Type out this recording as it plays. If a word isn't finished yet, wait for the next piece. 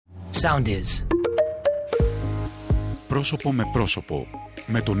sound is. Πρόσωπο με πρόσωπο,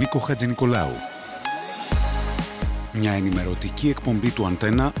 με τον Νίκο Χατζηνικολάου. Μια ενημερωτική εκπομπή του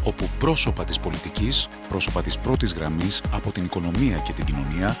Αντένα, όπου πρόσωπα της πολιτικής, πρόσωπα της πρώτης γραμμής από την οικονομία και την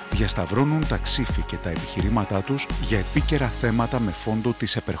κοινωνία, διασταυρώνουν τα ξύφη και τα επιχειρήματά τους για επίκαιρα θέματα με φόντο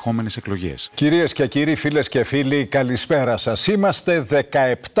τις επερχόμενες εκλογές. Κυρίες και κύριοι, φίλες και φίλοι, καλησπέρα σας. Είμαστε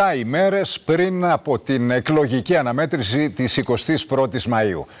 17 ημέρες πριν από την εκλογική αναμέτρηση της 21ης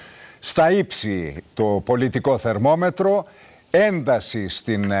Μαΐου. Στα ύψη το πολιτικό θερμόμετρο, ένταση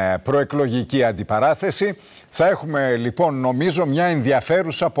στην προεκλογική αντιπαράθεση. Θα έχουμε λοιπόν, νομίζω, μια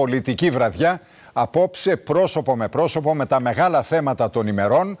ενδιαφέρουσα πολιτική βραδιά απόψε, πρόσωπο με πρόσωπο, με τα μεγάλα θέματα των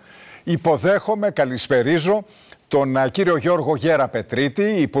ημερών. Υποδέχομαι, καλησπερίζω τον κύριο Γιώργο Γεραπετρίτη,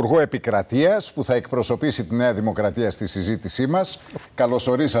 Υπουργό Επικρατείας, που θα εκπροσωπήσει τη Νέα Δημοκρατία στη συζήτησή μας. Καλώς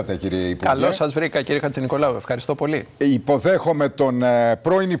ορίσατε, κύριε Υπουργέ. Καλώς σας βρήκα, κύριε Χατζηνικολάου. Ευχαριστώ πολύ. Υποδέχομαι τον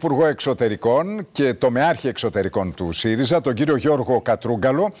πρώην Υπουργό Εξωτερικών και τομεάρχη εξωτερικών του ΣΥΡΙΖΑ, τον κύριο Γιώργο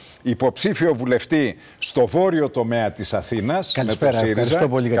Κατρούγκαλο, υποψήφιο βουλευτή στο βόρειο τομέα της Αθήνας. Καλησπέρα, με το ΣΥΡΙΖΑ.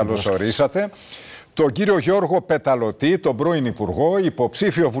 Καλώς ορίσατε. Τον κύριο Γιώργο Πεταλωτή, τον πρώην Υπουργό,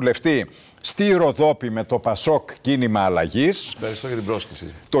 υποψήφιο βουλευτή στη Ροδόπη με το Πασόκ Κίνημα Αλλαγής. Ευχαριστώ για την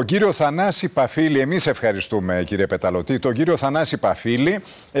πρόσκληση. Τον κύριο Θανάση Παφίλη, εμείς ευχαριστούμε, κύριε Πεταλωτή, τον κύριο Θανάση Παφίλη,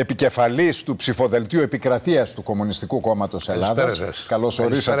 επικεφαλής του ψηφοδελτίου Επικρατείας του Κομμουνιστικού Κόμματος Ελλάδας. Καλώς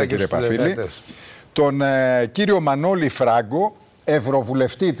ορίσατε, κύριε Παφίλη. Τον κύριο Μανώλη Φράγκο,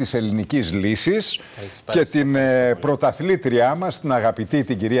 Ευρωβουλευτή της Ελληνικής Λύσης, και την πρωταθλήτριά μας, την αγαπητή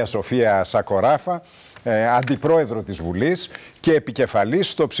την κυρία Σοφία Σακοράφα, Αντιπρόεδρο της Βουλής και επικεφαλής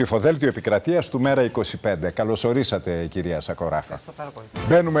στο ψηφοδέλτιο Επικρατείας του Μέρα 25. Καλώς ορίσατε, κυρία Σακοράφα.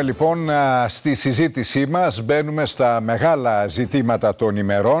 Μπαίνουμε λοιπόν στη συζήτησή μας, μπαίνουμε στα μεγάλα ζητήματα των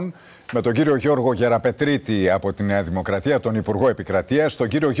ημερών, με τον κύριο Γιώργο Γεραπετρίτη από τη Νέα Δημοκρατία, τον Υπουργό Επικρατείας, τον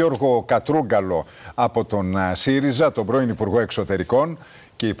κύριο Γιώργο Κατρούγκαλο από τον ΣΥΡΙΖΑ, τον πρώην Υπουργό Εξωτερικών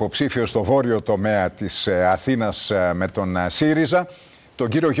και υποψήφιο στο βόρειο τομέα της Αθήνας με τον ΣΥΡΙΖΑ, τον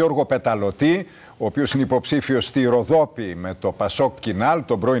κύριο Γιώργο Πεταλωτή, ο οποίος είναι υποψήφιος στη Ροδόπη με το Πασόκ Κινάλ,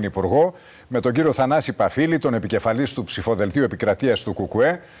 τον πρώην Υπουργό, με τον κύριο Θανάση Παφίλη, τον επικεφαλής του ψηφοδελτίου Επικρατείας του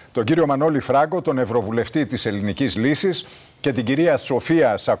ΚΚΕ, τον κύριο Μανώλη Φράγκο, τον Ευρωβουλευτή της Ελληνικής Λύσης, και την κυρία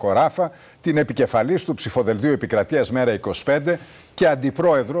Σοφία Σακοράφα, την επικεφαλής του ψηφοδελτίου Επικρατείας Μέρα 25 και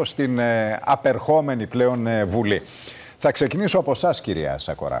αντιπρόεδρο στην απερχόμενη πλέον Βουλή. Θα ξεκινήσω από εσάς, κυρία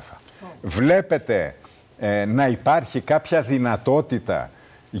Σακοράφα. Βλέπετε να υπάρχει κάποια δυνατότητα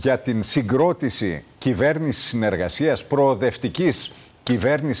για την συγκρότηση κυβέρνησης συνεργασίας, προοδευτικής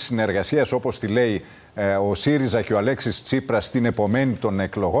κυβέρνησης συνεργασίας, όπως τη λέει ο ΣΥΡΙΖΑ και ο Αλέξης Τσίπρας, στην επομένη των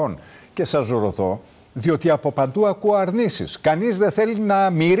εκλογών? Και σας ρωτώ, διότι από παντού ακούω αρνήσεις. Κανείς δεν θέλει να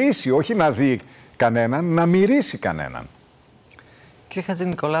μυρίσει, όχι να δει κανέναν, να μυρίσει κανέναν. Κύριε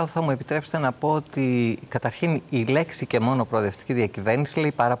Χατζηνικολάου, θα μου επιτρέψετε να πω ότι καταρχήν η λέξη και μόνο προοδευτική διακυβέρνηση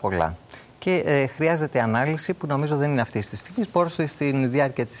λέει πάρα πολλά. Και χρειάζεται ανάλυση που νομίζω δεν είναι αυτή τη στιγμή. Μπορώ στη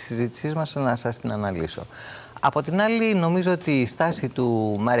διάρκεια της συζήτησής μας να σας την αναλύσω. Από την άλλη, νομίζω ότι η στάση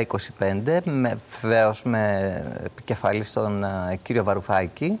του Μέρα 25, βεβαίως με επικεφαλή στον κύριο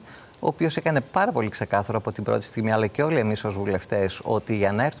Βαρουφάκη, ο οποίος έκανε πάρα πολύ ξεκάθαρο από την πρώτη στιγμή, αλλά και όλοι εμείς ως βουλευτές, ότι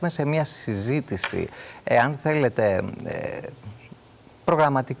για να έρθουμε σε μια συζήτηση, αν θέλετε,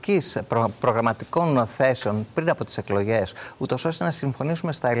 προγραμματικών θέσεων πριν από τις εκλογές, ούτως ώστε να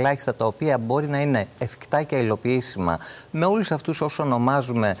συμφωνήσουμε στα ελάχιστα τα οποία μπορεί να είναι εφικτά και υλοποιήσιμα με όλους αυτούς όσους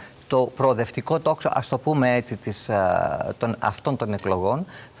ονομάζουμε το προοδευτικό τόξο, ας το πούμε έτσι, αυτών των εκλογών,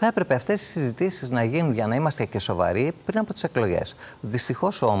 θα έπρεπε αυτές οι συζητήσεις να γίνουν, για να είμαστε και σοβαροί, πριν από τις εκλογές.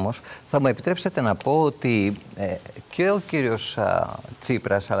 Δυστυχώς όμως, θα μου επιτρέψετε να πω ότι και ο κύριος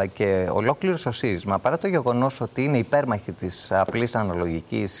Τσίπρας, αλλά και ολόκληρος ο ΣΥΡΙΖΑ, παρά το γεγονός ότι είναι υπέρμαχοι της απλής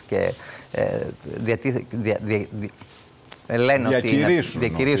αναλογικής και λένε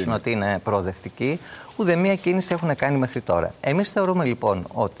διακηρύσουν ότι είναι προοδευτικοί, ούτε μία κίνηση έχουν κάνει μέχρι τώρα. Εμείς θεωρούμε λοιπόν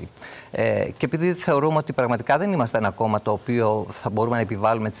ότι, και επειδή θεωρούμε ότι πραγματικά δεν είμαστε ένα κόμμα το οποίο θα μπορούμε να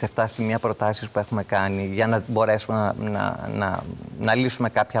επιβάλλουμε τις 7 σημεία προτάσεις που έχουμε κάνει για να μπορέσουμε να λύσουμε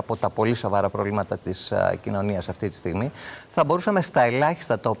κάποια από τα πολύ σοβαρά προβλήματα της κοινωνίας αυτή τη στιγμή, θα μπορούσαμε στα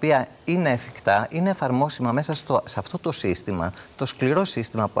ελάχιστα τα οποία είναι εφικτά, είναι εφαρμόσιμα μέσα σε αυτό το σύστημα, το σκληρό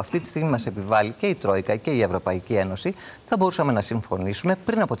σύστημα που αυτή τη στιγμή μας επιβάλλει και η Τρόικα και η Ευρωπαϊκή Ένωση, θα μπορούσαμε να συμφωνήσουμε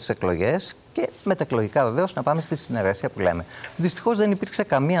πριν από τις εκλογές και μεταεκλογικά βεβαίως να πάμε στη συνεργασία που λέμε. Δυστυχώς δεν υπήρξε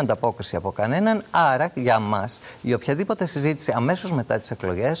καμία ανταπόκριση από κανέναν, άρα για μας η οποιαδήποτε συζήτηση αμέσως μετά τις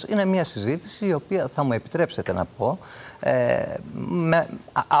εκλογές είναι μια συζήτηση η οποία, θα μου επιτρέψετε να πω,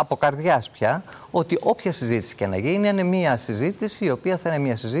 από καρδιάς πια, ότι όποια συζήτηση και να γίνει είναι μια συζήτηση η οποία θα είναι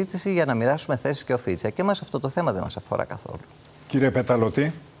μια συζήτηση για να μοιράσουμε θέσεις και οφίτσια. Και μας αυτό το θέμα δεν μας αφορά καθόλου. Κύριε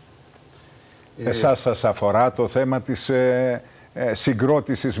Πεταλωτή. Εσάς σας αφορά το θέμα της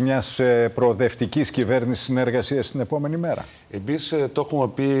συγκρότησης μιας προοδευτικής κυβέρνησης συνεργασίας την επόμενη μέρα? Εμείς το έχουμε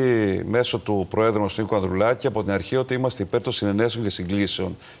πει μέσω του Προέδρου μας, του Νίκου Ανδρουλάκη, από την αρχή ότι είμαστε υπέρ των συνενέσεων και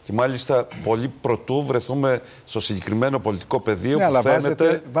συγκλήσεων. Και μάλιστα πολύ πρωτού βρεθούμε στο συγκεκριμένο πολιτικό πεδίο που αλλά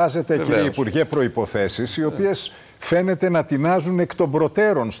φαίνεται. Βάζετε, κύριε Υπουργέ, προϋποθέσεις οι οποίες φαίνεται να τεινάζουν εκ των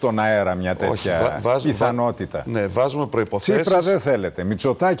προτέρων στον αέρα μια τέτοια πιθανότητα. Ναι, βάζουμε προϋποθέσεις. Τσίπρα δεν θέλετε,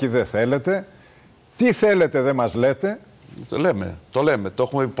 Μητσοτάκη δεν θέλετε. Τι θέλετε δεν μας λέτε. Το λέμε. Το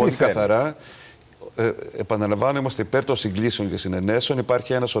έχουμε πολύ καθαρά. Επαναλαμβάνω, είμαστε υπέρ των συγκλήσεων και συνενέσεων.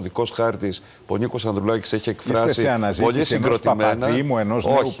 Υπάρχει ένας οδικός χάρτης που ο Νίκος Ανδρουλάκης έχει εκφράσει πολύ συγκροτημένα. Ενός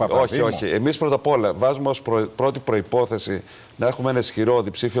νέου Παπαδήμου. Όχι. Εμείς πρώτα απ' όλα βάζουμε ως πρώτη προϋπόθεση να έχουμε ένα ισχυρό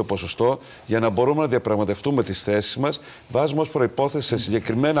διψήφιο ποσοστό για να μπορούμε να διαπραγματευτούμε τις θέσεις μας. Βάζουμε ως προϋπόθεση σε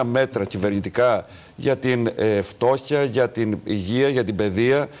συγκεκριμένα μέτρα κυβερνητικά για την φτώχεια, για την υγεία, για την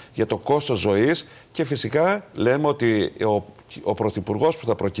παιδεία, για το κόστος ζωής και φυσικά λέμε ότι ο πρωθυπουργός που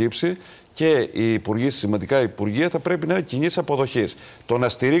θα προκύψει και οι υπουργοί, σημαντικά υπουργεία, θα πρέπει να είναι κοινής αποδοχής. Το να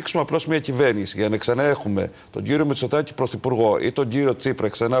στηρίξουμε απλώς μια κυβέρνηση για να ξανά έχουμε τον κύριο Μητσοτάκη πρωθυπουργό ή τον κύριο Τσίπρα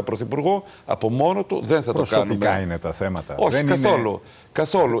ξανά πρωθυπουργό, από μόνο του δεν θα το κάνουμε. Προσωπικά είναι τα θέματα. Όχι,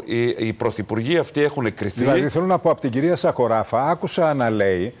 καθόλου. Οι πρωθυπουργοί αυτοί έχουν κριθεί. Δηλαδή, θέλω να πω από την κυρία Σακοράφα, άκουσα να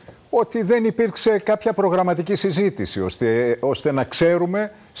λέει ότι δεν υπήρξε κάποια προγραμματική συζήτηση ώστε να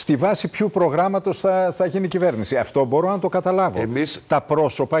ξέρουμε στη βάση ποιου προγράμματος θα γίνει η κυβέρνηση. Αυτό μπορώ να το καταλάβω. Τα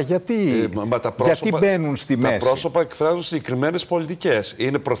πρόσωπα γιατί μπαίνουν στη μέση? Τα πρόσωπα εκφράζουν συγκεκριμένες πολιτικές.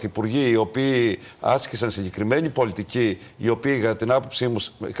 Είναι πρωθυπουργοί οι οποίοι άσκησαν συγκεκριμένη πολιτική, η οποία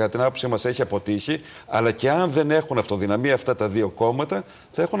κατά την άποψή μας έχει αποτύχει, αλλά και αν δεν έχουν αυτοδυναμία αυτά τα δύο κόμματα,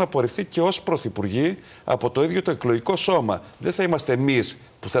 θα έχουν απορριφθεί και ως πρωθυπουργοί από το ίδιο το εκλογικό σώμα. Δεν θα είμαστε εμείς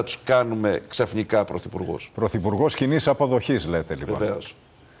που θα τους κάνουμε ξαφνικά πρωθυπουργούς. Πρωθυπουργός κοινής αποδοχής, λέτε λοιπόν. Βεβαίως.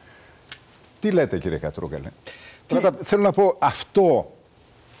 Τι λέτε, κύριε Κατρούγκαλε? Θέλω να πω αυτό.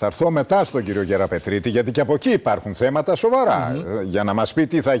 Θα έρθω μετά στον κύριο Γεραπετρίτη, γιατί και από εκεί υπάρχουν θέματα σοβαρά. Για να μας πει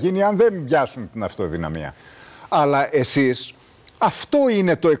τι θα γίνει αν δεν πιάσουν την αυτοδυναμία. Αλλά εσείς, αυτό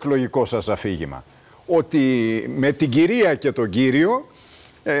είναι το εκλογικό σας αφήγημα. Ότι με την κυρία και τον κύριο,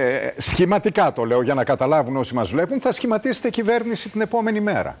 σχηματικά το λέω για να καταλάβουν όσοι μας βλέπουν, θα σχηματίσετε κυβέρνηση την επόμενη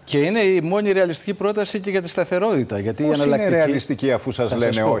μέρα. Και είναι η μόνη ρεαλιστική πρόταση και για τη σταθερότητα. Γιατί πώς είναι ρεαλιστική αφού σας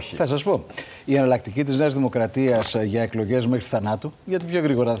λένε όχι? Θα σας πω. Η εναλλακτική της Νέας Δημοκρατίας για εκλογές μέχρι θανάτου, γιατί πιο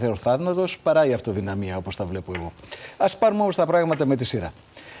γρήγορα θα θάνατος παρά η αυτοδυναμία, όπως τα βλέπω εγώ. Ας πάρουμε όμως τα πράγματα με τη σειρά.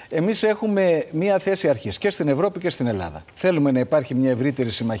 Εμείς έχουμε μία θέση αρχής και στην Ευρώπη και στην Ελλάδα. Θέλουμε να υπάρχει μια ευρύτερη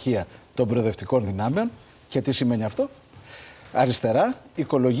συμμαχία των προοδευτικών δυνάμεων. Και τι σημαίνει αυτό? Αριστερά,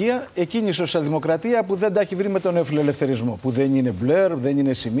 οικολογία, εκείνη η σοσιαλδημοκρατία που δεν τα έχει βρει με τον νεοφιλελευθερισμό. Που δεν είναι Μπλερ, δεν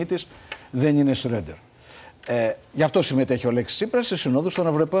είναι Σιμίτης, δεν είναι Σρέντερ. Γι' αυτό συμμετέχει ο Λέξης Τσίπρας σε συνόδους των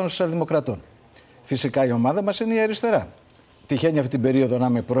Ευρωπαίων Σοσιαλδημοκρατών. Φυσικά η ομάδα μας είναι η αριστερά. Τυχαίνει αυτή την περίοδο να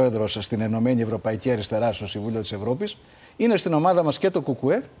είμαι πρόεδρος στην Ενωμένη Ευρωπαϊκή Αριστερά στο Συμβούλιο της Ευρώπης. Είναι στην ομάδα μας και το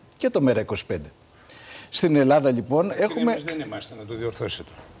ΚΚΕ και το ΜΕΡΑ25. Στην Ελλάδα λοιπόν έχουμε. Εμείς δεν είμαστε, να το διορθώσετε.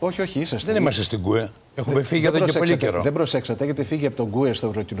 Όχι, είσαστε. Δεν είμαστε στην ΚΚΕ. Έχουμε φύγει εδώ και πολύ καιρό. Δεν προσέξατε, έχετε φύγει από τον ΚΚΕ στο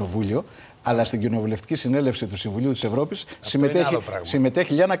Ευρωκοινοβούλιο, αλλά στην Κοινοβουλευτική Συνέλευση του Συμβουλίου της Ευρώπης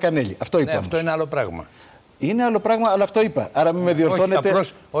συμμετέχει Λιάννα Κανέλη. Αυτό είπα. Αυτό είναι άλλο πράγμα. Είναι άλλο πράγμα, αλλά αυτό είπα. Άρα μην με διορθώνετε.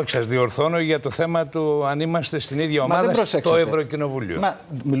 Όχι, σας διορθώνω για το θέμα του αν είμαστε στην ίδια ομάδα στο Ευρωκοινοβούλιο.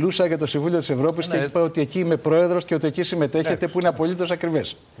 Μιλούσα για το Συμβούλιο της Ευρώπης και είπα ότι εκεί είμαι πρόεδρος και ότι εκεί συμμετέχετε, που είναι απολύτως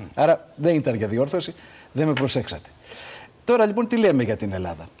ακριβές. Άρα δεν ήταν για διόρθωση, δεν με προσέξατε. Τώρα λοιπόν τι λέμε για την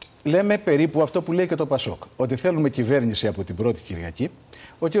Ελλάδα? Λέμε περίπου αυτό που λέει και το Πασόκ, ότι θέλουμε κυβέρνηση από την πρώτη Κυριακή.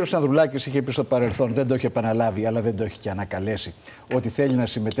 Ο κύριος Ανδρουλάκης είχε πει στο παρελθόν, δεν το έχει επαναλάβει, αλλά δεν το έχει και ανακαλέσει, ότι θέλει να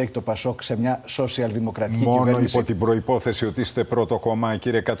συμμετέχει το Πασόκ σε μια σοσιαλδημοκρατική κυβέρνηση. Μόνο υπό την προϋπόθεση ότι είστε πρώτο κόμμα,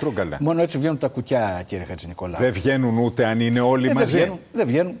 κύριε Κατρούγκαλε. Μόνο έτσι βγαίνουν τα κουκιά, κύριε Χατζηνικολάου. Δεν βγαίνουν ούτε αν είναι όλοι μαζί. Δεν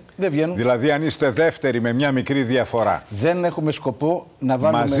βγαίνουν. Δηλαδή, αν είστε δεύτεροι με μια μικρή διαφορά. Δεν έχουμε σκοπό να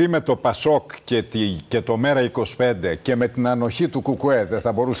βάλουμε. Μαζί με το Πασόκ και το ΜΕΡΑ25 και με την ανοχή του ΚΚΕ, δεν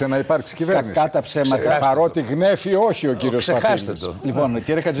θα μπορούσε να υπάρξει κυβέρνηση? Κατά ψέματα. Παρότι γνέφει, όχι ο κύριος Παφίλης. Λοιπόν,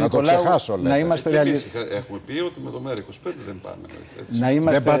 κύριε Χατζηνικολάου, να είμαστε ρεαλιστές. Έχουμε πει ότι με το ΜΕΡΑ25 δεν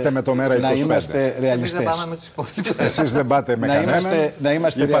πάμε. Δεν πάτε με το ΜΕΡΑ25. Να είμαστε ρεαλιστές. Εσείς δεν πάτε με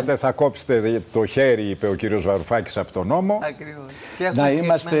κανέναν. Είπατε θα κόψετε το χέρι, είπε ο κύριος Βαρουφάκης, από τον νόμο. Να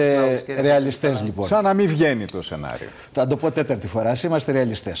είμαστε ρεαλιστές λοιπόν. Σαν να μην βγαίνει το σενάριο. Θα το πω τέταρτη φορά. Είμαστε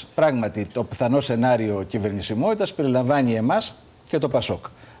ρεαλιστές. Πράγματι, το πιθανό σενάριο κυβερνησιμότητας περιλαμβάνει εμάς και το Πασόκ.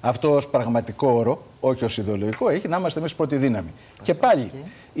 Αυτό ως πραγματικό όρο, όχι ως ιδεολογικό, έχει να είμαστε εμείς πρώτη δύναμη. Και πάλι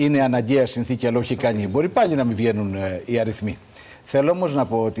είναι αναγκαία συνθήκη, αλλά όχι ικανή. Μπορεί πάλι να μην βγαίνουν οι αριθμοί. Θέλω όμως να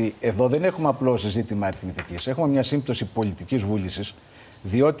πω ότι εδώ δεν έχουμε απλώς ζήτημα αριθμητικής. Έχουμε μια σύμπτωση πολιτικής βούλησης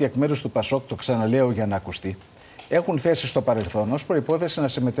διότι εκ μέρους του Πασόκ, το ξαναλέω για να ακουστεί, έχουν θέσει στο παρελθόν ως προϋπόθεση να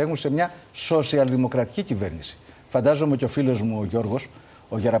συμμετέχουν σε μια σοσιαλδημοκρατική κυβέρνηση. Φαντάζομαι και ο φίλος μου ο Γιώργος,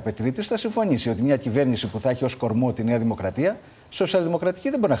 ο Γεραπετρίτης, θα συμφωνήσει ότι μια κυβέρνηση που θα έχει ως κορμό τη Νέα Δημοκρατία, σοσιαλδημοκρατική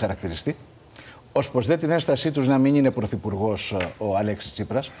δεν μπορεί να χαρακτηριστεί. Ως προς δε την ένστασή τους να μην είναι πρωθυπουργός ο Αλέξης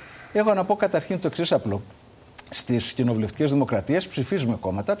Τσίπρας, έχω να πω καταρχήν το εξής απλό. Στις κοινοβουλευτικές δημοκρατίες ψηφίζουμε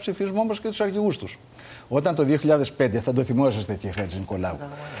κόμματα, ψηφίζουμε όμως και τους αρχηγούς τους. Όταν το 2005, θα το θυμόσαστε κύριε Χατζηνικολάου,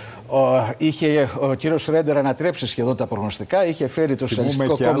 είχε ο κύριος Σρέντερ ανατρέψει σχεδόν τα προγνωστικά, είχε φέρει το Σοσιαλιστικό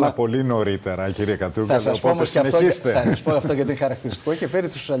Κόμμα. Θυμούμε και άλλα πολύ νωρίτερα, κύριε Κατρούγκαλο. Θα σας πω όμως και αυτό, θα σας πω αυτό γιατί είναι χαρακτηριστικό. Είχε φέρει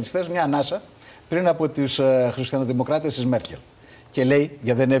τους σοσιαλιστές μια ανάσα πριν από τους χριστιανοδημοκράτες της Μέρκελ. Και λέει,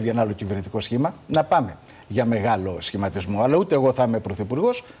 για δεν έβγαινε άλλο κυβερνητικό σχήμα, να για μεγάλο σχηματισμό. Αλλά ούτε εγώ θα είμαι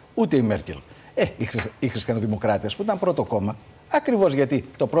πρωθυπουργός, ούτε η Μέρκελ. Οι χριστιανοδημοκράτες που ήταν πρώτο κόμμα, ακριβώς γιατί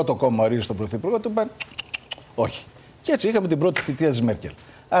το πρώτο κόμμα ορίζει τον πρωθυπουργό, του είπαν όχι. Και έτσι είχαμε την πρώτη θητεία της Μέρκελ.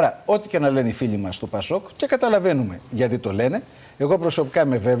 Άρα, ό,τι και να λένε οι φίλοι μας στο Πασόκ, και καταλαβαίνουμε γιατί το λένε, εγώ προσωπικά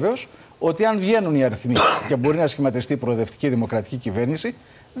είμαι βέβαιος ότι αν βγαίνουν οι αριθμοί και μπορεί να σχηματιστεί προοδευτική δημοκρατική κυβέρνηση,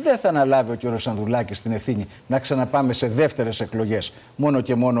 δεν θα αναλάβει ο κ. Ανδρουλάκης την ευθύνη να ξαναπάμε σε δεύτερες εκλογές, μόνο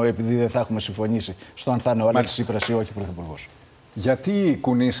και μόνο επειδή δεν θα έχουμε συμφωνήσει στο αν θα είναι ο Αλέξης Τσίπρας ή όχι πρωθυπουργός. Γιατί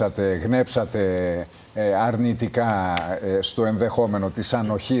κουνήσατε, γνέψατε αρνητικά στο ενδεχόμενο της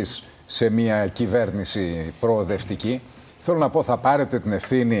ανοχής σε μια κυβέρνηση προοδευτική? Θέλω να πω, θα πάρετε την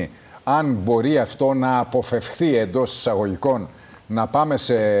ευθύνη, αν μπορεί αυτό να αποφευχθεί εντός εισαγωγικών, να πάμε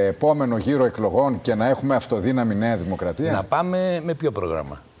σε επόμενο γύρο εκλογών και να έχουμε αυτοδύναμη Νέα Δημοκρατία? Να πάμε με ποιο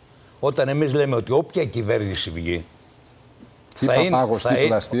πρόγραμμα? Όταν εμείς λέμε ότι όποια κυβέρνηση βγει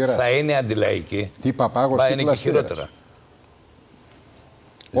θα είναι αντιλαϊκή, τι παπάγος τι πλαστήρα?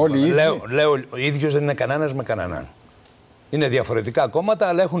 Λέω, ο ίδιος δεν είναι κανένας με κανέναν. Είναι διαφορετικά κόμματα,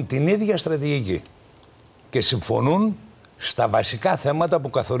 αλλά έχουν την ίδια στρατηγική. Και συμφωνούν στα βασικά θέματα που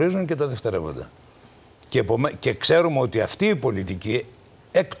καθορίζουν και τα δευτερεύοντα. Και ξέρουμε ότι αυτή η πολιτική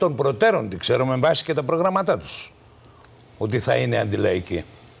εκ των προτέρων τη ξέρουμε με βάση και τα προγράμματά τους, ότι θα είναι αντιλαϊκή.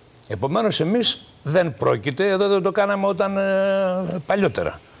 Επομένως εμείς δεν πρόκειται, εδώ δεν το κάναμε όταν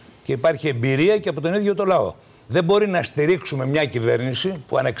παλιότερα. Και υπάρχει εμπειρία και από τον ίδιο το λαό. Δεν μπορεί να στηρίξουμε μια κυβέρνηση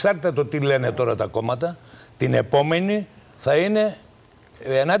που ανεξάρτητα το τι λένε τώρα τα κόμματα, την επόμενη θα είναι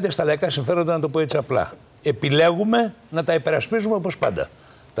ενάντια στα λαϊκά συμφέροντα, να το πω έτσι απλά. Επιλέγουμε να τα υπερασπίζουμε όπως πάντα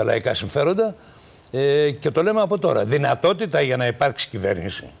τα λαϊκά συμφέροντα και το λέμε από τώρα. Δυνατότητα για να υπάρξει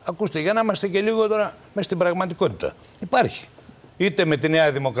κυβέρνηση. Ακούστε, για να είμαστε και λίγο τώρα μέσα στην πραγματικότητα. Υπάρχει. Είτε με τη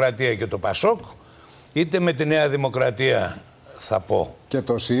Νέα Δημοκρατία και το Πασόκ, είτε με τη Νέα Δημοκρατία, θα πω. Και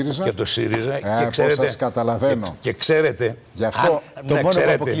το ΣΥΡΙΖΑ. Και το ΣΥΡΙΖΑ. Και ξέρετε, σας καταλαβαίνω. Και ξέρετε. Γι' αυτό το μόνο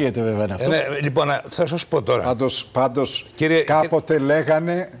που αποκλείεται βέβαια είναι αυτό. Λοιπόν, θα σας πω τώρα. Πάντως κάποτε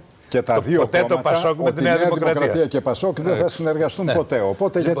λέγανε και τα δύο κόμματα ότι η Νέα Δημοκρατία και Πασόκ δεν θα συνεργαστούν ποτέ.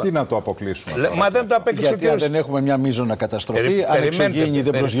 Οπότε γιατί να το αποκλείσουμε? Μα δεν το απέκλεισε ο κύριος. Γιατί αν δεν έχουμε μια μείζωνα καταστροφή, αν εξωγήινοι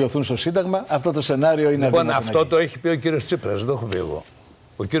δεν προσγειωθούν στο Σύνταγμα, αυτό το σενάριο είναι αδύνατο. Λοιπόν, αυτό το έχει πει ο κύριος Τσίπρας, δεν το έχω πει εγώ.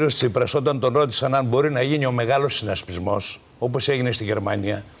 Ο κύριος Τσίπρας, όταν τον ρώτησαν αν μπορεί να γίνει ο μεγάλος συνασπισμός, όπως έγινε στη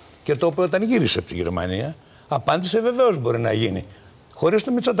Γερμανία, και το είπε όταν γύρισε από τη Γερμανία, απάντησε βεβαίως μπορεί να γίνει. Χωρίς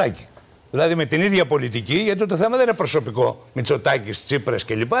το Μητσοτάκη. Δηλαδή με την ίδια πολιτική, γιατί το θέμα δεν είναι προσωπικό. Μητσοτάκης, Τσίπρας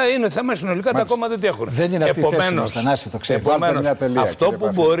κλπ. Είναι θέμα συνολικά τα κόμματα τι έχουν. Δεν είναι αυτή η θέση μας, Θανάση, το ξέρετε. Αυτό που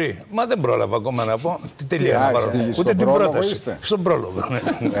μπορεί. Μα δεν πρόλαβα ακόμα να πω. Τι τελεία να πάρω. Ούτε την πρόταση. Στον πρόλογο.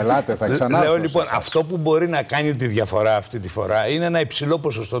 Ελάτε, θα ξανάρθω. Λέω λοιπόν, αυτό που μπορεί να κάνει τη διαφορά αυτή τη φορά είναι ένα υψηλό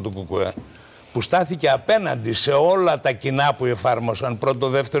ποσοστό του ΚΚΕ. Που στάθηκε απέναντι σε όλα τα κοινά που εφάρμοσαν, πρώτο,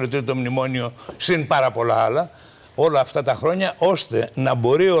 δεύτερο, τρίτο μνημόνιο, συν πάρα πολλά άλλα, όλα αυτά τα χρόνια, ώστε να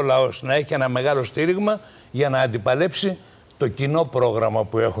μπορεί ο λαός να έχει ένα μεγάλο στήριγμα για να αντιπαλέψει το κοινό πρόγραμμα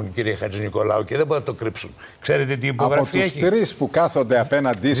που έχουν, κύριε Χατζηνικολάου, και δεν μπορούν να το κρύψουν. Ξέρετε τι υπογραφή έχει? Από τους τρεις που κάθονται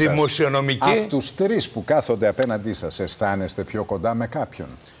απέναντί σας, δημοσιονομική. Από τους τρεις που κάθονται απέναντί σας, αισθάνεστε πιο κοντά με κάποιον?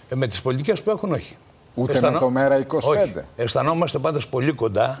 Με τις πολιτικές που έχουν, όχι. Ούτε με το Μέρα 25. Όχι. Αισθανόμαστε πάντως πολύ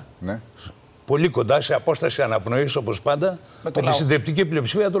κοντά. Ναι. Πολύ κοντά, σε απόσταση αναπνοής όπως πάντα, με τη συντριπτική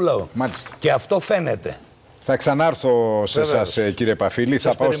πλειοψηφία του λαού. Μάλιστα. Και αυτό φαίνεται. Θα ξανάρθω σε εσάς, κύριε Παφίλη.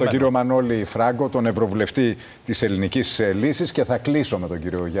 Θα πάω στον κύριο Μανώλη Φράγκο, τον Ευρωβουλευτή της Ελληνικής Λύσης, και θα κλείσω με τον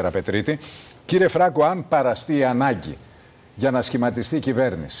κύριο Γεραπετρίτη. Κύριε Φράγκο, αν παραστεί η ανάγκη για να σχηματιστεί η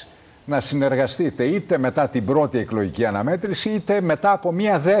κυβέρνηση, να συνεργαστείτε είτε μετά την πρώτη εκλογική αναμέτρηση, είτε μετά από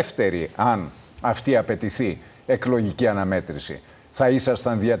μια δεύτερη, αν αυτή απαιτηθεί, εκλογική αναμέτρηση, θα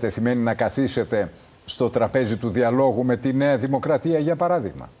ήσασταν διατεθειμένοι να καθίσετε στο τραπέζι του διαλόγου με τη Νέα Δημοκρατία, για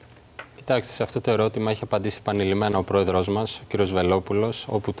παράδειγμα? Κοιτάξτε, σε αυτό το ερώτημα έχει απαντήσει επανειλημμένα ο πρόεδρος μας, ο κ. Βελόπουλος,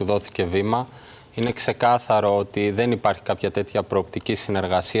 όπου του δόθηκε βήμα. Είναι ξεκάθαρο ότι δεν υπάρχει κάποια τέτοια προοπτική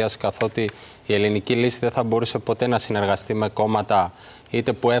συνεργασίας, καθότι η Ελληνική Λύση δεν θα μπορούσε ποτέ να συνεργαστεί με κόμματα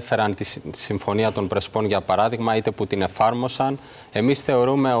είτε που έφεραν τη Συμφωνία των Πρεσπών, για παράδειγμα, είτε που την εφάρμοσαν. Εμείς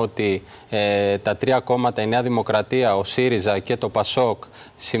θεωρούμε ότι τα τρία κόμματα, η Νέα Δημοκρατία, ο ΣΥΡΙΖΑ και το ΠΑΣΟΚ,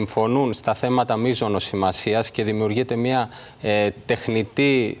 συμφωνούν στα θέματα μείζωνος σημασίας και δημιουργείται μια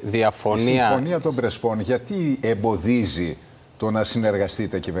τεχνητή διαφωνία. Η Συμφωνία των Πρεσπών γιατί εμποδίζει το να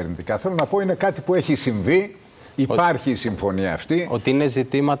συνεργαστείτε κυβερνητικά? Θέλω να πω, είναι κάτι που έχει συμβεί. Υπάρχει η συμφωνία αυτή. Ότι είναι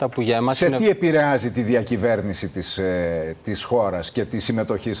ζητήματα που για εμάς τι επηρεάζει τη διακυβέρνηση της χώρας και τη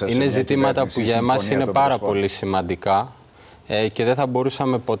συμμετοχή σας? Είναι ζητήματα που για εμάς είναι πάρα πολύ σημαντικά και δεν θα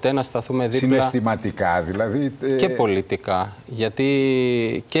μπορούσαμε ποτέ να σταθούμε δίπλα. Συναισθηματικά δηλαδή. Και πολιτικά.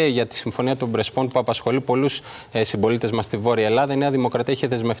 Γιατί και για τη Συμφωνία των Πρεσπών που απασχολεί πολλούς συμπολίτες μας στη Βόρεια Ελλάδα, η Νέα Δημοκρατία είχε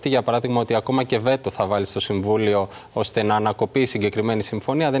δεσμευτεί, για παράδειγμα, ότι ακόμα και βέτο θα βάλει στο Συμβούλιο ώστε να ανακοπεί η συγκεκριμένη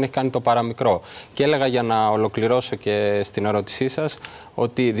συμφωνία. Δεν έχει κάνει το παραμικρό. Και έλεγα, για να ολοκληρώσω και στην ερώτησή σας,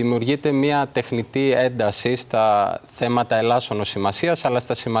 ότι δημιουργείται μια τεχνητή ένταση στα θέματα ελάσσονος σημασίας, αλλά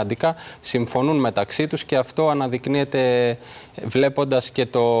στα σημαντικά συμφωνούν μεταξύ τους και αυτό αναδεικνύεται βλέποντας και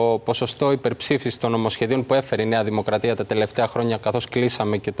το ποσοστό υπερψήφισης των νομοσχεδίων που έφερε η Νέα Δημοκρατία τα τελευταία χρόνια, καθώς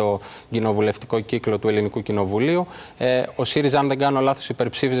κλείσαμε και το κοινοβουλευτικό κύκλο του Ελληνικού Κοινοβουλίου. Ο ΣΥΡΙΖΑ, αν δεν κάνω λάθος,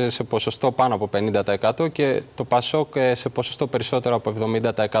 υπερψήφιζε σε ποσοστό πάνω από 50% και το ΠΑΣΟΚ σε ποσοστό περισσότερο από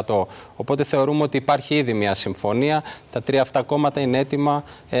 70%. Οπότε θεωρούμε ότι υπάρχει ήδη μια συμφωνία. Τα τρία αυτά κόμματα είναι έτοιμα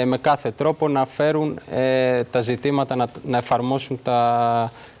με κάθε τρόπο να φέρουν τα ζητήματα, να εφαρμόσουν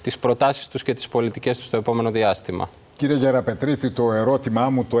τις προτάσεις τους και τις πολιτικές τους στο επόμενο διάστημα. Κύριε Γεραπετρίτη, το ερώτημά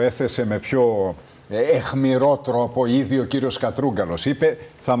μου το έθεσε με πιο αιχμηρό τρόπο ήδη ο κύριος Κατρούγκαλος. Είπε,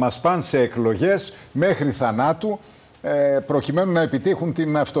 θα μας πάνε σε εκλογές μέχρι θανάτου προκειμένου να επιτύχουν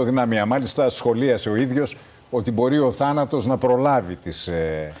την αυτοδυναμία. Μάλιστα σχολίασε ο ίδιος ότι μπορεί ο θάνατος να προλάβει τις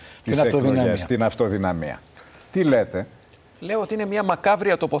εκλογές, την αυτοδυναμία. Τι λέτε? Λέω ότι είναι μια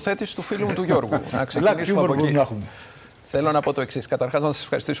μακάβρια τοποθέτηση του φίλου μου του Γιώργου. Να ξεκινήσουμε από εκεί. Θέλω να πω το εξής. Καταρχάς, να σας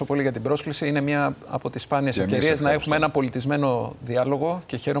ευχαριστήσω πολύ για την πρόσκληση. Είναι μια από τις σπάνιες ευκαιρίες να έχουμε ένα πολιτισμένο διάλογο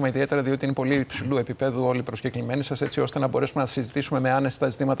και χαίρομαι ιδιαίτερα διότι είναι πολύ υψηλού επίπεδου όλοι οι προσκεκλημένοι σας, έτσι ώστε να μπορέσουμε να συζητήσουμε με άνεση τα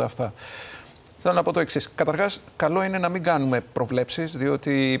ζητήματα αυτά. Θέλω να πω το εξής. Καταρχάς, καλό είναι να μην κάνουμε προβλέψεις,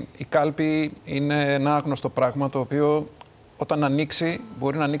 διότι η κάλπη είναι ένα άγνωστο πράγμα το οποίο όταν ανοίξει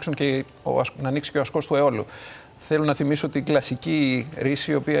μπορεί να ανοίξει και ο ασκός του αιώλου. Θέλω να θυμίσω την κλασική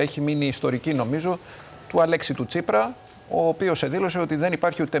ρίση, η οποία έχει μείνει ιστορική νομίζω, του Αλέξη του Τσίπρα, ο οποίος δήλωσε ότι δεν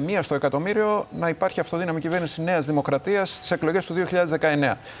υπάρχει ούτε μία στο εκατομμύριο να υπάρχει αυτοδύναμη κυβέρνηση της Νέας Δημοκρατίας στις εκλογές του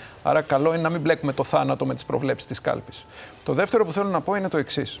 2019. Άρα, καλό είναι να μην μπλέκουμε το θάνατο με τις προβλέψεις της κάλπης. Το δεύτερο που θέλω να πω είναι το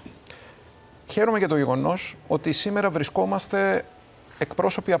εξής. Χαίρομαι για το γεγονός ότι σήμερα βρισκόμαστε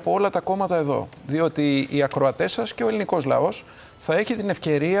εκπρόσωποι από όλα τα κόμματα εδώ. Διότι οι ακροατές σας και ο ελληνικός λαός θα έχει την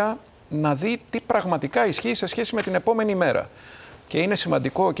ευκαιρία να δει τι πραγματικά ισχύει σε σχέση με την επόμενη μέρα. Και είναι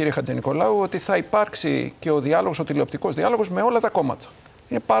σημαντικό, κύριε Χατζηνικολάου, ότι θα υπάρξει και ο διάλογος, ο τηλεοπτικός διάλογος με όλα τα κόμματα.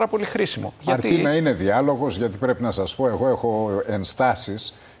 Είναι πάρα πολύ χρήσιμο. Αρκεί να είναι διάλογος, γιατί πρέπει να σας πω, εγώ έχω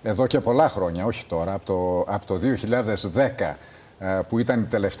ενστάσεις εδώ και πολλά χρόνια, όχι τώρα, από το 2010 που ήταν η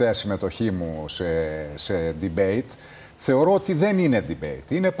τελευταία συμμετοχή μου σε debate. Θεωρώ ότι δεν είναι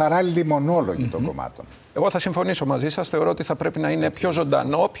debate, είναι παράλληλοι μονόλογοι των κομμάτων. Εγώ θα συμφωνήσω μαζί σας. Θεωρώ ότι θα πρέπει να είναι πιο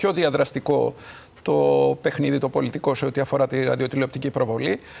ζωντανό, πιο διαδραστικό το παιχνίδι το πολιτικό σε ό,τι αφορά τη ραδιοτηλεοπτική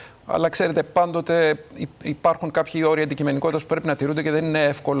προβολή. Αλλά ξέρετε, πάντοτε υπάρχουν κάποιοι όροι αντικειμενικότητας που πρέπει να τηρούνται και δεν είναι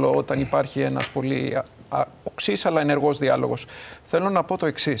εύκολο όταν υπάρχει ένας πολύ οξύς αλλά ενεργός διάλογος. Θέλω να πω το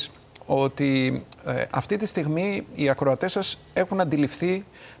εξής, ότι αυτή τη στιγμή οι ακροατές σας έχουν αντιληφθεί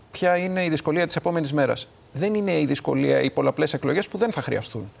ποια είναι η δυσκολία της επόμενης μέρας. Δεν είναι η δυσκολία οι πολλαπλές εκλογές που δεν θα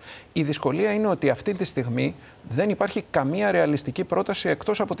χρειαστούν. Η δυσκολία είναι ότι αυτή τη στιγμή δεν υπάρχει καμία ρεαλιστική πρόταση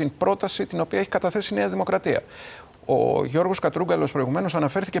εκτός από την πρόταση την οποία έχει καταθέσει η Νέα Δημοκρατία. Ο Γιώργος Κατρούγκαλος προηγουμένως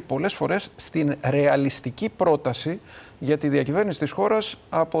αναφέρθηκε πολλές φορές στην ρεαλιστική πρόταση για τη διακυβέρνηση της χώρας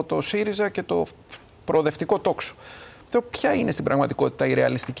από το ΣΥΡΙΖΑ και το προοδευτικό τόξο. Ποια είναι στην πραγματικότητα η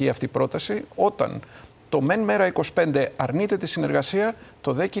ρεαλιστική αυτή πρόταση όταν το ΜΕΝ Μέρα 25 αρνείται τη συνεργασία,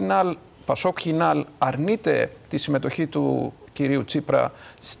 το ΔΕ Κινάλ Πασόκ Χινάλ αρνείται τη συμμετοχή του κυρίου Τσίπρα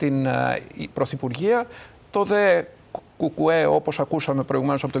στην Πρωθυπουργία. Το ΔΕ Κουκουέ, όπως ακούσαμε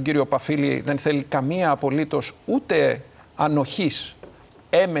προηγουμένως από τον κύριο Παφίλη, δεν θέλει καμία απολύτως ούτε ανοχής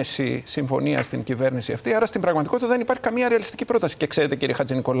έμεση συμφωνία στην κυβέρνηση αυτή. Άρα στην πραγματικότητα δεν υπάρχει καμία ρεαλιστική πρόταση. Και ξέρετε, κύριε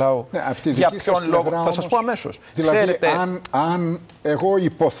Χατζηνικολάου, για ποιον λόγο. Όμως, θα σας πω αμέσως. Δηλαδή, ξέρετε, αν εγώ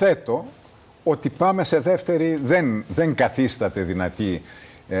υποθέτω ότι πάμε σε δεύτερη, δεν καθίσταται δυνατή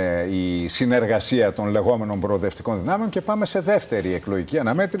η συνεργασία των λεγόμενων προοδευτικών δυνάμεων και πάμε σε δεύτερη εκλογική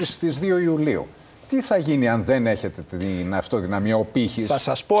αναμέτρηση στις 2 Ιουλίου. Τι θα γίνει αν δεν έχετε την αυτοδυναμία? Ο πύχης, θα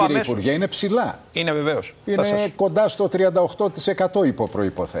σας πω κύριε αμέσως. Υπουργέ, είναι ψηλά. Είναι βεβαίως. Είναι κοντά στο 38% υπό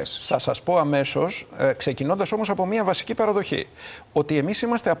προϋποθέσεις. Θα σας πω αμέσως, ξεκινώντας όμως από μια βασική παραδοχή. Ότι εμείς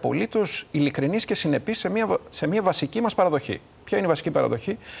είμαστε απολύτως ειλικρινείς και συνεπείς σε μια βασική μας παραδοχή. Ποια είναι η βασική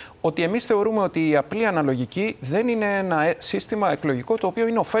παραδοχή? Ότι εμείς θεωρούμε ότι η απλή αναλογική δεν είναι ένα σύστημα εκλογικό το οποίο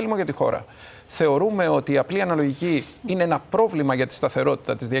είναι ωφέλιμο για τη χώρα. Θεωρούμε ότι η απλή αναλογική είναι ένα πρόβλημα για τη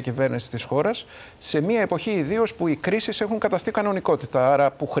σταθερότητα της διακυβέρνησης της χώρας, σε μια εποχή ιδίως που οι κρίσεις έχουν καταστεί κανονικότητα.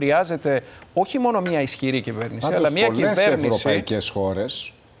 Άρα που χρειάζεται όχι μόνο μια ισχυρή κυβέρνηση, πάντως, αλλά μια κυβέρνηση. Πολλές ευρωπαϊκές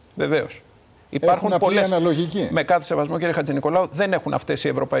χώρες. Βεβαίως. Υπάρχουν πολλές. Αναλογική. Με κάθε σεβασμό, κύριε Χατζηνικολάου, δεν έχουν αυτές οι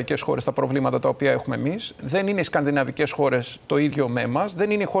ευρωπαϊκές χώρες τα προβλήματα τα οποία έχουμε εμείς. Δεν είναι οι σκανδιναβικές χώρες το ίδιο με εμάς.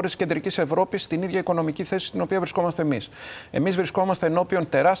 Δεν είναι οι χώρες της Κεντρικής Ευρώπης στην ίδια οικονομική θέση στην οποία βρισκόμαστε εμείς. Εμείς βρισκόμαστε ενώπιον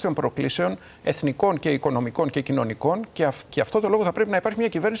τεράστιων προκλήσεων εθνικών και οικονομικών και κοινωνικών και αυτό το λόγο θα πρέπει να υπάρχει μια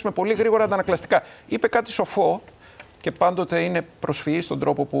κυβέρνηση με πολύ γρήγορα αντανακλαστικά. Είπε κάτι σοφό και πάντοτε είναι προσφυή στον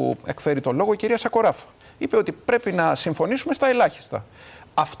τρόπο που εκφέρει τον λόγο η κυρία Σακοράφα. Είπε ότι πρέπει να συμφωνήσουμε στα ελάχιστα.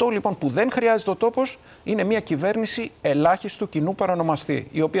 Αυτό λοιπόν που δεν χρειάζεται ο τόπος είναι μια κυβέρνηση ελάχιστου κοινού παρανομαστή,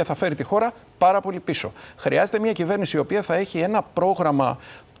 η οποία θα φέρει τη χώρα πάρα πολύ πίσω. Χρειάζεται μια κυβέρνηση η οποία θα έχει ένα πρόγραμμα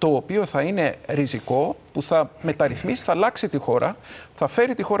το οποίο θα είναι ριζικό, που θα μεταρρυθμίσει, θα αλλάξει τη χώρα, θα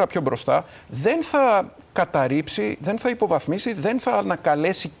φέρει τη χώρα πιο μπροστά, δεν θα καταρρύψει, δεν θα υποβαθμίσει, δεν θα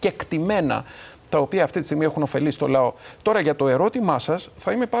ανακαλέσει κεκτημένα τα οποία αυτή τη στιγμή έχουν ωφελήσει το λαό. Τώρα, για το ερώτημά σας,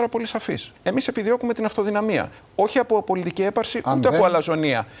 θα είμαι πάρα πολύ σαφής. Εμείς επιδιώκουμε την αυτοδυναμία. Όχι από πολιτική έπαρση, ούτε από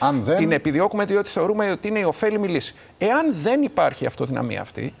αλαζονία. Την επιδιώκουμε διότι θεωρούμε ότι είναι η ωφέλιμη λύση. Εάν δεν υπάρχει αυτοδυναμία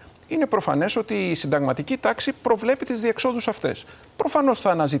αυτή, είναι προφανές ότι η συνταγματική τάξη προβλέπει τις διεξόδους αυτές. Προφανώς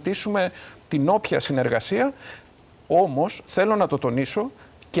θα αναζητήσουμε την όποια συνεργασία, όμως θέλω να το τονίσω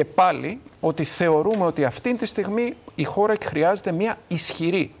και πάλι ότι θεωρούμε ότι αυτή τη στιγμή η χώρα χρειάζεται μια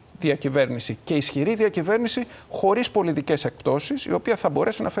ισχυρή διακυβέρνηση και ισχυρή διακυβέρνηση χωρίς πολιτικές εκπτώσεις, η οποία θα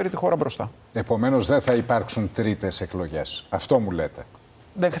μπορέσει να φέρει τη χώρα μπροστά. Επομένως δεν θα υπάρξουν τρίτες εκλογές. Αυτό μου λέτε.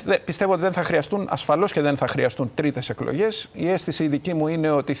 Πιστεύω ότι δεν θα χρειαστούν, ασφαλώς και δεν θα χρειαστούν τρίτες εκλογές. Η αίσθηση η δική μου είναι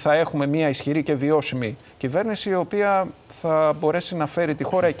ότι θα έχουμε μια ισχυρή και βιώσιμη κυβέρνηση, η οποία θα μπορέσει να φέρει τη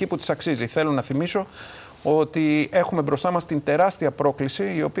χώρα εκεί που της αξίζει. Θέλω να θυμίσω ότι έχουμε μπροστά μας την τεράστια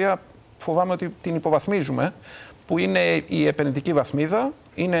πρόκληση, η οποία φοβάμαι ότι την υποβαθμίζουμε, που είναι η επενδυτική βαθμίδα.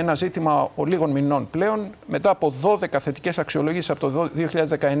 Είναι ένα ζήτημα λίγων μηνών πλέον. Μετά από 12 θετικές αξιολογήσεις από το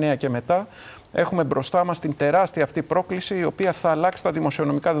 2019 και μετά, έχουμε μπροστά μας την τεράστια αυτή πρόκληση, η οποία θα αλλάξει τα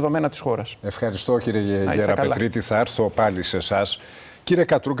δημοσιονομικά δεδομένα της χώρας. Ευχαριστώ, κύριε Γεραπετρίτη. Θα έρθω πάλι σε εσάς. Κύριε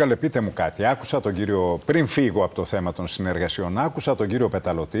Κατρούγκαλε, πείτε μου κάτι. Άκουσα τον κύριο, πριν φύγω από το θέμα των συνεργασιών, άκουσα τον κύριο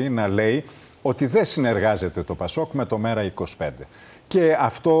Πεταλωτή να λέει ότι δεν συνεργάζεται το ΠΑΣΟΚ με το ΜΕΡΑ25. Και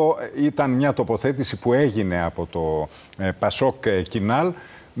αυτό ήταν μια τοποθέτηση που έγινε από το ΠΑΣΟΚ Κινάλ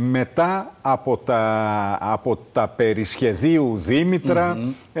μετά από τα περί σχεδίου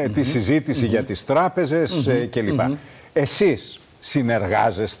Δήμητρα, τη συζήτηση για τις τράπεζες κλπ. Εσείς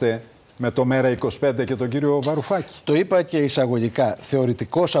συνεργάζεστε με το ΜΕΡΑ25 και τον κύριο Βαρουφάκη? Το είπα και εισαγωγικά.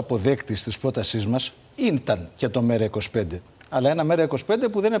 Θεωρητικός αποδέκτης της πρότασής μας ήταν και το ΜΕΡΑ25. Αλλά ένα ΜΕΡΑ25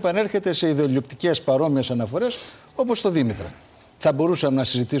 που δεν επανέρχεται σε ιδεολειπτικές παρόμοιες αναφορές όπως το Δήμητρα. Θα μπορούσαμε να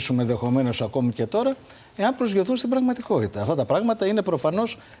συζητήσουμε ενδεχομένως ακόμη και τώρα, εάν προσγειωθούν στην πραγματικότητα. Αυτά τα πράγματα είναι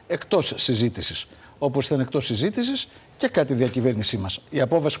προφανώς εκτός συζήτησης. Όπως ήταν εκτός συζήτησης και κατά τη διακυβέρνησή μας. Η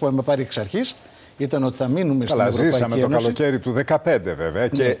απόφαση που έχουμε πάρει εξ αρχής ήταν ότι θα μείνουμε στην Ευρωπαϊκή Ένωση. Ζήσαμε το καλοκαίρι του 2015 βέβαια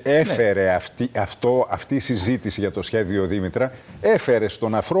και έφερε αυτή η συζήτηση για το σχέδιο Δήμητρα, έφερε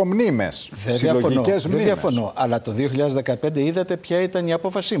στον αφρό μνήμες, συλλογικές μνήμες. Δεν διαφωνώ, αλλά το 2015 είδατε ποια ήταν η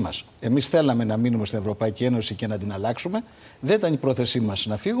απόφασή μας. Εμείς θέλαμε να μείνουμε στην Ευρωπαϊκή Ένωση και να την αλλάξουμε. Δεν ήταν η πρόθεσή μας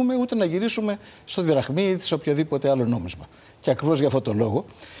να φύγουμε ούτε να γυρίσουμε στο δραχμή ή σε οποιοδήποτε άλλο νόμισμα. Και ακριβώς για αυτό το λόγο,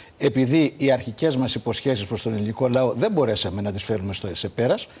 επειδή οι αρχικές μας υποσχέσεις προς τον ελληνικό λαό δεν μπορέσαμε να τις φέρουμε σε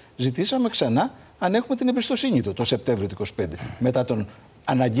πέρας, ζητήσαμε ξανά αν έχουμε την εμπιστοσύνη του το Σεπτέμβριο του 2025. Μετά τον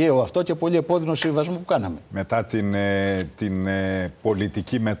αναγκαίο αυτό και πολύ επώδυνο συμβασμό που κάναμε. Μετά την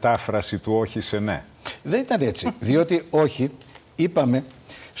πολιτική μετάφραση του όχι σε ναι. Δεν ήταν έτσι. Διότι όχι, είπαμε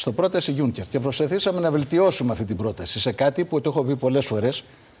στο πρόταση Juncker και προσπαθήσαμε να βελτιώσουμε αυτή την πρόταση σε κάτι που το έχω πει πολλές φορές.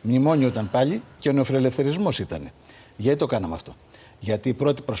 Μνημόνιο ήταν πάλι και ο νεοφιλελευθερισμός ήταν. Γιατί το κάναμε αυτό? Γιατί η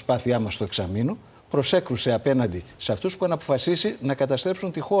πρώτη προσπάθειά μας στο εξαμήνου προσέκρουσε απέναντι σε αυτούς που είχαν αποφασίσει να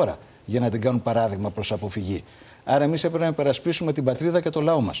καταστρέψουν τη χώρα για να την κάνουν παράδειγμα προς αποφυγή. Άρα, εμείς έπρεπε να υπερασπίσουμε την πατρίδα και το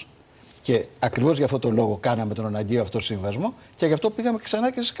λαό μας. Και ακριβώς για αυτό το λόγο κάναμε τον αναγκαίο αυτό συμβασμό και γι' αυτό πήγαμε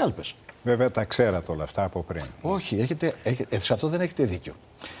ξανά και στις κάλπες. Βέβαια, τα ξέρατε όλα αυτά από πριν. Όχι, σε αυτό δεν έχετε δίκιο.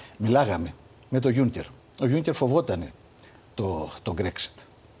 Μιλάγαμε με τον Juncker. Ο Juncker φοβότανε το Brexit.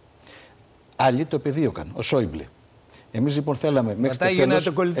 Άλλοι το επεδίωκαν, ο Σόιμπλε. Εμείς λοιπόν θέλαμε μέχρι το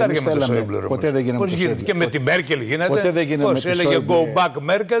τέλος... Ποτέ δεν γίναμε και με τη Μέρκελ γίνεται. Ποτέ δεν γίναμε πώς έλεγε go back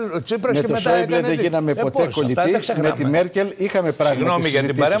Μέρκελ, ο Τσίπρας και μετά έκανε... δεν γίναμε ποτέ κολλητοί. Με τη Μέρκελ είχαμε πράγματι συγγνώμη για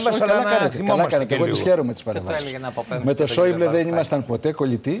την παρέμβαση, αλλά να θυμόμαστε και λίγο. Εγώ τις χαίρομαι τις παρεμβάσεις. Με το Σόιμπλε δεν ήμασταν ποτέ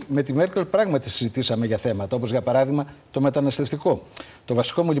κολλητοί. Με τη Μέρκελ πράγματι συζητήσαμε για θέματα, όπως για παράδειγμα το μεταναστευτικό. Το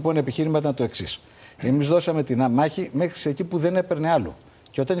βασικό μου λοιπόν επιχείρημα ήταν το εξής. Εμείς δώσαμε την μάχη μέχρι εκεί που δεν έπαιρνε άλλο.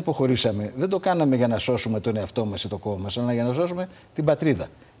 Και όταν υποχωρήσαμε, δεν το κάναμε για να σώσουμε τον εαυτό μας ή το κόμμα μας, αλλά για να σώσουμε την πατρίδα.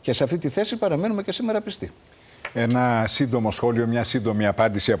 Και σε αυτή τη θέση παραμένουμε και σήμερα πιστοί. Ένα σύντομο σχόλιο, μια σύντομη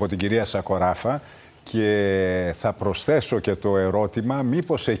απάντηση από την κυρία Σακοράφα. Και θα προσθέσω και το ερώτημα,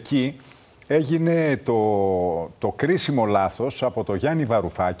 μήπως εκεί έγινε το κρίσιμο λάθος από τον Γιάννη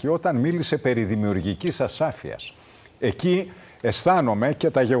Βαρουφάκη όταν μίλησε περί δημιουργικής ασάφειας. Εκεί αισθάνομαι, και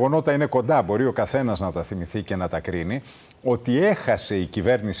τα γεγονότα είναι κοντά, μπορεί ο καθένας να τα θυμηθεί και να τα κρίνει, ότι έχασε η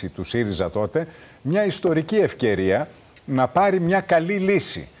κυβέρνηση του ΣΥΡΙΖΑ τότε μια ιστορική ευκαιρία να πάρει μια καλή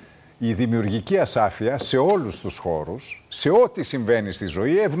λύση. Η δημιουργική ασάφεια σε όλους τους χώρους, σε ό,τι συμβαίνει στη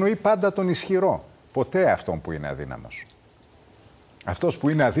ζωή, ευνοεί πάντα τον ισχυρό. Ποτέ αυτόν που είναι αδύναμος. Αυτός που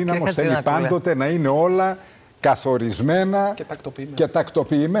είναι αδύναμος θέλει πάντοτε να είναι όλα καθορισμένα και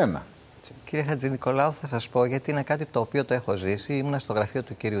τακτοποιημένα. Κύριε Χατζηνικολάου, θα σας πω, γιατί είναι κάτι το οποίο το έχω ζήσει. Ήμουνα στο γραφείο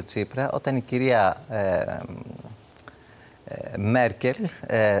του κύριου Τσίπρα όταν η κυρία Μέρκελ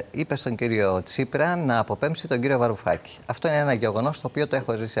είπε στον κύριο Τσίπρα να αποπέμψει τον κύριο Βαρουφάκη. Αυτό είναι ένα γεγονός το οποίο το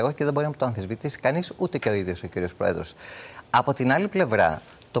έχω ζήσει εγώ και δεν μπορεί να το αμφισβητήσει κανείς, ούτε και ο ίδιος ο κύριος Πρόεδρος. Από την άλλη πλευρά,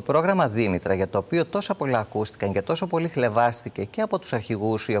 το πρόγραμμα Δήμητρα, για το οποίο τόσα πολλά ακούστηκαν και τόσο πολύ χλευάστηκε και από τους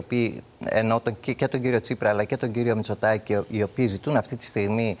αρχηγούς, οι οποίοι, ενώ και τον κύριο Τσίπρα αλλά και τον κύριο Μητσοτάκη, οι οποίοι ζητούν αυτή τη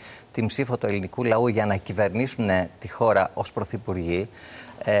στιγμή την ψήφο του ελληνικού λαού για να κυβερνήσουν τη χώρα ως πρωθυπουργοί,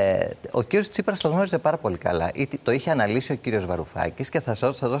 ο κύριος Τσίπρας το γνώριζε πάρα πολύ καλά. Το είχε αναλύσει ο κύριος Βαρουφάκης και θα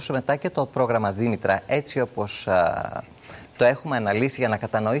σας δώσω μετά και το πρόγραμμα Δήμητρα έτσι όπως το έχουμε αναλύσει για να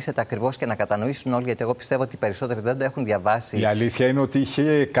κατανοήσετε ακριβώς και να κατανοήσουν όλοι, γιατί εγώ πιστεύω ότι οι περισσότεροι δεν το έχουν διαβάσει. Η αλήθεια είναι ότι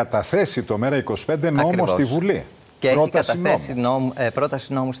είχε καταθέσει το ΜέΡΑ25 νόμο στη Βουλή. Και έχει καταθέσει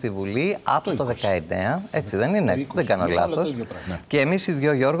πρόταση νόμου στη Βουλή από το 19, έτσι δεν είναι, δεν κάνω λάθος. Και εμείς οι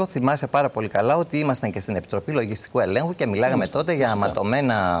δυο, Γιώργο, θυμάσαι πάρα πολύ καλά ότι ήμασταν και στην Επιτροπή Λογιστικού Ελέγχου και μιλάγαμε τότε για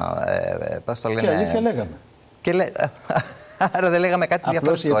αματωμένα, πώς το λένε... Και αλήθεια λέγαμε. Άρα δεν λέγαμε κάτι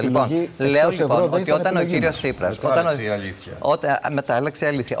διαφορετικό. Λοιπόν, λέω λοιπόν ότι όταν ο κύριος Τσίπρας. Μετά άλλαξε η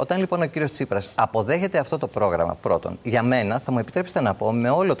αλήθεια. Όταν λοιπόν ο κύριος Τσίπρας αποδέχεται αυτό το πρόγραμμα, πρώτον, για μένα, θα μου επιτρέψετε να πω με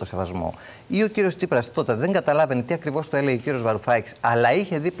όλο το σεβασμό, ή ο κύριος Τσίπρας τότε δεν καταλάβαινε τι ακριβώς το έλεγε ο κύριος Βαρουφάκης, αλλά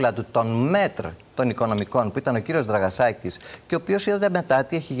είχε δίπλα του τον μέτρ των οικονομικών που ήταν ο κύριος Δραγασάκης και ο οποίος είδατε μετά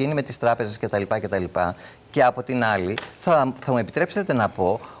τι έχει γίνει με τις τράπεζες κτλ. Και από την άλλη, θα μου επιτρέψετε να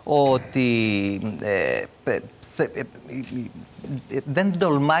πω ότι δεν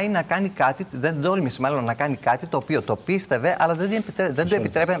τολμάει να κάνει κάτι, δεν τόλμησε μάλλον να κάνει κάτι το οποίο το πίστευε, αλλά δεν το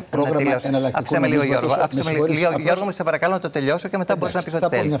επιτρέπει να τελειώσει. Άφησε με λίγο, Γιώργο. Γιώργο, σε παρακαλώ να το τελειώσω και μετά μπορείς να πεις ό,τι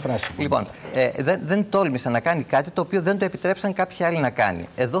θέλεις. Λοιπόν, δεν τόλμησε να κάνει κάτι το οποίο δεν το επιτρέψαν κάποιοι άλλοι να κάνει.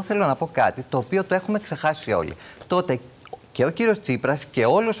 Εδώ θέλω να πω κάτι το οποίο το έχουμε ξεχάσει όλοι. Τότε και ο κύριος Τσίπρας και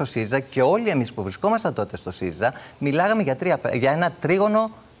όλος ο ΣΥΡΙΖΑ και όλοι εμείς που βρισκόμασταν τότε στο ΣΥΡΙΖΑ μιλάγαμε για ένα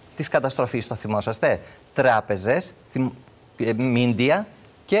τρίγωνο της καταστροφής, το θυμόσαστε. Τράπεζες, μίντια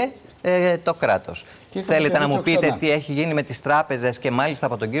και το κράτος. Θέλετε να μου πείτε τι έχει γίνει με τις τράπεζες και μάλιστα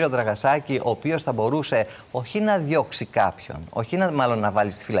από τον κύριο Δραγασάκη, ο οποίος θα μπορούσε όχι να διώξει κάποιον, όχι μάλλον να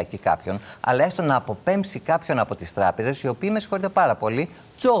βάλει στη φυλακή κάποιον, αλλά έστω να αποπέμψει κάποιον από τις τράπεζες, οι οποίοι, με συγχωρείτε πάρα πολύ,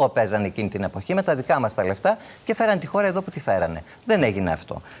 τζόγο παίζανε εκείνη την εποχή με τα δικά μας τα λεφτά και φέραν τη χώρα εδώ που τη φέρανε. Δεν έγινε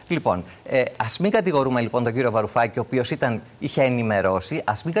αυτό. Λοιπόν, ας μην κατηγορούμε λοιπόν τον κύριο Βαρουφάκη, ο οποίος είχε ενημερώσει,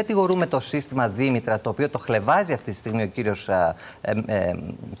 ας μην κατηγορούμε το σύστημα Δήμητρα, το οποίο το χλευάζει αυτή τη στιγμή ο κύριος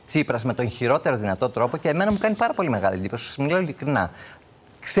Τσίπρας με τον χειρότερο δυνατό τρόπο και εμένα μου κάνει πάρα πολύ μεγάλη εντύπωση, σας μιλάω ειλικρινά.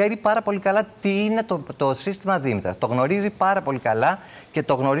 Ξέρει πάρα πολύ καλά τι είναι το σύστημα Δήμητρα. Το γνωρίζει πάρα πολύ καλά και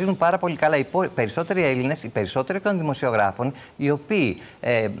το γνωρίζουν πάρα πολύ καλά οι περισσότεροι Έλληνες, οι περισσότεροι των δημοσιογράφων, οι οποίοι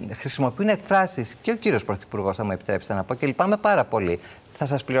χρησιμοποιούν εκφράσεις, και ο κύριος Πρωθυπουργός, θα μου επιτρέψετε να πω, και λυπάμαι πάρα πολύ. Θα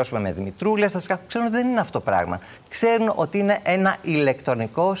σας πληρώσουμε με Δημητρούλες, ξέρουν ότι δεν είναι αυτό το πράγμα. Ξέρουν ότι είναι ένα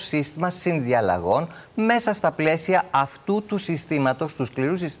ηλεκτρονικό σύστημα συνδιαλλαγών μέσα στα πλαίσια αυτού του συστήματος, του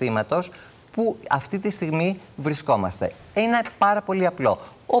σκληρού συστήματος, που αυτή τη στιγμή βρισκόμαστε. Είναι πάρα πολύ απλό.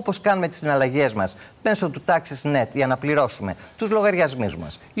 Όπως κάνουμε τις συναλλαγές μας μέσω του TaxisNet για να πληρώσουμε τους λογαριασμούς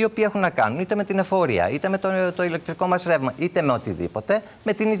μας, οι οποίοι έχουν να κάνουν είτε με την εφορία, είτε με το ηλεκτρικό μας ρεύμα, είτε με οτιδήποτε,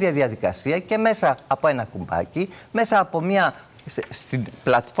 με την ίδια διαδικασία και μέσα από ένα κουμπάκι, μέσα από μια στην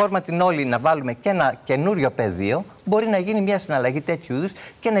πλατφόρμα την όλη να βάλουμε και ένα καινούριο πεδίο, μπορεί να γίνει μια συναλλαγή τέτοιου είδους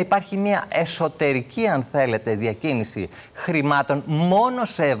και να υπάρχει μια εσωτερική, αν θέλετε, διακίνηση χρημάτων μόνο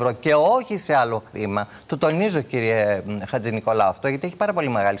σε ευρώ και όχι σε άλλο χρήμα. Το τονίζω, κύριε Χατζηνικολάου, αυτό, γιατί έχει πάρα πολύ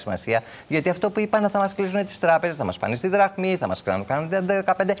μεγάλη σημασία. Γιατί αυτό που είπαν, θα μας κλείσουν τις τράπεζες, θα μας πάνε στη δραχμή, θα μας κάνουν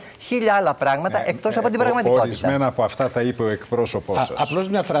 15.000 άλλα πράγματα εκτός από την πραγματικότητα. Ορισμένα από αυτά τα είπε ο εκπρόσωπός σας. Απλώς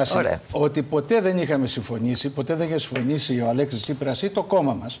μια φράση. Ωραία. Ότι ποτέ δεν είχαμε συμφωνήσει, ποτέ δεν είχε συμφωνήσει ο Αλέξης Τσίπρας ή το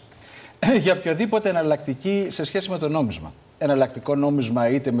κόμμα μας για οποιοδήποτε εναλλακτική σε σχέση με το νόμισμα. Εναλλακτικό νόμισμα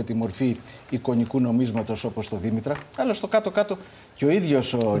είτε με τη μορφή εικονικού νομίσματος όπως το Δήμητρα, αλλά στο κάτω-κάτω και ο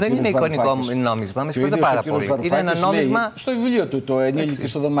ίδιος ο κύριος Βαρουφάκης. Δεν είναι εικονικό νόμισμα, με συγχωρείτε πάρα πολύ. Είναι ένα νόμισμα. Στο βιβλίο του, το ενήλικε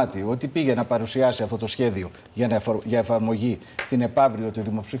στο δωμάτιο, ότι πήγε να παρουσιάσει αυτό το σχέδιο για εφαρμογή την επαύριο του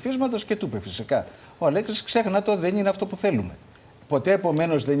δημοψηφίσματος και του είπε φυσικά ο Αλέξης, ξέχνα το, δεν είναι αυτό που θέλουμε. Ποτέ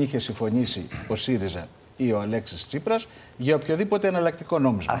επομένως δεν είχε συμφωνήσει ο ΣΥΡΙΖΑ ή ο Αλέξης Τσίπρας για οποιοδήποτε εναλλακτικό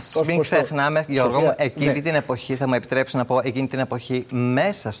νόμισμα. Ας μην ξεχνάμε, Γιώργο μου, εκείνη την εποχή, θα μου επιτρέψει να πω, εκείνη την εποχή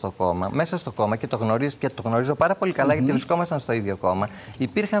μέσα στο κόμμα και το γνωρίζω πάρα πολύ καλά γιατί βρισκόμασταν στο ίδιο κόμμα,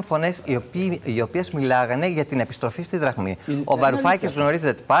 υπήρχαν φωνές οι οποίες μιλάγανε για την επιστροφή στη δραχμή. Ο Βαρουφάκης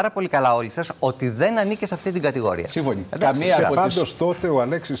γνωρίζετε πάρα πολύ καλά όλοι σας ότι δεν ανήκε σε αυτή την κατηγορία. Σύμφωνοι. Πάντως τότε ο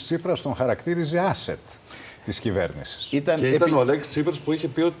Αλέξης Τσίπρας τον χαρακτήριζε asset της κυβέρνησης. Ήταν ο Αλέξης Τσίπρας που είχε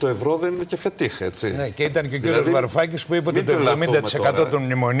πει ότι το ευρώ δεν είναι και φετίχ, έτσι. Ναι, και ήταν και ο κύριος Βαρουφάκης που είπε ότι το 70% των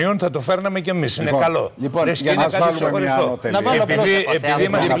μνημονίων θα το φέρναμε κι εμείς. Είναι καλό. Λοιπόν, για να βάλουμε μια ανωτελεία. Επειδή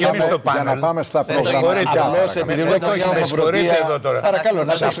είμαστε κι εμείς στο πάνελ. Για να πάμε στα προγράμματα. Με συγχωρείτε εδώ τώρα.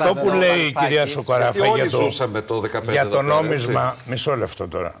 Σε αυτό που λέει η κυρία Σοκοράφα για το νόμισμα, μισό λεπτό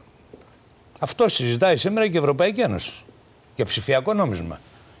τώρα. Αυτό συζητάει σήμερα και η Ευρωπαϊκή Ένωση. Για ψηφιακό νόμισμα.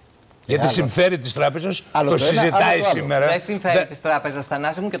 Γιατί συμφέρει τις τράπεζες, το συζητάει σήμερα. Δεν συμφέρει τις τράπεζες,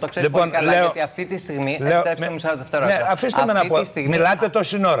 Θανάση μου, και το ξέρεις πολύ καλά, γιατί αυτή τη στιγμή. Επιτρέψτε μου 40 δευτερόλεπτα. Ναι, αφήστε με να πω. Μιλάτε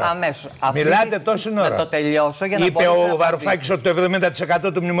τόση ώρα. Αμέσως. Μιλάτε τόση ώρα. Να το τελειώσω για να είπε ο Βαρουφάκης ότι το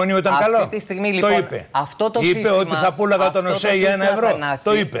 70% του μνημονίου ήταν καλό. Αυτή τη στιγμή, λοιπόν, το είπε. Αυτό το είπε σύστημα, ότι θα πούλαγα τον ΟΣΕ για 1 ευρώ.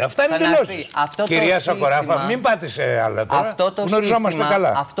 Το είπε. Αυτά είναι δηλώσεις. Κυρία Σακοράφα, μην πάτε σε άλλα τώρα. Αυτό το σύστημα,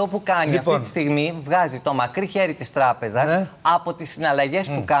 αυτό που κάνει αυτή τη στιγμή, βγάζει το μακρύ χέρι της τράπεζας από τις συναλλαγές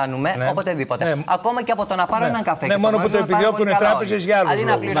που κάνουμε. Οποτεδήποτε. Ναι. Ακόμα και από το να πάρω έναν καφέ. Ναι, μόνο που το επιδιώκουν οι τράπεζες για άλλους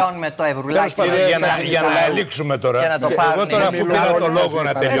λόγους. Αντί να πληρώνουμε το ευρουλάκι. Για να ελίξουμε τώρα. Εγώ τώρα αφού πήρα το λόγο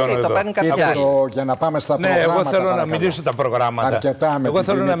να τελειώνω εδώ. Για να πάμε στα προγράμματα. Εγώ θέλω να μιλήσω τα προγράμματα. Εγώ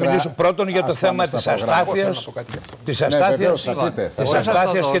θέλω να μιλήσω πρώτον για το θέμα της αστάθειας. Της αστάθειας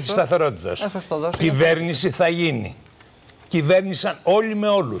και της σταθερότητας. Κυβέρνηση θα γίνει. Κυβέρνησαν όλοι με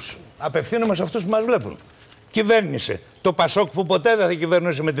όλους. Απευθύνομαι σε αυτούς που μας βλέπουν. Κυβέρνησε το Πασόκ που ποτέ δεν θα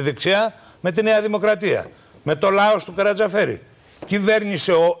κυβερνούσε με τη δεξιά, με τη Νέα Δημοκρατία. Με το λαός του Καρατζαφέρη.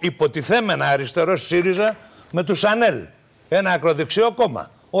 Κυβέρνησε ο υποτιθέμενα αριστερός ΣΥΡΙΖΑ με τους ΑΝΕΛ. Ένα ακροδεξιό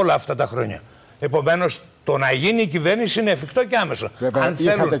κόμμα όλα αυτά τα χρόνια. Επομένως, το να γίνει η κυβέρνηση είναι εφικτό και άμεσο. Βέβαια,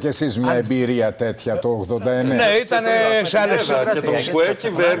 είχατε κι εσείς μια εμπειρία τέτοια το 89. Ναι, ήταν σε άλλες. Και το ΣΚΟΕ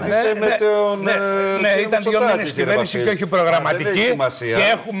κυβέρνησε με τον. Ναι, ήταν 2 μήνες κυβέρνηση και όχι προγραμματική. Και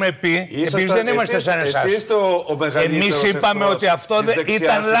έχουμε πει, εμείς δεν είμαστε σαν εσάς. Εμείς είπαμε ότι αυτό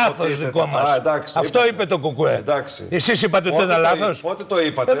ήταν λάθος δικό μας. Αυτό είπε το ΚΚΕ. Εσείς είπατε ότι ήταν λάθος. Πότε το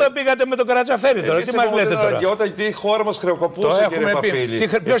είπατε? Εδώ πήγατε με τον Καρατζαφέρη τώρα. Τι μας λέτε τώρα? Όταν η χώρα μας χρεοκοπούσε, κύριε Παφίλη.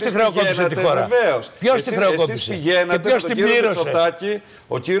 Ποιος τη χρεοκόπησε τη χώρα? Εσείς πηγαίνατε με τον κύριο Μητσοτάκη,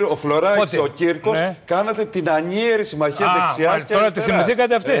 ο Φλωράκης, ο Κύρκος, κάνατε την ανίερη συμμαχία δεξιάς και τώρα αριστεράς. τη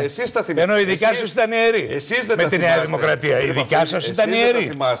θυμηθήκατε αυτή. Εσείς τα θυμηθείτε. Ενώ η δικιά σας ήταν ιερή. Με τη Νέα Δημοκρατία. Η δικιά σας ήταν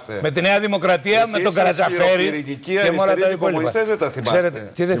ιερή. Με τη Νέα Δημοκρατία, με τον Καρατζαφέρη και με όλα τα υπόλοιπα. Δεν τα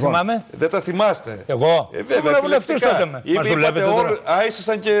θυμάστε. Τι δεν θυμάμαι? Δεν τα θυμάστε. Εγώ. Ήμουν βουλευτής τότε. Μας δουλεύετε τώρα.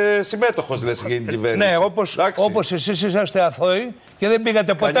 Ήσασταν και συμμέτοχος, λες, για την κυβέρνηση. Ναι, όπως εσείς είσαστε αθώοι και δεν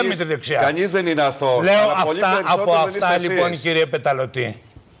πήγατε ποτέ με τη δεξιά. Κανείς δεν είναι αθώος. Λέω από αυτά λοιπόν, κύριε Πεταλωτή,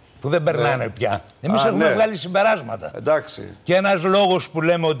 που δεν περνάνε πια. Εμείς έχουμε βγάλει συμπεράσματα. Εντάξει. Και ένας λόγος που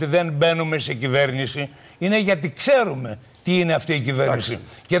λέμε ότι δεν μπαίνουμε σε κυβέρνηση είναι γιατί ξέρουμε τι είναι αυτή η κυβέρνηση.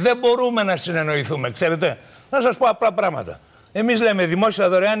 Και δεν μπορούμε να συνεννοηθούμε. Ξέρετε, να σας πω απλά πράγματα. Εμείς λέμε δημόσια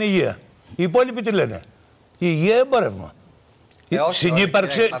δωρεάν υγεία. Οι υπόλοιποι τι λένε? Η υγεία εμπορεύμα.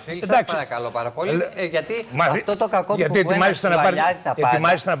 Συνύπαρξη. Εντάξει. Παρακαλώ πάρα πολύ. Γιατί αυτό το κακό του που ετοιμάζεστε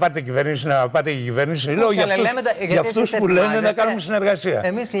να πάρετε κυβέρνηση, να πάτε και κυβέρνηση. Λέω για αυτούς που λένε να κάνουμε συνεργασία.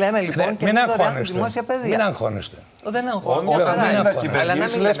 Εμείς λέμε λοιπόν και να δωρεάν δημόσια παιδεία. Μην αγχώνεστε. Δεν αγχώνομαι.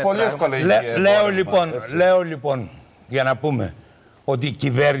 Κυβερνήσεις λες πολύ εύκολα. Λέω λοιπόν για να πούμε ότι η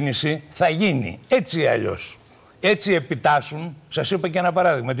κυβέρνηση θα γίνει έτσι ή αλλιώς. Έτσι επιτάσσουν. Σας είπα και ένα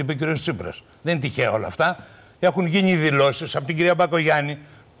παράδειγμα. Τι είπε ο κ. Τσίπρας. Δεν είναι τυχαία όλα αυτά. Έχουν γίνει δηλώσεις από την κυρία Μπακογιάννη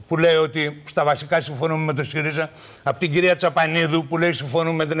που λέει ότι στα βασικά συμφωνούμε με τον ΣΥΡΙΖΑ, από την κυρία Τσαπανίδου που λέει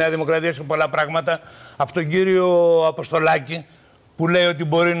συμφωνούμε με τη Νέα Δημοκρατία σε πολλά πράγματα, από τον κύριο Αποστολάκη που λέει ότι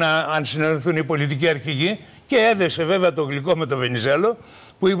μπορεί αν συνενωθούν οι πολιτικοί αρχηγοί, και έδεσε βέβαια το γλυκό με το Βενιζέλο,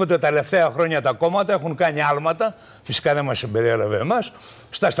 που είπε ότι τα τελευταία χρόνια τα κόμματα έχουν κάνει άλματα, φυσικά δεν μας συμπεριέλαβε εμάς,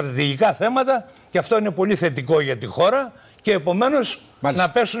 στα στρατηγικά θέματα, και αυτό είναι πολύ θετικό για τη χώρα, και επομένως να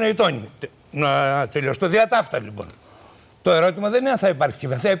πέσουν οι τόνοι. Να τελειώσει. Το διατάφτα λοιπόν. Το ερώτημα δεν είναι αν θα υπάρξει.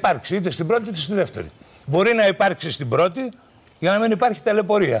 Θα υπάρξει είτε στην πρώτη είτε στη δεύτερη. Μπορεί να υπάρξει στην πρώτη για να μην υπάρχει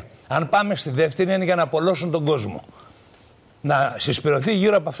ταλαιπωρία. Αν πάμε στη δεύτερη είναι για να απολώσουν τον κόσμο. Να συσπηρωθεί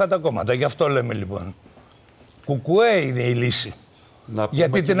γύρω από αυτά τα κόμματα. Γι' αυτό λέμε λοιπόν. Κουκουέ είναι η λύση.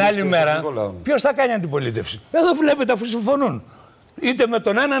 Γιατί την άλλη μέρα ποιος θα κάνει αντιπολίτευση? Εδώ βλέπετε, αφού συμφωνούν. Είτε με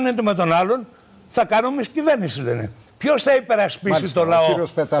τον έναν είτε με τον άλλον θα κάνουμε κυβέρνηση, λένε. Ποιος θα υπερασπίσει το λαό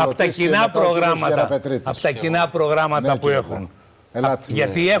από τα κοινά προγράμματα, που έχουν?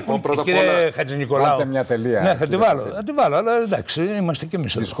 Γιατί έχουν, κύριε Χατζηνικολάου. Βάλτε μια τελεία. Ναι, θα τη βάλω, αλλά εντάξει, είμαστε κι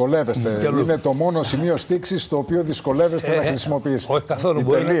εμείς. Δυσκολεύεστε. Είναι το μόνο σημείο στίξης το οποίο δυσκολεύεστε να χρησιμοποιήσετε. Όχι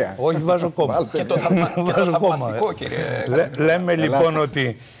καθόλου. Όχι, βάζω κόμμα. Και το θαυμαστικό, κύριε. Λέμε λοιπόν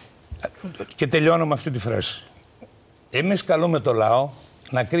ότι. Και τελειώνω με αυτή τη φράση. Εμείς καλούμε το λαό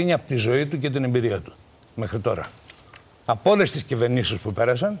να κρίνει από τη ζωή του και την εμπειρία του μέχρι τώρα. Από όλες τις κυβερνήσεις που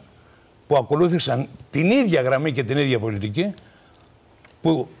πέρασαν, που ακολούθησαν την ίδια γραμμή και την ίδια πολιτική,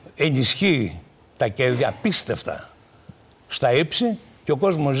 που ενισχύει τα κέρδη απίστευτα στα ύψη και ο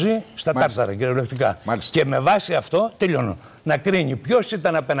κόσμος ζει στα τάρταρα κυριολεκτικά. Και με βάση αυτό, τελειώνω, να κρίνει ποιος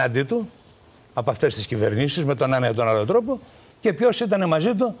ήταν απέναντί του από αυτές τις κυβερνήσεις με τον ένα ή τον άλλο τρόπο και ποιος ήταν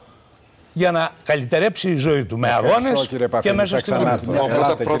μαζί του για να καλυτερέψει η ζωή του με αγώνες και μέσα στην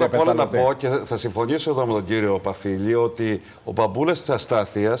Ελλάδα. Πρώτα απ' όλα να πω, και θα συμφωνήσω εδώ με τον κύριο Παφίλη, ότι ο μπαμπούλας της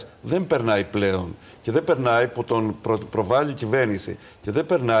αστάθειας δεν περνάει πλέον. Και δεν περνάει που τον προβάλλει η κυβέρνηση. Και δεν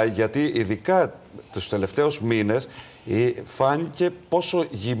περνάει γιατί ειδικά τους τελευταίους μήνες φάνηκε πόσο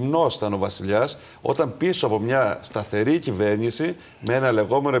γυμνός ήταν ο βασιλιάς όταν πίσω από μια σταθερή κυβέρνηση με ένα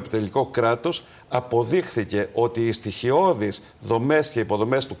λεγόμενο επιτελικό κράτος αποδείχθηκε ότι οι στοιχειώδεις δομές και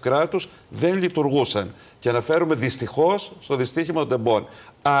υποδομές του κράτους δεν λειτουργούσαν. Και αναφέρουμε δυστυχώς στο δυστύχημα των τεμπών.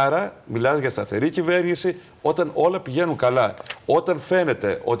 Άρα, μιλάμε για σταθερή κυβέρνηση όταν όλα πηγαίνουν καλά. Όταν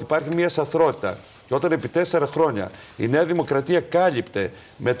φαίνεται ότι υπάρχει μια σαθρότητα και όταν επί 4 χρόνια η Νέα Δημοκρατία κάλυπτε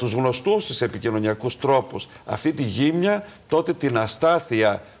με τους γνωστούς της επικοινωνιακούς τρόπους αυτή τη γύμνια, τότε την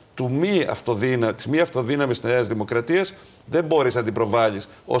αστάθεια της μη αυτοδύναμης της Νέας Δημοκρατίας δεν μπορείς να την προβάλλεις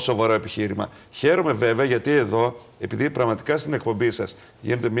ως σοβαρό επιχείρημα. Χαίρομαι βέβαια γιατί εδώ, επειδή πραγματικά στην εκπομπή σας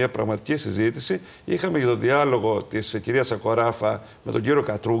γίνεται μια πραγματική συζήτηση, είχαμε για το διάλογο της κυρίας Σακοράφα με τον κύριο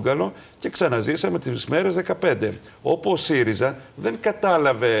Κατρούγκαλο και ξαναζήσαμε τις μέρες 15. Όπου ο ΣΥΡΙΖΑ δεν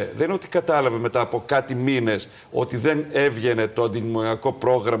είναι ότι κατάλαβε μετά από κάτι μήνες ότι δεν έβγαινε το αντιμνημονιακό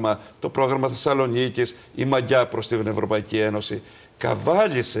πρόγραμμα, το πρόγραμμα Θεσσαλονίκης, η μαγιά προς την Ευρωπαϊκή Ένωση.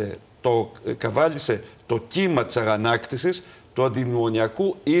 Καβάλισε το κύμα της αγανάκτησης του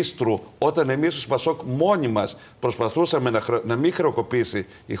αντιμνημονιακού ίστρου όταν εμείς ως Πασόκ μόνοι μας προσπαθούσαμε να μην χρεοκοπήσει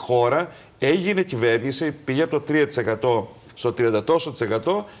η χώρα. Έγινε κυβέρνηση, πήγε από το 3% στο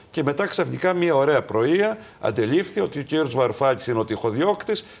 30% και μετά ξαφνικά μια ωραία πρωία αντελήφθη ότι ο κύριος Βαρουφάκης είναι ο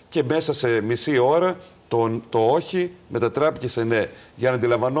τυχοδιώκτης και μέσα σε μισή ώρα το όχι μετατράπηκε σε ναι. Για να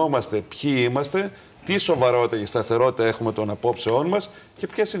αντιλαμβανόμαστε ποιοι είμαστε, τι σοβαρότητα και σταθερότητα έχουμε των απόψεών μας και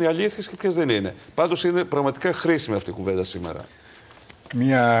ποιες είναι οι αλήθειες και ποιες δεν είναι. Πάντως είναι πραγματικά χρήσιμη αυτή η κουβέντα σήμερα.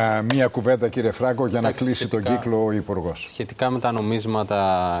 Μία κουβέντα, κύριε Φράγκο, για να κλείσει τον κύκλο ο Υπουργός. Σχετικά με τα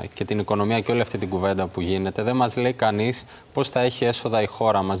νομίσματα και την οικονομία και όλη αυτή την κουβέντα που γίνεται, δεν μας λέει κανείς πώς θα έχει έσοδα η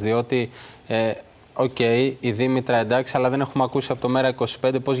χώρα μας. Διότι, η Δήμητρα εντάξει, αλλά δεν έχουμε ακούσει από το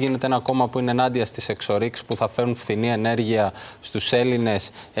ΜέΡΑ25 πώς γίνεται ένα κόμμα που είναι ενάντια στις εξορίξεις που θα φέρουν φθηνή ενέργεια στους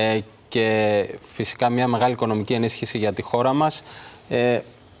Έλληνες και φυσικά μια μεγάλη οικονομική ενίσχυση για τη χώρα μας.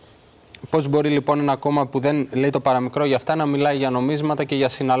 Πώς μπορεί λοιπόν ένα κόμμα που δεν λέει το παραμικρό για αυτά να μιλάει για νομίσματα και για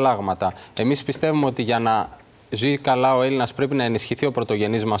συναλλάγματα? Εμείς πιστεύουμε ότι για να ζει καλά ο Έλληνας πρέπει να ενισχυθεί ο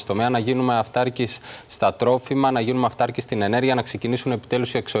πρωτογενής μας τομέα, να γίνουμε αυτάρκης στα τρόφιμα, να γίνουμε αυτάρκης στην ενέργεια, να ξεκινήσουν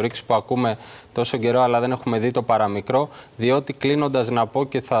επιτέλους οι εξορίξεις που ακούμε τόσο καιρό αλλά δεν έχουμε δει το παραμικρό. Διότι κλείνοντας να πω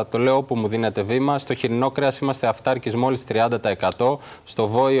και θα το λέω όπου μου δίνεται βήμα, στο χοιρινό κρέας είμαστε αυτάρκης μόλις 30%, στο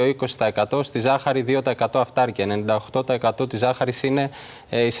βόηο 20%, στη ζάχαρη 2% αυτάρκεια, 98% της ζάχαρης είναι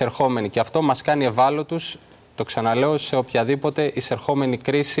εισερχόμενη και αυτό μας κάνει ευάλωτους. Το ξαναλέω, σε οποιαδήποτε εισερχόμενη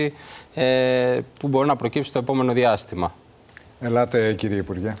κρίση που μπορεί να προκύψει στο επόμενο διάστημα. Ελάτε, κύριε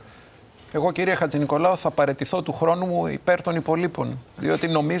Υπουργέ. Εγώ, κύριε Χατζηνικολάου, θα παραιτηθώ του χρόνου μου υπέρ των υπολείπων. Διότι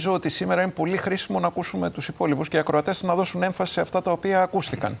νομίζω ότι σήμερα είναι πολύ χρήσιμο να ακούσουμε τους υπόλοιπους και οι ακροατές να δώσουν έμφαση σε αυτά τα οποία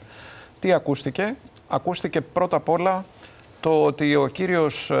ακούστηκαν. Τι ακούστηκε? Ακούστηκε πρώτα απ' όλα το ότι ο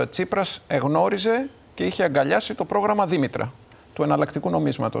κύριος Τσίπρας εγνώριζε και είχε αγκαλιάσει το πρόγραμμα Δήμητρα του εναλλακτικού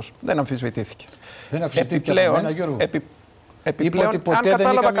νομίσματος. Δεν αμφισβητήθηκε. Δεν αμφισβητήθηκε από μένα, Γιώργο. Επιπλέον, αν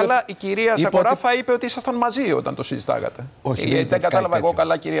κατάλαβα καλά, η κυρία Σακοράφα είπε ότι ήσασταν μαζί όταν το συζητάγατε. Όχι, δεν κατάλαβα εγώ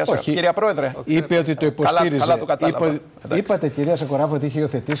καλά, κυρία Πρόεδρε. Είπε ότι το υποστήριζε. Καλά το κατάλαβα. Είπατε, κυρία Σακοράφα, ότι είχε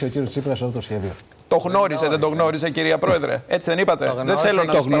υιοθετήσει ο κύριος Τσίπρας αυτό το σχέδιο. Το γνώριζε, δεν το γνώριζε, κυρία Πρόεδρε. Έτσι δεν είπατε? Δεν θέλω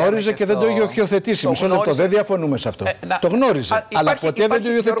να το γνώριζε και δεν το είχε υιοθετήσει. Μισό λεπτό, δεν διαφωνούμε σε αυτό. Το γνώριζε, αλλά ποτέ δεν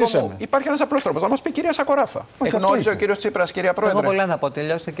το υιοθετήσαμε. Υπάρχει ένας απλός τρόπος. Να μας πει η κυρία Σακοράφα. Γνώριζε ο κύριος Τσίπρας, κυρία Πρόεδρε? Έχω πολλά να πω.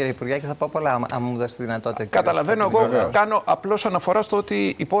 Τελειώστε, κύριε Υπουργέ, και θα πω πολλά, αν μου δώσει τη δυνατότητα. Καταλαβαίνω. Εγώ κάνω απλώς αναφορά στο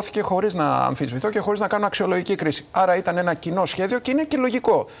ότι υπόθηκε χωρίς να αμφισβητώ και χωρίς να κάνω αξιολογική κρίση. Άρα ήταν ένα κοινό σχέδιο και είναι και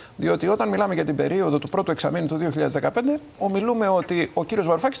λογικό. Διότι όταν μιλάμε για την περίοδο του πρώτου εξαμήνου του 2015, ομιλούμε ότι ο κύριος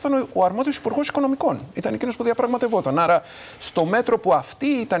Βαρουφάκης ήταν ο αρμόδιος υπουργός οικονομικών. Ήταν εκείνος που διαπραγματευόταν. Άρα, στο μέτρο που αυτή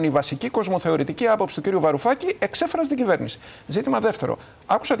ήταν η βασική κοσμοθεωρητική άποψη του κύριου Βαρουφάκη, εξέφρασε την κυβέρνηση. Ζήτημα δεύτερο.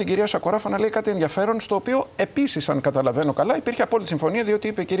 Άκουσα την κυρία Σακοράφα να λέει κάτι ενδιαφέρον, στο οποίο επίσης, αν καταλαβαίνω καλά, υπήρχε απόλυτη συμφωνία, διότι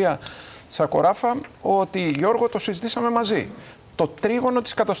είπε η κυρία Σακοράφα ότι, Γιώργο, το συζητήσαμε μαζί. Το τρίγωνο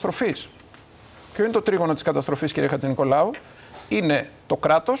της καταστροφής. Ποιο είναι το τρίγωνο της καταστροφής, κύριε Χατζηνικολάου? Είναι το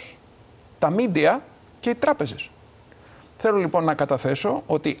κράτος, τα μίντια και οι τράπεζες. Θέλω λοιπόν να καταθέσω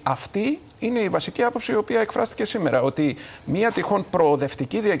ότι αυτή είναι η βασική άποψη η οποία εκφράστηκε σήμερα. Ότι μια τυχόν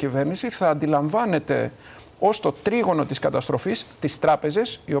προοδευτική διακυβέρνηση θα αντιλαμβάνεται ως το τρίγωνο της καταστροφής τις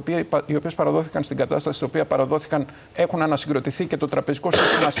τράπεζες, οι οποίες παραδόθηκαν στην κατάσταση στην οποία παραδόθηκαν, έχουν ανασυγκροτηθεί και το τραπεζικό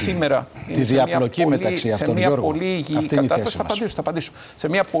σύστημα σήμερα είναι σε μια πολύ υγιή κατάσταση. Θα απαντήσω. Σε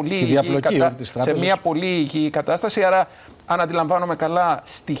μια πολύ υγιή κατάσταση, άρα αν αντιλαμβάνομαι καλά,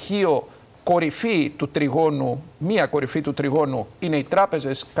 στοιχείο κορυφή του τριγώνου, μία κορυφή του τριγώνου είναι οι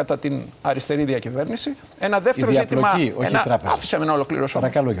τράπεζες κατά την αριστερή διακυβέρνηση. Ένα δεύτερο ζήτημα. Άφησε με να ολοκληρώσω.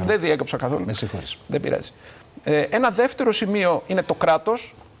 Παρακαλώ, δεν διέκοψα καθόλου. Με συγχωρείς. Δεν πειράζει. Ένα δεύτερο σημείο είναι το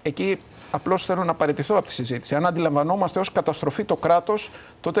κράτος. Εκεί απλώς θέλω να παραιτηθώ από τη συζήτηση. Αν αντιλαμβανόμαστε ως καταστροφή το κράτος,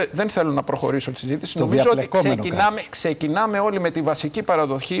 τότε δεν θέλω να προχωρήσω τη συζήτηση. Νομίζω ότι ξεκινάμε όλοι με τη βασική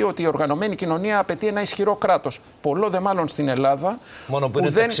παραδοχή ότι η οργανωμένη κοινωνία απαιτεί ένα ισχυρό κράτος. Πολλό δε μάλλον στην Ελλάδα. Μόνο που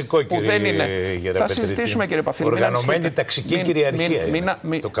είναι ταξικό, κύριε. Θα συζητήσουμε, κύριε Παφίλη. Οργανωμένη ταξική κυριαρχία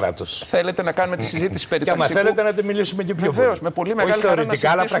είναι το κράτος. Θέλετε να κάνουμε τη συζήτηση περί ταξικού? Και άμα θέλετε να τη μιλήσουμε και πιο πολύ. Βεβαίως, με πολύ μεγάλη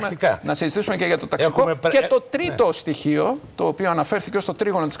χαρά να συζητήσουμε και για το ταξικό. Και το τρίτο στοιχείο, το οποίο αναφέρθηκε ως το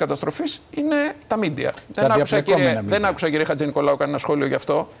τρίγωνο της καταστροφής, είναι τα μίντια. Δεν άκουσα, κύριε Χατζηνικολάου, κανένα σχόλιο γι'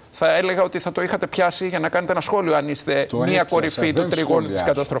 αυτό. Θα έλεγα ότι θα το είχατε πιάσει για να κάνετε ένα σχόλιο, αν είστε μία κορυφή του τριγώνου της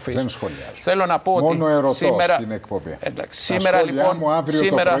καταστροφής. Δεν σχολιάζω. Θέλω να πω μόνο ότι ερωτώ σήμερα, στην εκπομπή. Σήμερα λοιπόν, μου αύριο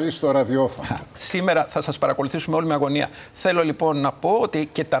το πρωί στο ραδιόφωνο. Σήμερα θα σας παρακολουθήσουμε όλοι με αγωνία. Θέλω λοιπόν να πω ότι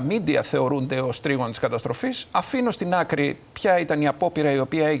και τα μίντια θεωρούνται ως τρίγωνο της καταστροφής. Αφήνω στην άκρη ποια ήταν η απόπειρα η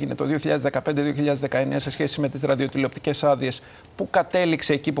οποία έγινε το 2015-2019 σε σχέση με τις ραδιοτηλεοπτικές άδειες, που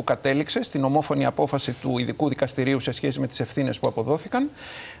κατέληξε εκεί που κατέληξε, στην ομόφωνη απόφαση του ειδικού δικαστηρίου σε σχέση με τις ευθύνες που αποδόθηκαν.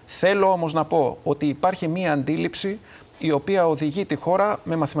 Θέλω όμως να πω ότι υπάρχει μία αντίληψη η οποία οδηγεί τη χώρα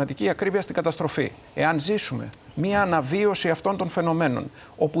με μαθηματική ακρίβεια στην καταστροφή. Εάν ζήσουμε μία αναβίωση αυτών των φαινομένων,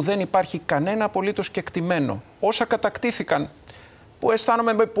 όπου δεν υπάρχει κανένα απολύτως κεκτημένο, όσα κατακτήθηκαν, που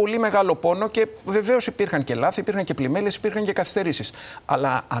αισθάνομαι με πολύ μεγάλο πόνο, και βεβαίως υπήρχαν και λάθη, υπήρχαν και πλημέλειες, υπήρχαν και καθυστερήσεις.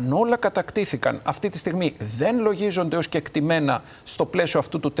 Αλλά αν όλα κατακτήθηκαν αυτή τη στιγμή, δεν λογίζονται ως κεκτημένα στο πλαίσιο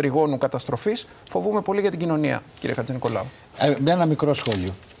αυτού του τριγώνου καταστροφής, φοβούμαι πολύ για την κοινωνία, κύριε Χατζηνικολάου. Με ένα μικρό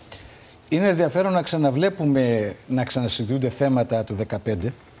σχόλιο. Είναι ενδιαφέρον να ξαναβλέπουμε να ξανασυζητούνται θέματα του 2015,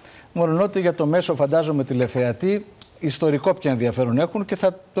 μόνο ότι για το μέσο, φαντάζομαι, τηλεθεατή, ιστορικό πια ενδιαφέρον έχουν και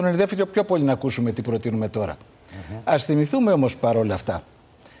θα τον ενδιαφέρει πιο πολύ να ακούσουμε τι προτείνουμε τώρα. Ας θυμηθούμε όμως παρόλα αυτά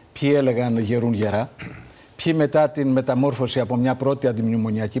ποιοι έλεγαν γερούν γερά, ποιοι μετά την μεταμόρφωση από μια πρώτη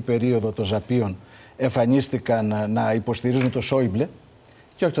αντιμνημονιακή περίοδο των Ζαπίων εμφανίστηκαν να υποστηρίζουν το Σόιμπλε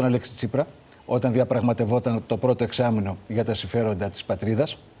και όχι τον Αλέξη Τσίπρα, όταν διαπραγματευόταν το πρώτο εξάμηνο για τα συμφέροντα της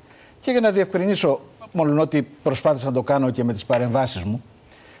πατρίδας. Και για να διευκρινίσω, μόλον ότι προσπάθησα να το κάνω και με τις παρεμβάσεις μου,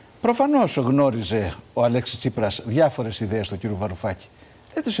 προφανώς γνώριζε ο Αλέξης Τσίπρας διάφορες ιδέες του κ. Βαρουφάκη.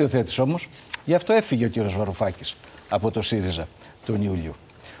 Δεν τις υιοθέτησε όμως. Γι' αυτό έφυγε ο κύριος Βαρουφάκης από το ΣΥΡΙΖΑ τον Ιούλιο.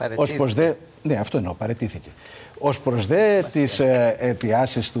 Ως προς δε, ναι, αυτό εννοώ, παραιτήθηκε. Ως προς δε τις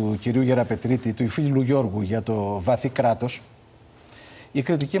αιτιάσεις του κυρίου Γεραπετρίτη, του φίλου Γιώργου για το βαθύ κράτος, η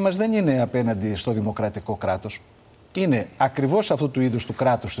κριτική μας δεν είναι απέναντι στο δημοκρατικό κράτος. Είναι ακριβώς αυτού του είδους του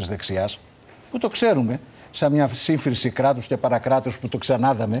κράτους της δεξιάς, που το ξέρουμε, σαν μια σύμφυρση κράτους και παρακράτους που το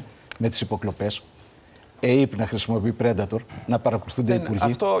ξανάδαμε με τις υποκλοπές. ΕΕΠ να χρησιμοποιεί Predator, να παρακολουθούνται υπουργοί.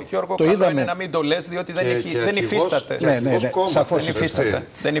 Αυτό, Γιώργο, το είδαμε. Είναι να μην το λες, διότι δεν υφίσταται. Ναι, σαφώς υφίσταται.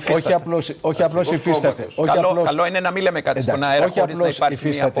 Όχι απλώς υφίσταται. Καλό είναι να μην λέμε κάτι στον αέρα χωρίς να υπάρχει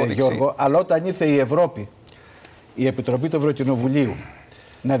μια απόδειξη. Γιώργο, αλλά όταν ήρθε η η Επιτροπή του Ευρωκοινοβουλίου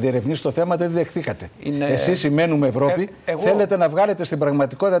να διερευνήσει το θέμα, δεν δεχθήκατε. Εσείς σημαίνουμε Ευρώπη, θέλετε να βγάλετε στην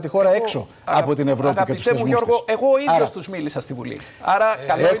πραγματικότητα τη χώρα έξω από την Ευρώπη και τους θεσμούς της. Γιώργο, εγώ ίδιος τους μίλησα στη Βουλή. Άρα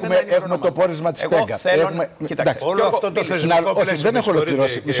καλό έχουμε το πόρισμα της ΠΕΓΚΑ. Κοιτάξτε, όλο αυτό το θεσμικό πλαίσιο. Δεν έχω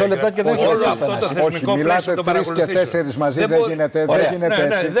ολοκληρώσει. Μισό λεπτό και δεν έχω ολοκληρώσει. Όχι, μιλάτε 3 και 4 μαζί, δεν γίνεται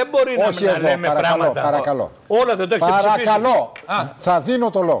έτσι. Δεν μπορεί να λέμε πράγματα. Παρακαλώ. Όλα δεν το έχετε ψηφίσει. Παρακαλώ, θα δίνω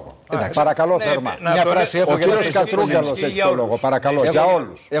το λόγο. Παρακαλώ θερμά. Μια φράση έχω. Ο κύριος Κατρούγκαλος έχει το λόγο. Παρακαλώ, για όλους.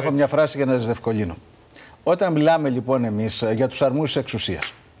 Έχω μια φράση για να σας διευκολύνω. Όταν μιλάμε λοιπόν εμείς για τους αρμούς της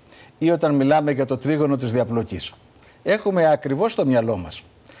εξουσίας ή όταν μιλάμε για το τρίγωνο της διαπλοκής, έχουμε ακριβώς στο μυαλό μας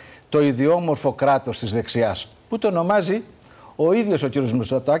το ιδιόμορφο κράτος της δεξιάς, που το ονομάζει ο ίδιος ο κ.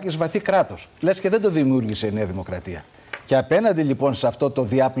 Μητσοτάκης βαθύ κράτος. Λες και δεν το δημιούργησε η Νέα Δημοκρατία. Και απέναντι λοιπόν σε αυτό το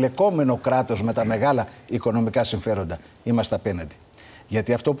διαπλεκόμενο κράτος με τα μεγάλα οικονομικά συμφέροντα, είμαστε απέναντι.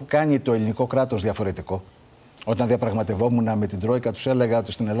 Γιατί αυτό που κάνει το ελληνικό κράτος διαφορετικό, όταν διαπραγματευόμουν με την Τρόικα, τους έλεγα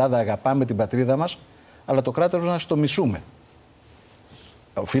ότι στην Ελλάδα αγαπάμε την πατρίδα μας, αλλά το κράτος μας το μισούμε.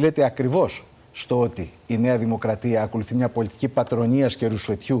 Οφείλεται ακριβώς στο ότι η Νέα Δημοκρατία ακολουθεί μια πολιτική πατρονίας και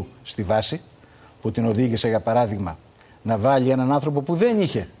ρουσφετιού στη βάση, που την οδήγησε, για παράδειγμα, να βάλει έναν άνθρωπο που δεν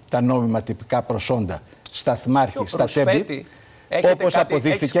είχε τα νόμιμα τυπικά προσόντα, σταθμάρχη, στα τέμπη. Όπως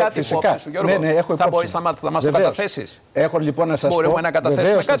αποδείχθηκε, φυσικά. Έχω υπόψη. Θα μας το καταθέσεις. Έχω λοιπόν να σας πω. Μπορούμε να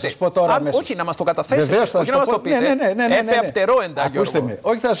καταθέσουμε κάτι. Όχι, να μας το καταθέσετε. Όχι να μας το πείτε. Επεπτερόεντα, Γιώργο.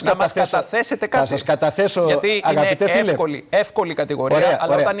 Όχι, θα μας καταθέσετε κάτι. Θα σας καταθέσω, γιατί είναι εύκολη κατηγορία,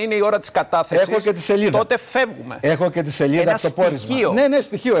 αλλά όταν είναι η ώρα της κατάθεσης, τότε φεύγουμε. Έχω και τη σελίδα από το πόρισμα. Ναι,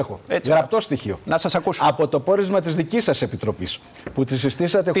 στοιχείο έχω. Γραπτό στοιχείο. Να σας ακούσω. Από το πόρισμα της δικής σας επιτροπής, που τη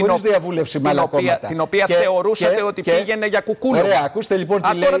συστήσατε χωρίς διαβούλευση με άλλα κόμματα. Την οποία θεωρούσατε ότι πήγαινε για κουκούλο. Ωραία, ακούστε λοιπόν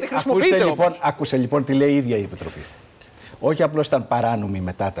τι λέει. Άκουσε λοιπόν τι λέει η ίδια η Επιτροπή. Όχι απλώς ήταν παράνομη η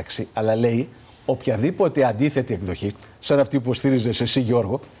μετάταξη, αλλά λέει οποιαδήποτε αντίθετη εκδοχή, σαν αυτή που στήριζες εσύ,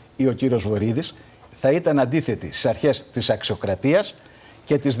 Γιώργο, ή ο κύριος Βορίδης, θα ήταν αντίθετη στις αρχές της αξιοκρατίας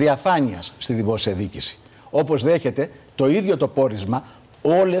και της διαφάνειας στη δημόσια διοίκηση. Όπως δέχεται το ίδιο το πόρισμα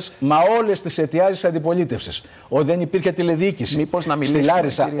όλες τις αιτιάσεις αντιπολίτευσης. Ότι δεν υπήρχε τηλεδιοίκηση. Μήπως να στη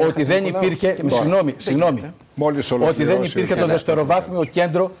Λάρισα, ότι δεν υπήρχε. Συγγνώμη. Ότι δεν υπήρχε το δευτεροβάθμιο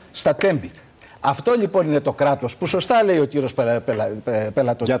κέντρο στα Τέμπη. Αυτό λοιπόν είναι το κράτος που σωστά λέει ο κύριος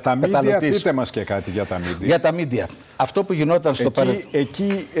Πελατωτής. Για τα μίντια, πείτε μας και κάτι για τα μίντια. Για τα μίντια. Αυτό που γινόταν στο παρελθόν.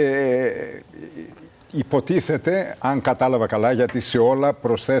 Εκεί υποτίθεται, αν κατάλαβα καλά, γιατί σε όλα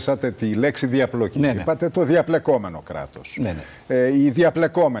προσθέσατε τη λέξη διαπλοκή. Είπατε το διαπλεκόμενο κράτος. Οι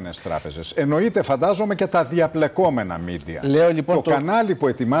διαπλεκόμενες τράπεζες. Εννοείται, φαντάζομαι, και τα διαπλεκόμενα μίντια. Λοιπόν, το κανάλι που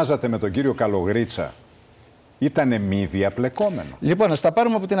ετοιμάζατε με τον κύριο Καλογρίτσα ήτανε μη διαπλεκόμενο. Λοιπόν, ας τα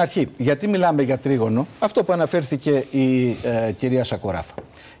πάρουμε από την αρχή. Γιατί μιλάμε για τρίγωνο, αυτό που αναφέρθηκε η κυρία Σακοράφα.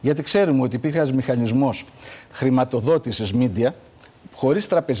 Γιατί ξέρουμε ότι υπήρχε ένας μηχανισμός χρηματοδότησης μίντια χωρίς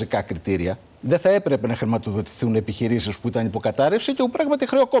τραπεζικά κριτήρια. Δεν θα έπρεπε να χρηματοδοτηθούν επιχειρήσεις που ήταν υποκατάρρευση και που πράγματι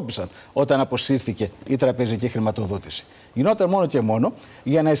χρεοκόπησαν όταν αποσύρθηκε η τραπεζική χρηματοδότηση. Γινόταν μόνο και μόνο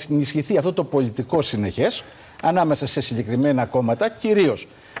για να ενισχυθεί αυτό το πολιτικό συνεχές ανάμεσα σε συγκεκριμένα κόμματα, κυρίως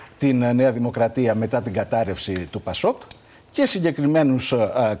την Νέα Δημοκρατία μετά την κατάρρευση του ΠΑΣΟΚ και συγκεκριμένους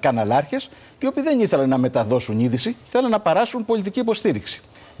καναλάρχες, οι οποίοι δεν ήθελαν να μεταδώσουν είδηση, θέλαν να παράσουν πολιτική υποστήριξη.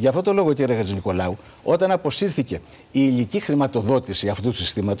 Γι' αυτό το λόγο, κύριε Χατζηνικολάου, όταν αποσύρθηκε η υλική χρηματοδότηση αυτού του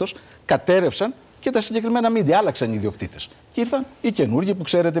συστήματος, κατέρευσαν και τα συγκεκριμένα μίντια, άλλαξαν οι ιδιοκτήτες. Και ήρθαν οι καινούργοι που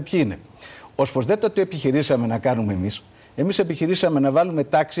ξέρετε ποιοι είναι. Ως πως δεν το επιχειρήσαμε να κάνουμε εμείς. Εμείς επιχειρήσαμε να βάλουμε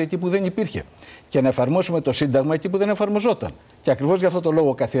τάξη εκεί που δεν υπήρχε και να εφαρμόσουμε το Σύνταγμα εκεί που δεν εφαρμοζόταν. Και ακριβώς γι' αυτό το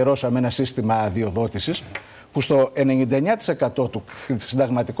λόγο καθιερώσαμε ένα σύστημα αδειοδότησης που στο 99% του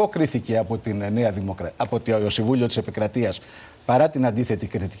συνταγματικό κρίθηκε από το Συμβούλιο της Επικρατείας, παρά την αντίθετη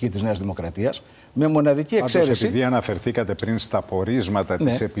κριτική της Νέας Δημοκρατίας, με μοναδική εξαίρεση. Επειδή αναφερθήκατε πριν στα πορίσματα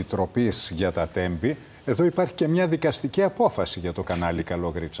της Επιτροπής για τα Τέμπη, εδώ υπάρχει και μια δικαστική απόφαση για το κανάλι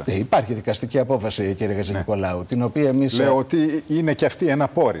Καλογρίτσα. Υπάρχει δικαστική απόφαση, κύριε Χατζηνικολάου, την οποία εμείς. Λέω ότι είναι και αυτή ένα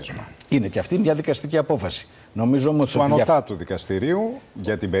πόρισμα. Είναι και αυτή μια δικαστική απόφαση. Νομίζω όμως του ανωτάτου δικαστηρίου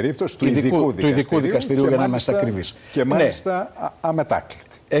για την περίπτωση του ειδικού δικαστηρίου, για να είμαστε ακριβείς. Και μάλιστα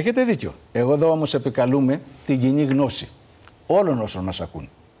αμετάκλητη. Έχετε δίκιο. Εγώ εδώ όμως επικαλούμε την κοινή γνώση όλων όσων μας ακούν,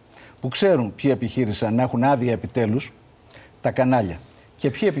 που ξέρουν ποιοι επιχείρησαν να έχουν άδεια επιτέλους τα κανάλια και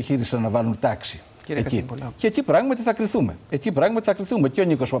ποιοι επιχείρησαν να βάλουν τάξη. Εκεί. Και εκεί πράγματι θα κρυθούμε. Και ο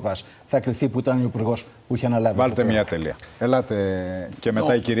Νίκος Παπάς θα κρυθεί, που ήταν ο υπουργός που είχε αναλάβει. Βάλτε μια τελεία. Ελάτε και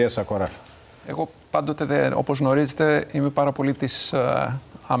μετά η κυρία Σακοράφα. Εγώ πάντοτε, όπως γνωρίζετε, είμαι πάρα πολύ της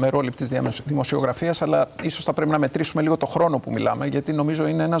αμερόληπτης δημοσιογραφίας, αλλά ίσως θα πρέπει να μετρήσουμε λίγο το χρόνο που μιλάμε, γιατί νομίζω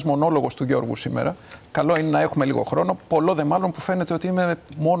είναι ένας μονόλογος του Γιώργου σήμερα. Καλό είναι να έχουμε λίγο χρόνο, πολλό δε μάλλον που φαίνεται ότι είμαι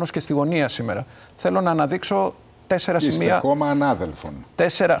μόνος και στη γωνία σήμερα. Θέλω να αναδείξω 4 σημεία. Είστε κόμμα ανάδελφων.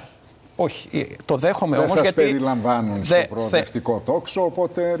 4. Όχι, το δέχομαι όμως. Δεν σας περιλαμβάνουν στο προοδευτικό τόξο,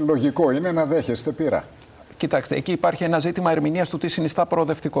 οπότε λογικό είναι να δέχεστε πειρά. Κοιτάξτε, εκεί υπάρχει ένα ζήτημα ερμηνείας του τι συνιστά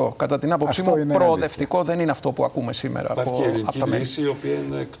προοδευτικό. Κατά την άποψή μου, προοδευτικό αλήθεια. Δεν είναι αυτό που ακούμε σήμερα. Υπάρχει και ελληνική λύση, η οποία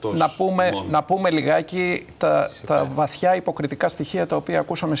είναι εκτός. Να πούμε λιγάκι τα βαθιά υποκριτικά στοιχεία τα οποία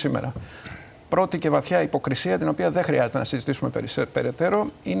ακούσαμε σήμερα. Πρώτη και βαθιά υποκρισία, την οποία δεν χρειάζεται να συζητήσουμε περαιτέρω,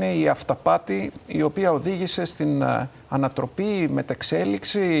 είναι η αυταπάτη η οποία οδήγησε στην ανατροπή,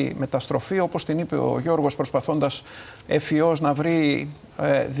 μετεξέλιξη, μεταστροφή, όπως την είπε ο Γιώργος, προσπαθώντας ευφυώς να βρει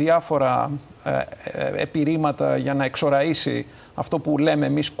διάφορα επιρρήματα για να εξοραίσει αυτό που λέμε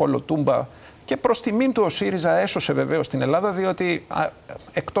εμείς κολοτούμπα. Και προς τιμήν του ο ΣΥΡΙΖΑ έσωσε βεβαίως την Ελλάδα, διότι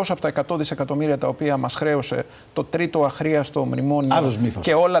εκτός από τα 100 δισεκατομμύρια τα οποία μας χρέωσε το τρίτο αχρίαστο μνημόνιο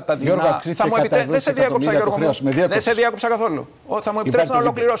και όλα τα δεινά. Θα μου επιτρέψει. Δεν σε διάκοψα, Γιώργο. Δεν σε διάκοψα καθόλου. Θα μου επιτρέψει να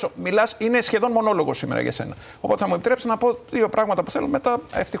ολοκληρώσω. Μιλάς, είναι σχεδόν μονόλογο σήμερα για σένα. Οπότε θα μου επιτρέψει να πω 2 πράγματα που θέλω. Μετά,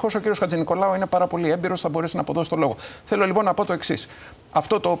 ευτυχώς ο κύριος Χατζηνικολάου είναι πάρα πολύ έμπειρος, θα μπορέσει να αποδώσει το λόγο. Θέλω λοιπόν να πω το εξής.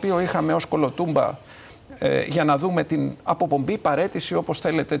 Αυτό το οποίο είχαμε ως κολοτούμπα. Για να δούμε την αποπομπή, παραίτηση, όπως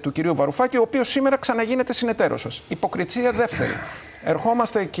θέλετε, του κυρίου Βαρουφάκη, ο οποίος σήμερα ξαναγίνεται συνεταίρος σας. Υποκρισία δεύτερη.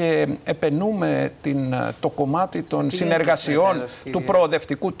 Ερχόμαστε και επενούμε το κομμάτι των συνεργασιών του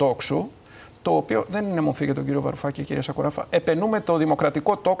προοδευτικού τόξου, το οποίο δεν είναι μορφή για τον κύριο Βαρουφάκη, κυρία Σακουράφα. Επενούμε το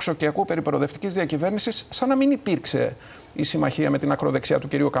δημοκρατικό τόξο και ακούω περί προοδευτικής διακυβέρνησης, σαν να μην υπήρξε η συμμαχία με την ακροδεξιά του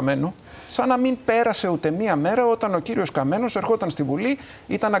κυρίου Καμένου, σαν να μην πέρασε ούτε μία μέρα όταν ο κύριος Καμένος ερχόταν στη Βουλή,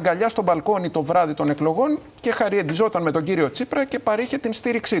 ήταν αγκαλιά στο μπαλκόνι το βράδυ των εκλογών και χαριεντιζόταν με τον κύριο Τσίπρα και παρήχε την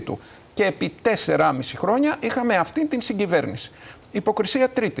στήριξή του. Και επί 4,5 χρόνια είχαμε αυτήν την συγκυβέρνηση. Υποκρισία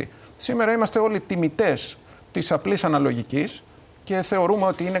τρίτη. Σήμερα είμαστε όλοι τιμητές της απλής αναλογικής και θεωρούμε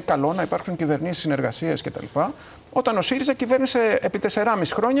ότι είναι καλό να υπάρξουν κυβερνήσεις, συνεργασίες κτλ. Όταν ο ΣΥΡΙΖΑ κυβέρνησε επί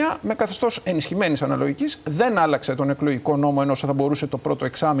 4,5 χρόνια με καθεστώς ενισχυμένης αναλογικής, δεν άλλαξε τον εκλογικό νόμο, ενώ θα μπορούσε το πρώτο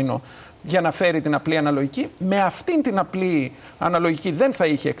εξάμηνο για να φέρει την απλή αναλογική. Με αυτήν την απλή αναλογική δεν θα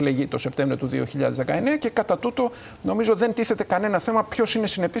είχε εκλεγεί το Σεπτέμβριο του 2019 και κατά τούτο νομίζω δεν τίθεται κανένα θέμα ποιος είναι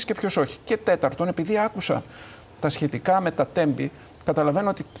συνεπής και ποιος όχι. Και τέταρτον, επειδή άκουσα τα σχετικά με τα τέμπη, καταλαβαίνω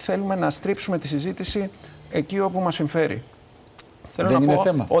ότι θέλουμε να στρίψουμε τη συζήτηση εκεί όπου μας συμφέρει. Θέλω να πω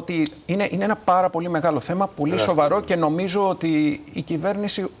θέμα. Ότι είναι ένα πάρα πολύ μεγάλο θέμα, πολύ σοβαρό και νομίζω ότι η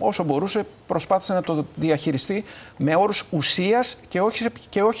κυβέρνηση όσο μπορούσε προσπάθησε να το διαχειριστεί με όρους ουσίας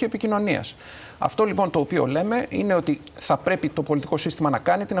και όχι επικοινωνίας. Αυτό λοιπόν το οποίο λέμε είναι ότι θα πρέπει το πολιτικό σύστημα να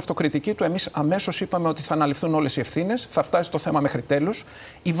κάνει την αυτοκριτική του. Εμείς αμέσως είπαμε ότι θα αναλυφθούν όλες οι ευθύνες, θα φτάσει το θέμα μέχρι τέλους.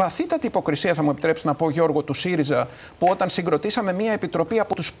 Η βαθύτατη υποκρισία, θα μου επιτρέψει να πω, Γιώργο, του ΣΥΡΙΖΑ, που όταν συγκροτήσαμε μια επιτροπή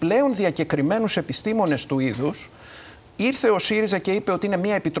από τους πλέον διακεκριμένους επιστήμονες του είδους, ήρθε ο ΣΥΡΙΖΑ και είπε ότι είναι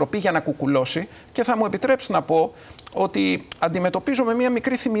μια επιτροπή για να κουκουλώσει και θα μου επιτρέψει να πω ότι αντιμετωπίζω με μια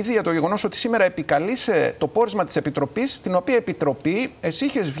μικρή θυμηδία το γεγονός ότι σήμερα επικαλείσαι το πόρισμα της επιτροπής, την οποία επιτροπή εσύ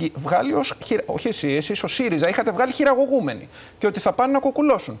είχες βγάλει όχι εσείς, ο ΣΥΡΙΖΑ είχατε βγάλει χειραγωγούμενοι και ότι θα πάνε να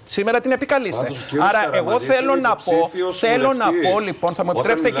κουκουλώσουν. Σήμερα την επικαλείστε. Άρα εγώ θέλω να πω λοιπόν, θα μου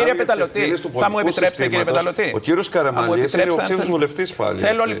επιτρέψετε κύριε Πεταλωτή. Θα μου επιτρέψετε κύριε Πεταλωτή. Ο κύριος Καραμανλής είναι ο ψήφιος βουλευτής πάλι.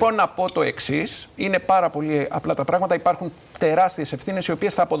 Θέλω λοιπόν να πω το εξής. Είναι πάρα πολύ απλά τα πράγματα. Υπάρχουν τεράστιες ευθύνες οι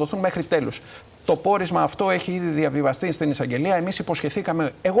οποίες θα αποδοθούν μέχρι τέλους. Το πόρισμα αυτό έχει ήδη διαβιβαστεί στην εισαγγελία. Εμείς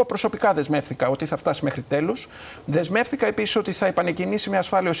υποσχεθήκαμε, εγώ προσωπικά δεσμεύτηκα ότι θα φτάσει μέχρι τέλους. Δεσμεύτηκα επίσης ότι θα επανεκκινήσει με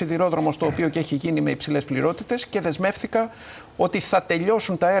ασφάλεια ο σιδηρόδρομος, το οποίο και έχει γίνει με υψηλές πληρότητες. Και δεσμεύτηκα ότι θα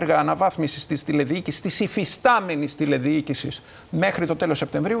τελειώσουν τα έργα αναβάθμισης της τηλεδιοίκησης, της υφιστάμενης τηλεδιοίκησης μέχρι το τέλος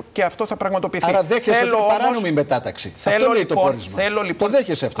Σεπτεμβρίου και αυτό θα πραγματοποιηθεί. Άρα δέχεσαι την παράνομη μετάταξη. Θέλω λοιπόν. Το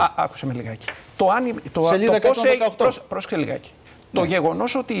δέχεσαι αυτό. Άκουσε με λιγάκι. Σελίδα 118. Πρόσεχε λιγάκι. Το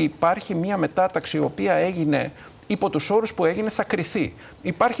γεγονός ότι υπάρχει μια μετάταξη η οποία έγινε υπό τους όρους που έγινε θα κριθεί.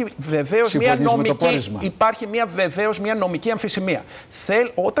 Υπάρχει βεβαίως μια νομική αμφισημία.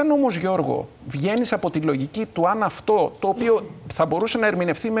 Όταν όμως, Γιώργο, βγαίνεις από τη λογική του αν αυτό, το οποίο θα μπορούσε να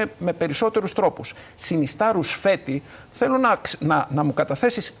ερμηνευτεί με περισσότερους τρόπους, συνιστά ρουσφέτη, θέλω να μου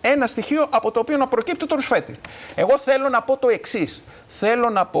καταθέσεις ένα στοιχείο από το οποίο να προκύπτει το ρουσφέτη. Εγώ θέλω να πω το εξής. Θέλω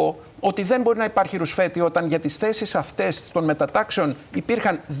να πω ότι δεν μπορεί να υπάρχει ρουσφέτη όταν για τις θέσεις αυτές των μετατάξεων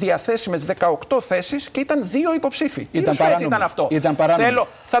υπήρχαν διαθέσιμες 18 θέσεις και ήταν 2 υποψήφοι. Ήταν αυτό.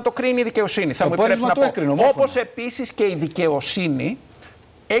 Θα το κρίνει η δικαιοσύνη. Θα μου επιτρέψει να πω. Όπως επίσης και η δικαιοσύνη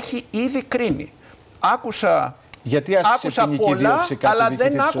έχει ήδη κρίνει. Άκουσα πολλά, αλλά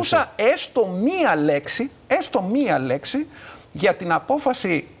δεν άκουσα έστω μία λέξη για την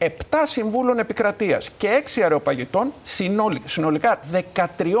απόφαση 7 συμβούλων επικρατείας και 6 αεροπαγητών, συνολικά 13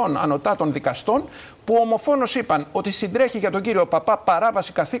 ανωτάτων δικαστών, που ομοφόνος είπαν ότι συντρέχει για τον κύριο Παπά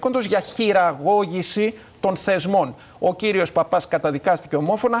παράβαση καθήκοντος για χειραγώγηση των θεσμών. Ο κύριος Παπάς καταδικάστηκε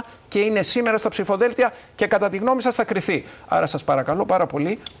ομόφωνα και είναι σήμερα στα ψηφοδέλτια και κατά τη γνώμη σας θα κριθεί. Άρα σας παρακαλώ πάρα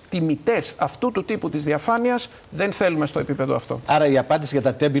πολύ, τιμητές αυτού του τύπου της διαφάνειας δεν θέλουμε στο επίπεδο αυτό. Άρα η απάντηση για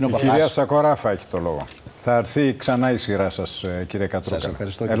τα τέμπινο Παπάς. Η κυρία Σακοράφα έχει το λόγο. Θα έρθει ξανά η σειρά σας, κύριε Κατρούκα. Σας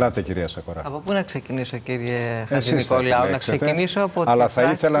ευχαριστώ. Ελάτε, κυρία Σακοράφα. Από πού να ξεκινήσω, κύριε Χατζηνικολάου? Να ξεκινήσω από Αλλά θα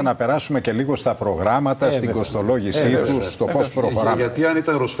ήθελα να περάσουμε και λίγο στα προγράμματα, στην κοστολόγησή τους, στο πώς προχωράμε. Γιατί αν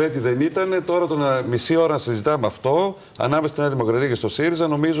ήταν Ροσφέτη δεν ήταν, τώρα τον μισή ώρα να συζητάμε αυτό, ανάμεσα στη Νέα Δημοκρατία και στο ΣΥΡΙΖΑ,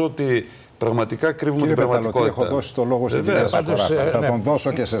 νομίζω ότι πραγματικά κρύβουμε την πραγματικότητα. Έχω δώσει το λόγο στην κυρία Σακοράφα. Θα τον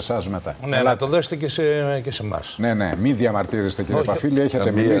δώσω και σε εσάς μετά. Ναι, να το δώσετε και σε εμάς. Ναι, μην διαμαρτύρεστε, κύριε Παφίλη.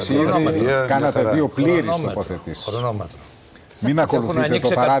 Έχετε μιλήσει ήδη. Κάνατε 2 πλήρεις τοποθετήσεις. Μην ακολουθείτε το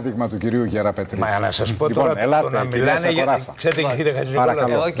παράδειγμα του κυρίου Γεραπετρίτη. Μα να σας πω τώρα, να μιλάνε για... Ξέρετε, κύριε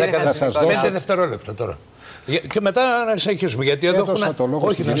Χατζηνικολάου, θα σας δώσω 5 δευτερόλεπτα τώρα. Και μετά να συνεχίσουμε. Γιατί εδώ έδωσα το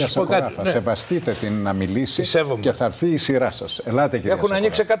λόγο στην κυρία Σακοράφα. Σεβαστείτε την να μιλήσει και θα έρθει η σειρά σας. Ελάτε, κυρία Έχουν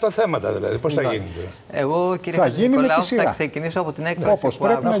ανοίξει 100 θέματα δηλαδή. Πώς θα γίνει? Εγώ, κύριε Χατζηνικολάου, θα ξεκινήσω από την έκφραση. Όπως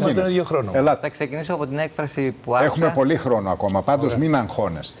πρέπει να γίνει. Θα ξεκινήσω από την έκφραση που άκουσα. Έχουμε πολύ χρόνο ακόμα. Πάντως μην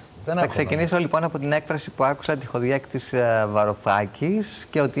αγχώνεστε. Θα ξεκινήσω λοιπόν από την έκφραση που άκουσα τη Χωδιάκτης Βαρουφάκης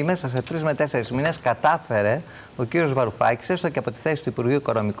και ότι μέσα σε 3 με 4 μήνες κατάφερε ο κύριος Βαρουφάκης, έστω και από τη θέση του Υπουργείου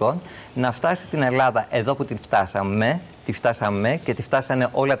Οικονομικών, να φτάσει την Ελλάδα εδώ που την φτάσαμε. Τη φτάσαμε και τη φτάσανε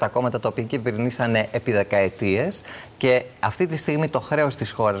όλα τα κόμματα τα οποία κυβερνήσανε επί δεκαετίες. Και αυτή τη στιγμή το χρέος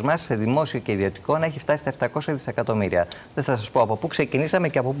της χώρας μας, σε δημόσιο και ιδιωτικό, να έχει φτάσει στα 700 δισεκατομμύρια. Δεν θα σας πω από πού ξεκινήσαμε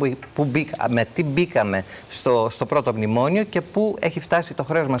και από με τι μπήκαμε στο πρώτο μνημόνιο και πού έχει φτάσει το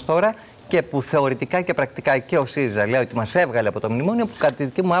χρέος μας τώρα. Και που θεωρητικά και πρακτικά και ο ΣΥΡΙΖΑ λέει ότι μας έβγαλε από το μνημόνιο, που κατά τη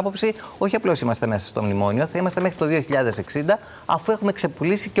δική μου άποψη όχι απλώς είμαστε μέσα στο μνημόνιο, θα είμαστε μέχρι το 2060, αφού έχουμε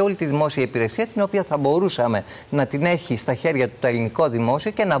ξεπουλήσει και όλη τη δημόσια υπηρεσία, την οποία θα μπορούσαμε να την έχει στα χέρια του το ελληνικό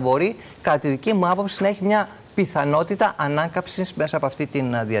δημόσιο και να μπορεί, κατά τη δική μου άποψη, να έχει μια πιθανότητα ανάκαμψης μέσα από αυτή τη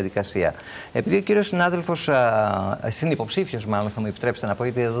διαδικασία. Επειδή ο κύριος συνάδελφος, συνυποψήφιος μάλλον, θα μου επιτρέψετε να πω,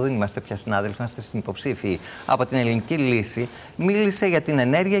 γιατί εδώ δεν είμαστε πια συνάδελφοι, είμαστε συνυποψήφοι από την Ελληνική Λύση, μίλησε για την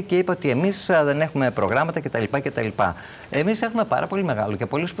ενέργεια και είπε ότι εμείς δεν έχουμε προγράμματα κτλ. Εμείς έχουμε πάρα πολύ μεγάλο και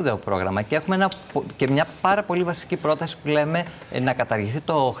πολύ σπουδαίο πρόγραμμα και έχουμε και μια πάρα πολύ βασική πρόταση που λέμε να καταργηθεί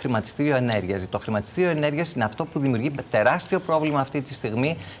το χρηματιστήριο ενέργειας. Το χρηματιστήριο ενέργειας είναι αυτό που δημιουργεί τεράστιο πρόβλημα αυτή τη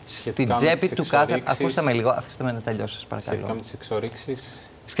στιγμή στην τσέπη του κάθε. Ακούστε με λίγο, αφήστε με να τελειώσω, σας παρακαλώ. Σχετικά με τις εξορίξεις.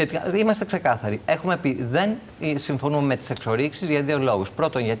 Είμαστε ξεκάθαροι. Έχουμε πει δεν συμφωνούμε με τις εξορίξεις για 2 λόγους.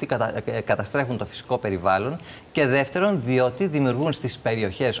 Πρώτον, γιατί καταστρέφουν το φυσικό περιβάλλον. Και δεύτερον, διότι δημιουργούν στις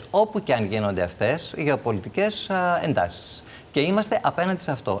περιοχές όπου και αν γίνονται αυτές γεωπολιτικές εντάσεις. Και είμαστε απέναντι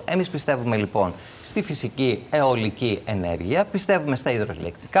σε αυτό. Εμείς πιστεύουμε στη φυσική αιωλική ενέργεια, πιστεύουμε στα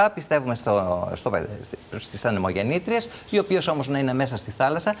υδροελεκτρικά, πιστεύουμε στις ανεμογεννήτριες, οι οποίες όμως να είναι μέσα στη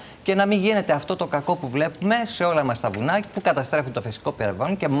θάλασσα και να μην γίνεται αυτό το κακό που βλέπουμε σε όλα μας τα βουνά που καταστρέφουν το φυσικό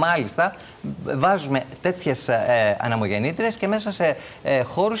περιβάλλον και μάλιστα βάζουμε τέτοιες ανεμογεννήτριες και μέσα σε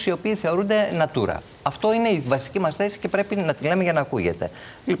χώρους οι οποίοι θεωρούνται Natura. Αυτό είναι η βασική μας θέση και πρέπει να τη λέμε για να ακούγεται.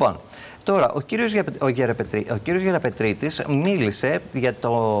 Λοιπόν, τώρα, ο κύριος Γεραπετρίτης μίλησε για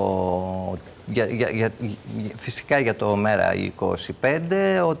φυσικά για το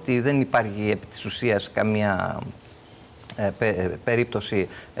ΜΕΡΑ25, ότι δεν υπάρχει επί της ουσίας καμία περίπτωση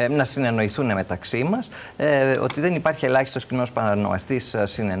να συνεννοηθούν μεταξύ μας, ότι δεν υπάρχει ελάχιστος κοινός παρανομαστής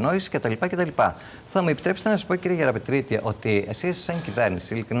συνεννόησης κτλ. Θα μου επιτρέψετε να σας πω, κύριε Γεραπετρίτη, ότι εσείς σαν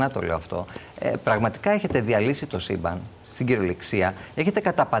κυβέρνηση, ειλικρινά το λέω αυτό, πραγματικά έχετε διαλύσει το σύμπαν στην κυριολεξία, έχετε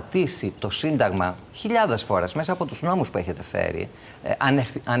καταπατήσει το Σύνταγμα χιλιάδες φορές μέσα από τους νόμους που έχετε φέρει,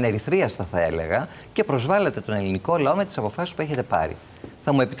 ανερυθρίαστα θα έλεγα, και προσβάλλετε τον ελληνικό λαό με τις αποφάσεις που έχετε πάρει.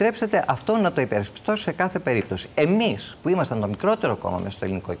 Θα μου επιτρέψετε αυτό να το υπερασπιστώ σε κάθε περίπτωση. Εμείς που ήμασταν το μικρότερο κόμμα μέσα στο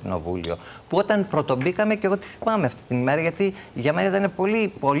Ελληνικό Κοινοβούλιο, που όταν πρωτομπήκαμε, και εγώ τη θυμάμαι αυτή την ημέρα, γιατί για μένα ήταν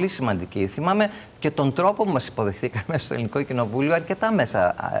πολύ, πολύ σημαντική. Θυμάμαι και τον τρόπο που μας υποδεχθήκαμε μέσα στο Ελληνικό Κοινοβούλιο, αρκετά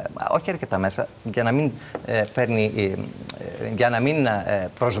μέσα, όχι αρκετά μέσα, για να μην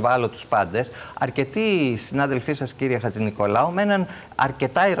προσβάλλω τους πάντες, αρκετοί συνάδελφοί σας, κύριε Χατζηνικολάου, με έναν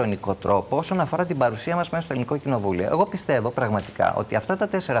αρκετά ειρωνικό τρόπο όσον αφορά την παρουσία μας μέσα στο Ελληνικό Κοινοβούλιο. Εγώ πιστεύω πραγματικά ότι αυτά τα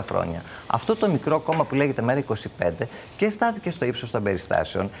 4 χρόνια, αυτό το μικρό κόμμα που λέγεται ΜΕΡΑ25 και στάθηκε στο ύψος των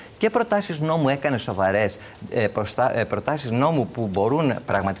περιστάσεων και προτάσεις νόμου έκανε σοβαρές, προτάσεις νόμου που μπορούν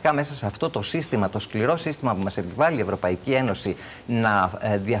πραγματικά μέσα σε αυτό το σύστημα το σκληρό σύστημα που μας επιβάλλει η Ευρωπαϊκή Ένωση να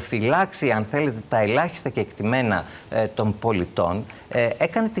διαφυλάξει, αν θέλετε, τα ελάχιστα και εκτιμένα των πολιτών,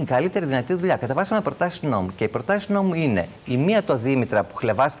 έκανε την καλύτερη δυνατή δουλειά. Κατεβάσαμε προτάσεις νόμου. Και οι προτάσεις νόμου είναι η μία το Δήμητρα που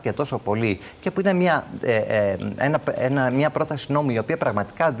χλεβάστηκε τόσο πολύ και που είναι μια πρόταση νόμου η οποία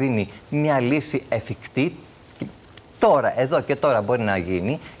πραγματικά δίνει μια λύση εφικτή. Τώρα, εδώ και τώρα μπορεί να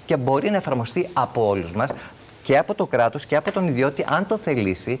γίνει και μπορεί να εφαρμοστεί από όλους μας, και από το κράτος και από τον ιδιώτη, αν το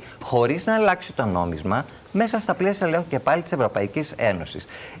θελήσει, χωρίς να αλλάξει το νόμισμα, μέσα στα πλαίσια, λέω και πάλι, της Ευρωπαϊκής Ένωσης.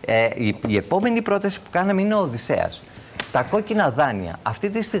 Η επόμενη πρόταση που κάναμε είναι ο Οδυσσέας. Τα κόκκινα δάνεια. Αυτή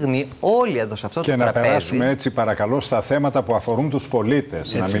τη στιγμή όλοι εδώ σε αυτό το τραπέζι... Και να περάσουμε έτσι παρακαλώ στα θέματα που αφορούν τους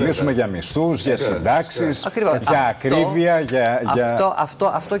πολίτες. Να μιλήσουμε για μισθούς, για συντάξεις, για ακρίβεια,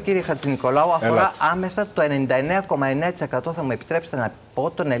 Αυτό, κύριε Χατζηνικολάου, αφορά άμεσα το 99,9%, θα μου επιτρέψετε να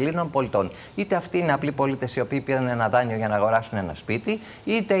πω, των Ελλήνων πολιτών. Είτε αυτοί είναι απλοί πολίτες οι οποίοι πήραν ένα δάνειο για να αγοράσουν ένα σπίτι,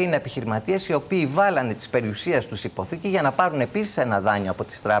 είτε είναι επιχειρηματίες οι οποίοι βάλανε τις περιουσίες τους υποθήκη για να πάρουν επίσης ένα δάνειο από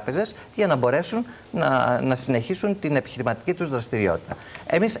τις τράπεζες για να μπορέσουν να συνεχίσουν την επιχειρηματική τους δραστηριότητα.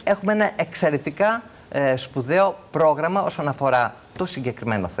 Εμείς έχουμε ένα εξαιρετικά σπουδαίο πρόγραμμα όσον αφορά το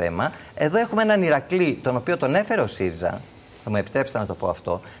συγκεκριμένο θέμα. Εδώ έχουμε έναν Ηρακλή, τον οποίο τον έφερε ο ΣΥΡΙΖΑ. Θα μου επιτρέψετε να το πω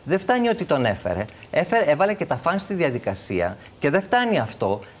αυτό. Δεν φτάνει ότι τον έφερε. Έβαλε και τα φαν στη διαδικασία. Και δεν φτάνει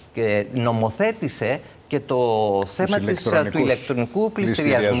αυτό. Και νομοθέτησε και το θέμα του ηλεκτρονικού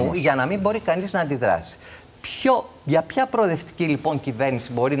πληστηριασμού για να μην μπορεί κανείς να αντιδράσει. Για ποια προοδευτική λοιπόν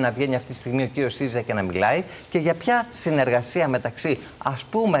κυβέρνηση μπορεί να βγαίνει αυτή τη στιγμή ο κύριος ΣΥΡΙΖΑ και να μιλάει, και για ποια συνεργασία μεταξύ, ας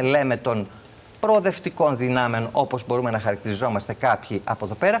πούμε, λέμε, των προοδευτικών δυνάμεων, όπως μπορούμε να χαρακτηριζόμαστε κάποιοι από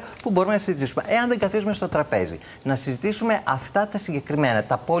εδώ πέρα, που μπορούμε να συζητήσουμε. Εάν δεν καθίσουμε στο τραπέζι να συζητήσουμε αυτά τα συγκεκριμένα,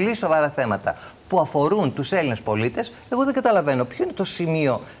 τα πολύ σοβαρά θέματα που αφορούν τους Έλληνες πολίτες, εγώ δεν καταλαβαίνω ποιο είναι το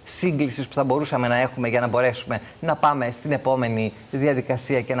σημείο σύγκλησης που θα μπορούσαμε να έχουμε για να μπορέσουμε να πάμε στην επόμενη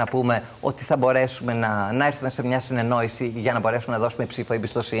διαδικασία και να πούμε ότι θα μπορέσουμε να έρθουμε σε μια συνεννόηση για να μπορέσουμε να δώσουμε ψήφο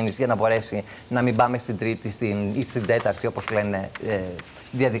εμπιστοσύνης, για να μπορέσει να μην πάμε στην τρίτη ή στην τέταρτη, όπως λένε,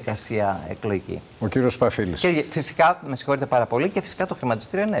 διαδικασία εκλογική. Ο κύριος Παφίλης. Και φυσικά, με συγχωρείτε πάρα πολύ, και φυσικά το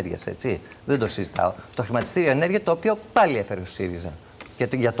χρηματιστήριο ενέργειας, έτσι. Δεν το συζητάω. Το χρηματιστήριο ενέργεια, το οποίο πάλι έφερε ο ΣΥΡΙΖΑ. Και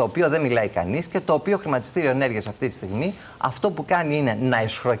για το οποίο δεν μιλάει κανείς, και το οποίο χρηματιστήριο ενέργειας αυτή τη στιγμή αυτό που κάνει είναι να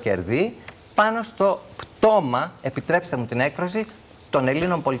εσχροκερδεί πάνω στο πτώμα, επιτρέψτε μου την έκφραση, των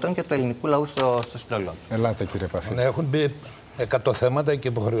Ελλήνων πολιτών και του ελληνικού λαού στο σύνολό. Ελάτε, κύριε Παφίλη. Έχουν μπει 100 θέματα και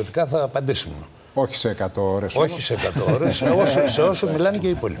υποχρεωτικά θα απαντήσουμε. Όχι σε 100 ώρες. Όχι σε 100 ώρες, σε όσο μιλάνε και οι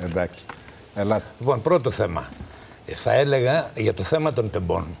υπόλοιποι. Εντάξει. Ελάτε. Λοιπόν, πρώτο θέμα. Θα έλεγα για το θέμα των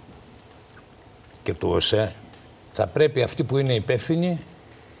τεμπών και του ΟΣΕ, θα πρέπει αυτοί που είναι υπεύθυνοι,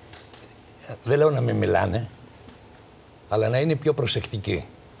 δεν λέω να μην μιλάνε, αλλά να είναι πιο προσεκτικοί.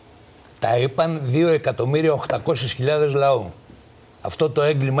 Τα είπαν 2.800.000 λαού. Αυτό το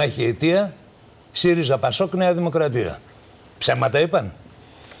έγκλημα έχει αιτία ΣΥΡΙΖΑ, ΠΑΣΟΚ, Νέα Δημοκρατία. Ψέματα είπαν?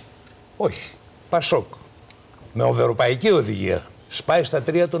 Όχι. ΠΑΣΟΚ με ευρωπαϊκή οδηγία σπάει στα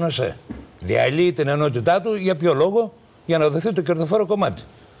 3 τον ΟΣΕ. Διαλύει την ενότητά του. Για ποιο λόγο? Για να δοθεί το κερδοφόρο κομμάτι.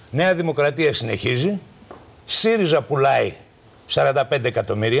 Νέα Δημοκρατία συνεχίζει. ΣΥΡΙΖΑ πουλάει 45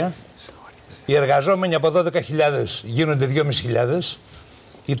 εκατομμύρια. Οι εργαζόμενοι από 12.000 γίνονται 2.500.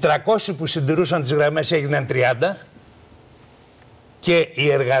 Οι 300 που συντηρούσαν τις γραμμές έγιναν 30. Και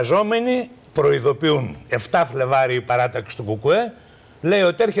οι εργαζόμενοι προειδοποιούν. 7 Φλεβάρι η παράταξη του ΚΚΕ λέει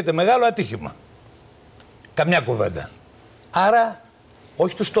ότι έρχεται μεγάλο ατύχημα. Καμιά κουβέντα. Άρα,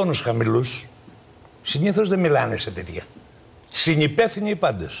 όχι τους τόνους χαμηλούς, συνήθως δεν μιλάνε σε τέτοια. Συνυπεύθυνοι οι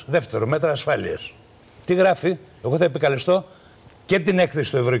πάντες. Δεύτερο, μέτρα ασφάλειας. Τι γράφει? Εγώ θα επικαλεστώ και την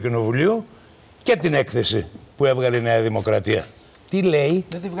έκθεση του Ευρωκοινοβουλίου και την έκθεση που έβγαλε η Νέα Δημοκρατία. Τι λέει?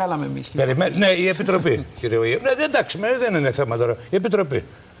 Δεν τη βγάλαμε εμείς. Ναι, η Επιτροπή. Κύριε, εντάξει, δεν είναι θέμα τώρα. Η Επιτροπή.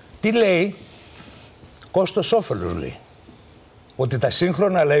 Τι λέει? Κόστος όφελος λέει. Ότι τα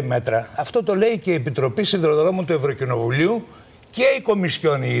σύγχρονα, λέει, μέτρα, αυτό το λέει και η Επιτροπή Σιδηροδρόμων του Ευρωκοινοβουλίου και η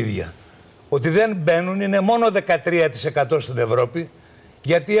Κομισιόν η ίδια. Ότι δεν μπαίνουν, είναι μόνο 13% στην Ευρώπη,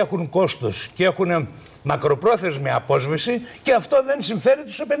 γιατί έχουν κόστος και έχουν μακροπρόθεσμη απόσβεση και αυτό δεν συμφέρει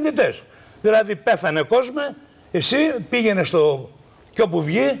τους επενδυτές. Δηλαδή, πέθανε κόσμο, εσύ πήγαινε στο κι όπου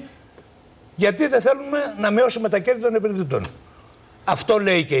βγει, γιατί δεν θέλουμε να μειώσουμε τα κέρδη των επενδυτών. Αυτό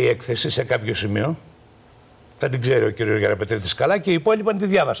λέει και η έκθεση σε κάποιο σημείο. Θα την ξέρει ο κύριος Γεραπετρίτης καλά και οι υπόλοιποι τη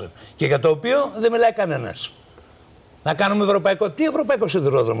διάβασαν. Και για το οποίο δεν μιλάει κανένας. Να κάνουμε ευρωπαϊκό. Τι ευρωπαϊκό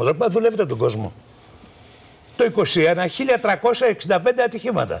σιδηρόδρομο, τώρα δουλεύετε τον κόσμο. Το 21, 1.365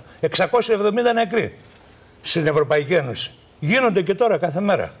 ατυχήματα. 670 νεκροί στην Ευρωπαϊκή Ένωση. Γίνονται και τώρα κάθε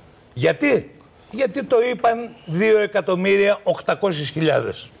μέρα. Γιατί? Γιατί το είπαν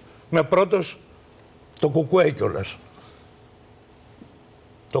 2.800.000. Με πρώτος το ΚΚΕ κιόλας.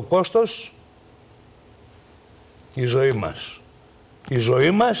 Το κόστος η ζωή μας. Η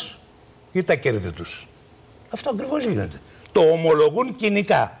ζωή μας ή τα κέρδη τους. Αυτό ακριβώς γίνεται. Το ομολογούν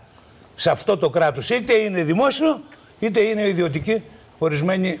κοινικά. Σε αυτό το κράτος είτε είναι δημόσιο είτε είναι ιδιωτικοί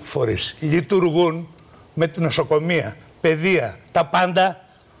ορισμένοι φορείς. Λειτουργούν με την νοσοκομεία, παιδεία, τα πάντα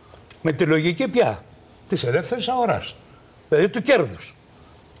με τη λογική πια της ελεύθερης αγοράς. Δηλαδή του κέρδους.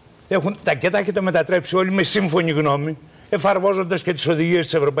 Τα έχετε μετατρέψει όλοι με σύμφωνη γνώμη, εφαρμόζοντας και τις οδηγίες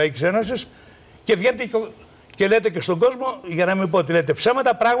της Ευρωπαϊκής Ένωσης και βγαίνετε και λέτε και στον κόσμο, για να μην πω ότι λέτε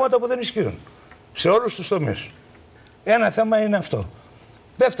ψέματα, πράγματα που δεν ισχύουν. Σε όλους τους τομείς. Ένα θέμα είναι αυτό.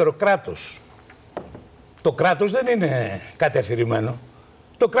 Δεύτερο, κράτος. Το κράτος δεν είναι κάτι αφηρημένο.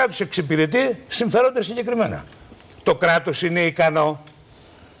 Το κράτος εξυπηρετεί συμφέροντα συγκεκριμένα. Το κράτος είναι ικανό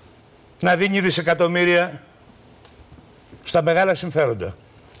να δίνει δισεκατομμύρια στα μεγάλα συμφέροντα.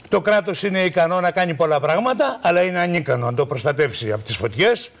 Το κράτος είναι ικανό να κάνει πολλά πράγματα, αλλά είναι ανίκανο να το προστατεύσει από τις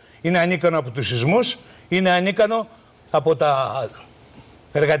φωτιές, είναι ανίκανο από τους σεισμούς, είναι ανίκανο από τα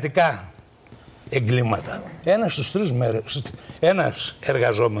εργατικά εγκλήματα. Ένας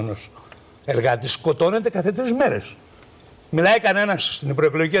εργαζόμενος εργάτης σκοτώνεται κάθε 3 μέρες. Μιλάει κανένας στην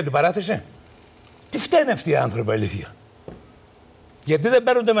προεκλογική αντιπαράθεση? Τι φταίνε αυτοί οι άνθρωποι, αλήθεια? Γιατί δεν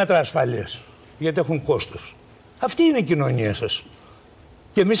παίρνονται μέτρα ασφαλείας? Γιατί έχουν κόστος. Αυτή είναι η κοινωνία σας.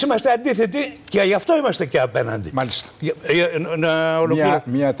 Και εμείς είμαστε αντίθετοι και γι' αυτό είμαστε και απέναντι. Μάλιστα.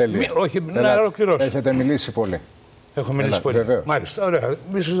 Μία τελεία. Να ολοκληρώσω. Έχετε μιλήσει πολύ. Έχω μιλήσει πολύ. Βεβαίως. Μάλιστα. Ωραία.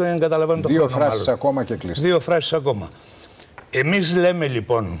 Ίσως δεν καταλαβαίνω το χρόνο. 2 φράσεις ακόμα και κλείστε. 2 φράσεις ακόμα. Εμείς λέμε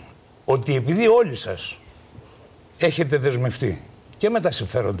λοιπόν ότι επειδή όλοι σας έχετε δεσμευτεί και με τα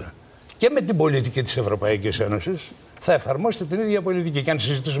συμφέροντα και με την πολιτική της Ευρωπαϊκής Ένωσης, θα εφαρμόσετε την ίδια πολιτική. Και αν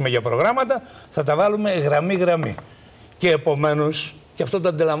συζητήσουμε για προγράμματα, θα τα βάλουμε γραμμή-γραμμή. Και επομένως, και αυτό το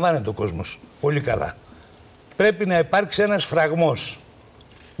αντιλαμβάνεται ο κόσμος πολύ καλά, πρέπει να υπάρξει ένας φραγμός,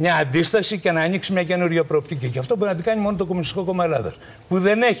 μια αντίσταση και να ανοίξει μια καινούργια προοπτική. Και αυτό μπορεί να την κάνει μόνο το Κομμουνιστικό Κόμμα Ελλάδας, που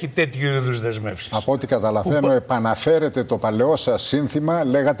δεν έχει τέτοιου είδους δεσμεύσεις. Από ό,τι καταλαβαίνω, επαναφέρετε το παλαιό σας σύνθημα.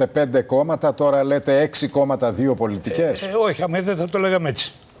 Λέγατε 5 κόμματα, τώρα λέτε 6 κόμματα, 2 πολιτικές. Όχι, δεν θα το λέγαμε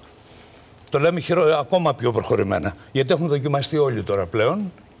έτσι. Το λέμε ακόμα πιο προχωρημένα. Γιατί έχουν δοκιμαστεί όλοι τώρα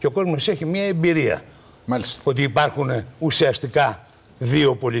πλέον και ο κόσμος έχει μια εμπειρία. Μάλιστα. Ότι υπάρχουν ουσιαστικά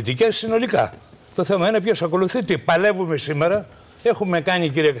 2 πολιτικές συνολικά. Το θέμα είναι ποιος ακολουθεί τι. Παλεύουμε σήμερα. Έχουμε κάνει,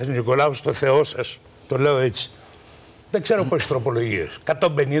 κύριε Νικολάου, στο Θεό σας, το λέω έτσι, δεν ξέρω πόσες τροπολογίες,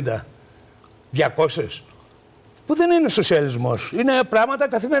 150, 200, που δεν είναι σοσιαλισμός, είναι πράγματα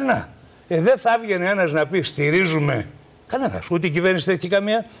καθημερινά. Δεν θα έβγαινε ένας να πει στηρίζουμε κανένας. Ούτε η κυβέρνηση δεν έχει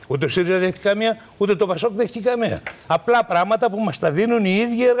καμία, ούτε ο ΣΥΡΙΖΑ δεν έχει καμία, ούτε το ΠΑΣΟΚ δεν έχει καμία. Απλά πράγματα που μας τα δίνουν οι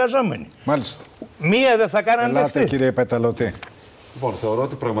ίδιοι εργαζόμενοι. Μάλιστα. Μία δεν θα κάνανε δεκτή. δεκτή. Κύριε Πεταλωτή. Λοιπόν, θεωρώ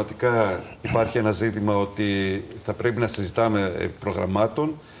ότι πραγματικά υπάρχει ένα ζήτημα ότι θα πρέπει να συζητάμε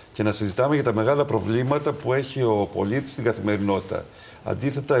προγραμμάτων και να συζητάμε για τα μεγάλα προβλήματα που έχει ο πολίτης στην καθημερινότητα.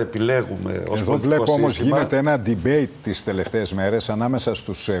 Αντίθετα, επιλέγουμε ως εδώ βλέπω όμως γίνεται ένα debate τις τελευταίες μέρες ανάμεσα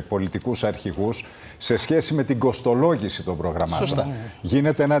στους πολιτικούς αρχηγούς σε σχέση με την κοστολόγηση των προγραμμάτων. Σωστά.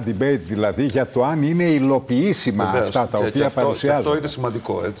 Γίνεται ένα debate δηλαδή για το αν είναι υλοποιήσιμα αυτά τα οποία παρουσιάζουν. Αυτό είναι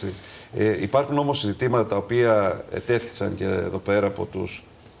σημαντικό, έτσι. Υπάρχουν όμως ζητήματα τα οποία ετέθησαν και εδώ πέρα από τους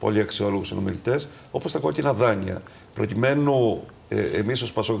πολύ αξιόλογους συνομιλητές, όπως τα κόκκινα δάνεια. Προκειμένου εμείς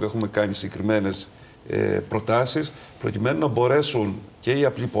ως ΠΑΣΟΚ έχουμε κάνει συγκεκριμένες προτάσεις, προκειμένου να μπορέσουν και οι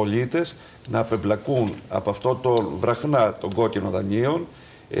απλοί πολίτες να απεμπλακούν από αυτό το βραχνά των κόκκινων δανείων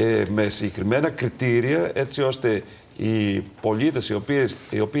με συγκεκριμένα κριτήρια, έτσι ώστε οι πολίτες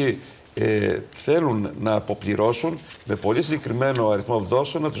οι οποίοι θέλουν να αποπληρώσουν με πολύ συγκεκριμένο αριθμό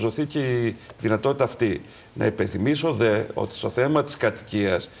δόσεων να τους δοθεί και η δυνατότητα αυτή. Να υπενθυμίσω δε ότι στο θέμα της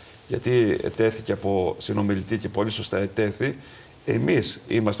κατοικίας, γιατί ετέθηκε από συνομιλητή και πολύ σωστά ετέθη, εμείς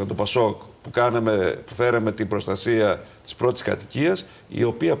ήμασταν το ΠΑΣΟΚ που φέραμε την προστασία της πρώτης κατοικίας, η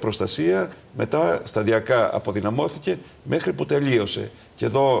οποία προστασία μετά σταδιακά αποδυναμώθηκε μέχρι που τελείωσε. Και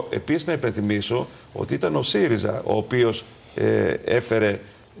εδώ επίσης να υπενθυμίσω ότι ήταν ο ΣΥΡΙΖΑ ο οποίος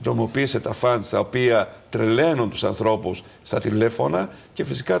νομοποίησε τα φαντς τα οποία τρελαίνουν τους ανθρώπους στα τηλέφωνα και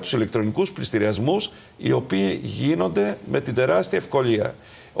φυσικά τους ηλεκτρονικούς πληστηριασμούς, οι οποίοι γίνονται με την τεράστια ευκολία.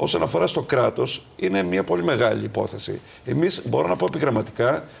 Όσον αφορά στο κράτος, είναι μια πολύ μεγάλη υπόθεση. Εμείς μπορώ να πω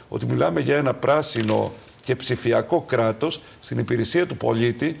επιγραμματικά ότι μιλάμε για ένα πράσινο και ψηφιακό κράτος στην υπηρεσία του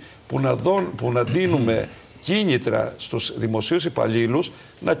πολίτη που να δίνουμε κίνητρα στους δημοσίους υπαλλήλους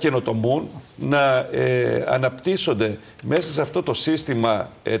να καινοτομούν, να αναπτύσσονται μέσα σε αυτό το σύστημα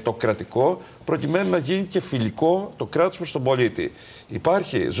το κρατικό, προκειμένου να γίνει και φιλικό το κράτος προς τον πολίτη.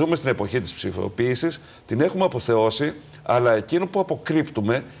 Ζούμε στην εποχή της ψηφιοποίησης, την έχουμε αποθεώσει, αλλά εκείνο που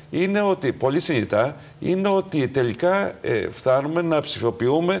αποκρύπτουμε είναι ότι, πολύ συνειδητά, είναι ότι τελικά φτάνουμε να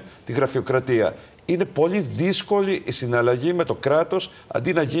ψηφιοποιούμε τη γραφειοκρατία. είναι πολύ δύσκολη η συναλλαγή με το κράτος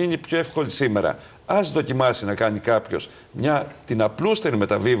αντί να γίνει πιο εύκολη σήμερα. Ας δοκιμάσει να κάνει κάποιος την απλούστερη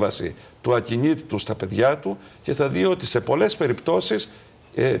μεταβίβαση του ακινήτου του στα παιδιά του και θα δει ότι σε πολλές περιπτώσεις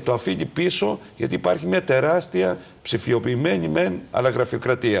το αφήνει πίσω, γιατί υπάρχει μια τεράστια ψηφιοποιημένη μεν αλλά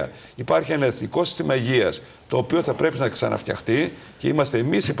γραφειοκρατία. Υπάρχει ένα εθνικό σύστημα υγείας το οποίο θα πρέπει να ξαναφτιαχτεί και είμαστε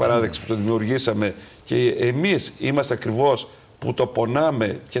εμείς οι παράδεξοι που το δημιουργήσαμε και εμείς είμαστε ακριβώς που το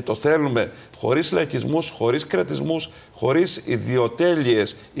πονάμε και το θέλουμε χωρίς λαϊκισμούς, χωρίς κρατισμούς, χωρίς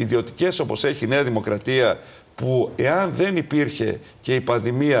ιδιοτέλειες, ιδιωτικές όπως έχει η Νέα Δημοκρατία, που εάν δεν υπήρχε και η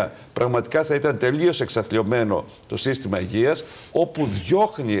πανδημία πραγματικά θα ήταν τελείως εξαθλιωμένο το σύστημα υγείας, όπου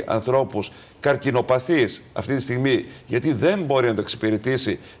διώχνει ανθρώπους καρκινοπαθείς αυτή τη στιγμή, γιατί δεν μπορεί να το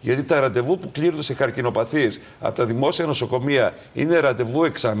εξυπηρετήσει, γιατί τα ραντεβού που κλείνονται σε καρκινοπαθείς από τα δημόσια νοσοκομεία είναι ραντεβού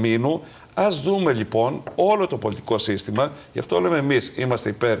εξαμήνου. Ας δούμε λοιπόν όλο το πολιτικό σύστημα, γι' αυτό λέμε εμείς είμαστε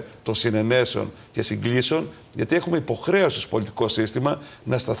υπέρ των συνενέσεων και συγκλήσεων, γιατί έχουμε υποχρέωση στο πολιτικό σύστημα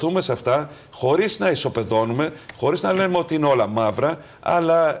να σταθούμε σε αυτά χωρίς να ισοπεδώνουμε, χωρίς να λέμε ότι είναι όλα μαύρα,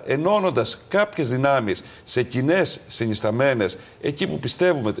 αλλά ενώνοντας κάποιες δυνάμεις σε κοινές συνισταμένες εκεί που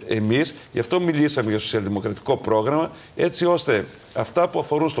πιστεύουμε εμείς. Γι' αυτό μιλήσαμε για σοσιαλδημοκρατικό πρόγραμμα, έτσι ώστε αυτά που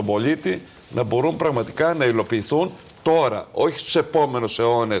αφορούν στον πολίτη να μπορούν πραγματικά να υλοποιηθούν τώρα, όχι στους επόμενους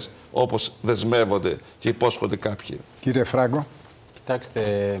αιώνες όπως δεσμεύονται και υπόσχονται κάποιοι. Κύριε Φράγκο. Κοιτάξτε,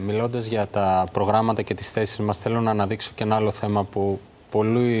 μιλώντας για τα προγράμματα και τις θέσεις μας, θέλω να αναδείξω και ένα άλλο θέμα που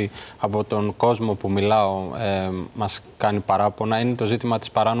πολλοί από τον κόσμο που μιλάω μας κάνει παράπονα. Είναι το ζήτημα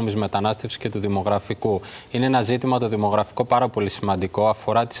της παράνομης μετανάστευσης και του δημογραφικού. Είναι ένα ζήτημα το δημογραφικό πάρα πολύ σημαντικό,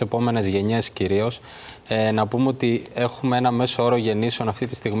 αφορά τις επόμενες γενιές κυρίως. Να πούμε ότι έχουμε ένα μέσο όρο γεννήσεων αυτή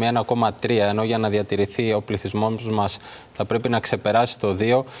τη στιγμή 1,3, ενώ για να διατηρηθεί ο πληθυσμός μας θα πρέπει να ξεπεράσει το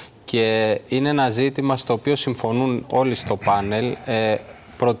 2, και είναι ένα ζήτημα στο οποίο συμφωνούν όλοι στο πάνελ.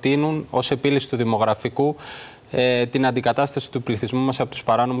 Προτείνουν ως επίλυση του δημογραφικού την αντικατάσταση του πληθυσμού μας από τους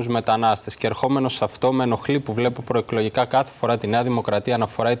παράνομους μετανάστες. Και ερχόμενος σε αυτό, με ενοχλεί που βλέπω προεκλογικά κάθε φορά τη Νέα Δημοκρατία να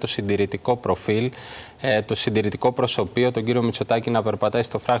φοράει το συντηρητικό προφίλ, το συντηρητικό προσωπείο, τον κύριο Μητσοτάκη να περπατάει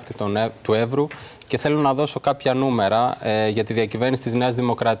στο φράχτη του Εύρου. Και θέλω να δώσω κάποια νούμερα για τη διακυβέρνηση της Νέας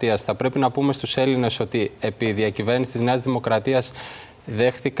Δημοκρατίας. Θα πρέπει να πούμε στους Έλληνες ότι επί διακυβέρνηση της Νέας Δημοκρατίας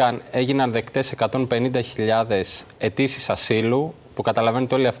έγιναν δεκτές 150.000 αιτήσεις ασύλου, που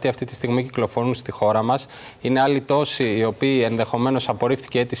καταλαβαίνετε όλοι αυτοί αυτή τη στιγμή κυκλοφορούν στη χώρα μας. Είναι άλλοι τόσοι οι οποίοι ενδεχομένως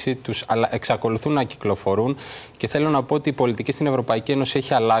απορρίφθηκε η αίτησή τους, αλλά εξακολουθούν να κυκλοφορούν. Και θέλω να πω ότι η πολιτική στην Ευρωπαϊκή Ένωση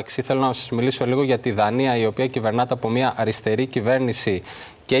έχει αλλάξει. Θέλω να σας μιλήσω λίγο για τη Δανία, η οποία κυβερνάται από μια αριστερή κυβέρνηση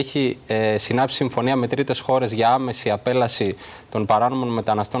και έχει συνάψει συμφωνία με τρίτες χώρες για άμεση απέλαση των παράνομων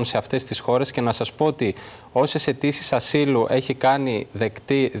μεταναστών σε αυτές τις χώρες. Και να σας πω ότι όσες αιτήσεις ασύλου έχει κάνει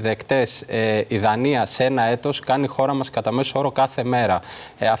δεκτές η Δανία σε ένα έτος, κάνει η χώρα μας κατά μέσο όρο κάθε μέρα.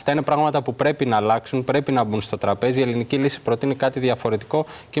 Αυτά είναι πράγματα που πρέπει να αλλάξουν, πρέπει να μπουν στο τραπέζι. Η ελληνική λύση προτείνει κάτι διαφορετικό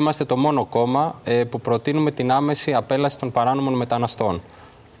και είμαστε το μόνο κόμμα που προτείνουμε την άμεση απέλαση των παράνομων μεταναστών.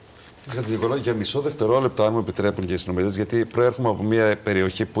 Για μισό δευτερόλεπτο, αν μου επιτρέπουν και οι συνομιλητές, γιατί προέρχομαι από μια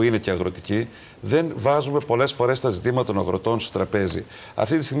περιοχή που είναι και αγροτική, δεν βάζουμε πολλές φορές τα ζητήματα των αγροτών στο τραπέζι.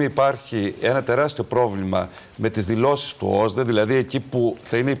 Αυτή τη στιγμή υπάρχει ένα τεράστιο πρόβλημα με τις δηλώσεις του ΟΣΔΕ, δηλαδή εκεί που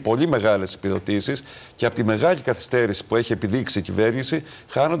θα είναι οι πολύ μεγάλες επιδοτήσεις, και από τη μεγάλη καθυστέρηση που έχει επιδείξει η κυβέρνηση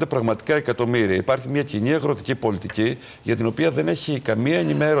χάνονται πραγματικά εκατομμύρια. Υπάρχει μια κοινή αγροτική πολιτική για την οποία δεν έχει καμία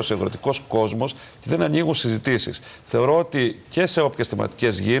ενημέρωση ο αγροτικός κόσμος και δεν ανοίγουν συζητήσεις. Θεωρώ ότι και σε όποιες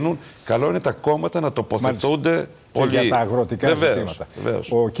θεματικές γίνουν, καλό είναι τα κόμματα να τοποθετούνται και για τα αγροτικά ζητήματα.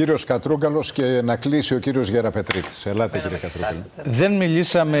 Ο κύριος Κατρούγκαλος και να κλείσει ο κύριος Γεραπετρίτης. Ελάτε, κύριε Κατρούγκαλο. Δεν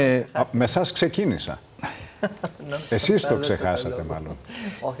μιλήσαμε... Με εσάς ξεκίνησα. Εσείς το ξεχάσατε μάλλον.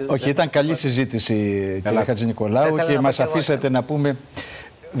 Όχι, ήταν καλή συζήτηση, κύριε Χατζηνικολάου, και μας αφήσατε να πούμε...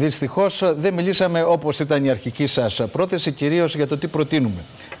 Δυστυχώς δεν μιλήσαμε όπως ήταν η αρχική σας πρόθεση, κυρίως για το τι προτείνουμε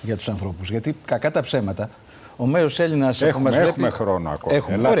για τους ανθρώπους. Γιατί κακά τα ψέματα, ο μέος Έλληνας που μας βλέπει... Έχουμε χρόνο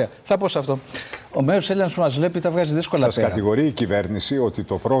ακόμα. Ωραία, θα πω σε αυτό. Ο μέος Έλληνας που μας βλέπει τα βγάζει δύσκολα πέρα. Σας κατηγορεί η κυβέρνηση ότι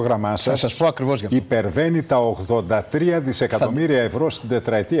το πρόγραμμά σας υπερβαίνει τα 83 δισεκατομμύρια ευρώ στην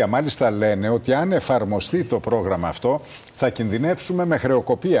τετραετία. Μάλιστα λένε ότι αν εφαρμοστεί το πρόγραμμα αυτό θα κινδυνεύσουμε με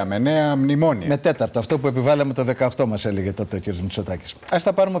χρεοκοπία, με νέα μνημόνια. Με τέταρτο, αυτό που επιβάλαμε το 18 μας έλεγε τότε ο κ. Μητσοτάκης. Ας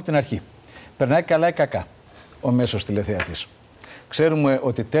τα πάρουμε από την αρχή. Περνάει καλά ή κακά ο μέσος τηλεθεατής. Ξέρουμε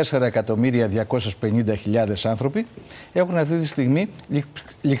ότι 4.250.000 άνθρωποι έχουν αυτή τη στιγμή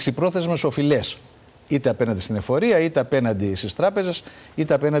ληξιπρόθεσμες οφειλές. Είτε απέναντι στην εφορία, είτε απέναντι στις τράπεζες,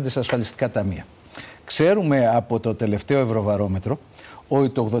 είτε απέναντι στα ασφαλιστικά ταμεία. Ξέρουμε από το τελευταίο Ευρωβαρόμετρο ότι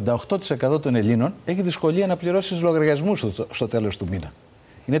το 88% των Ελλήνων έχει δυσκολία να πληρώσει τους λογαριασμούς στο τέλος του μήνα.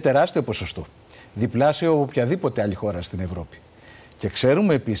 Είναι τεράστιο ποσοστό. Διπλάσιο από οποιαδήποτε άλλη χώρα στην Ευρώπη. Και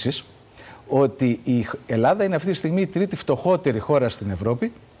ξέρουμε επίσης ότι η Ελλάδα είναι αυτή τη στιγμή η τρίτη φτωχότερη χώρα στην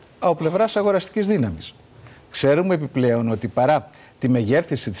Ευρώπη από πλευράς αγοραστικής δύναμης. Ξέρουμε επιπλέον ότι παρά τη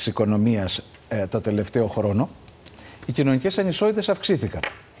μεγέρθηση της οικονομίας το τελευταίο χρόνο, οι κοινωνικές ανισότητες αυξήθηκαν.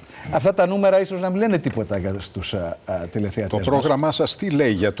 Αυτά τα νούμερα ίσως να μην λένε τίποτα για τους τηλεθεατές. Το πρόγραμμά σας τι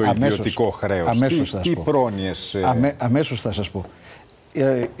λέει για το ιδιωτικό χρέος, τι πρόνοιες... Αμέσως θα σας πω.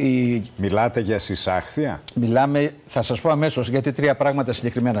 Μιλάτε για συσάχθεια? Θα σας πω αμέσως, γιατί 3 πράγματα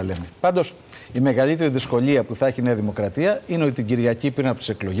συγκεκριμένα λέμε. Πάντως, η μεγαλύτερη δυσκολία που θα έχει η Νέα Δημοκρατία είναι ότι την Κυριακή πριν από τις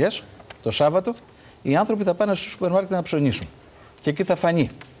εκλογές, το Σάββατο, οι άνθρωποι θα πάνε στο σούπερ μάρκετ να ψωνίσουν. Και εκεί θα φανεί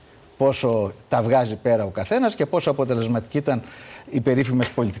πόσο τα βγάζει πέρα ο καθένας και πόσο αποτελεσματική ήταν οι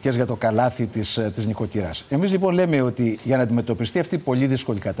περίφημες πολιτικές για το καλάθι της νοικοκυράς. Εμείς λοιπόν λέμε ότι για να αντιμετωπιστεί αυτή η πολύ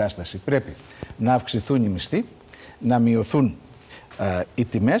δύσκολη κατάσταση πρέπει να αυξηθούν οι μισθοί, να μειωθούν οι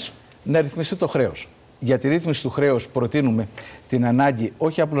τιμές, να ρυθμιστεί το χρέος. Για τη ρύθμιση του χρέους προτείνουμε την ανάγκη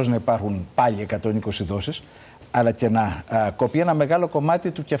όχι απλώς να υπάρχουν πάλι 120 δόσεις, αλλά και να κοπεί ένα μεγάλο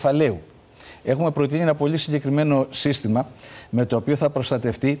κομμάτι του κεφαλαίου. Έχουμε προτείνει ένα πολύ συγκεκριμένο σύστημα με το οποίο θα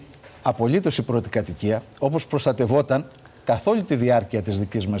προστατευτεί απολύτως η πρώτη κατοικία, όπως προστατευόταν καθ' όλη τη διάρκεια της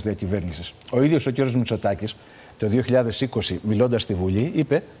δικής μας διακυβέρνησης. Ο ίδιος ο κ. Μητσοτάκης το 2020, μιλώντας στη Βουλή,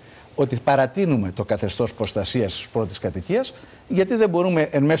 είπε ότι παρατείνουμε το καθεστώς προστασίας της πρώτης κατοικίας, γιατί δεν μπορούμε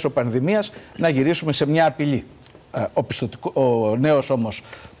εν μέσω πανδημίας να γυρίσουμε σε μια απειλή. Ο νέος όμως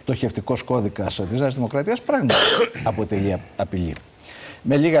πτωχευτικός κώδικας της Νέας Δημοκρατίας πράγματι αποτελεί απειλή.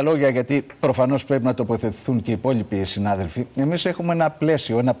 Με λίγα λόγια, γιατί προφανώς πρέπει να τοποθετηθούν και οι υπόλοιποι συνάδελφοι, εμείς έχουμε ένα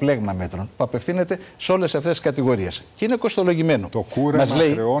πλαίσιο, ένα πλέγμα μέτρων που απευθύνεται σε όλες αυτές τις κατηγορίες. Και είναι κοστολογημένο. Το κούρεμα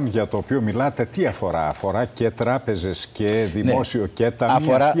χρεών για το οποίο μιλάτε τι αφορά? Αφορά και τράπεζες και δημόσιο και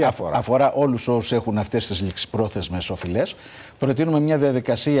ταμεία? Αφορά όλους όσους έχουν αυτές τις ληξιπρόθεσμες οφειλές. Προτείνουμε μια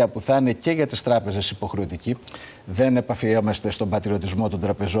διαδικασία που θα είναι και για τις τράπεζες υποχρεωτική. Δεν επαφιέμαστε στον πατριωτισμό των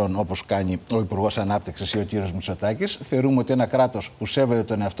τραπεζών όπως κάνει ο Υπουργός Ανάπτυξης ή ο κ. Μητσοτάκης. Θεωρούμε ότι ένα κράτος που σέβεται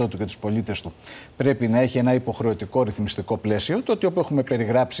τον εαυτό του και τους πολίτες του πρέπει να έχει ένα υποχρεωτικό ρυθμιστικό πλαίσιο. Το οποίο έχουμε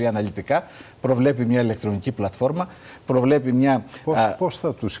περιγράψει αναλυτικά προβλέπει μια ηλεκτρονική πλατφόρμα, προβλέπει μια. Πώς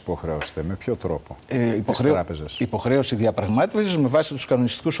θα τους υποχρεώσετε, με ποιο τρόπο? Υποχρέωση διαπραγμάτευσης με βάση τους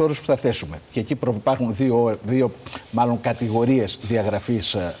κανονιστικούς όρους που θα θέσουμε. Και εκεί υπάρχουν δύο κατηγορίες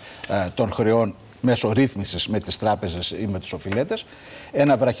διαγραφής των χρεών μέσω ρύθμισης με τις τράπεζες ή με τους οφειλέτες.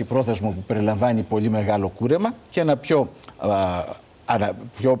 Ένα βραχυπρόθεσμο που περιλαμβάνει πολύ μεγάλο κούρεμα και ένα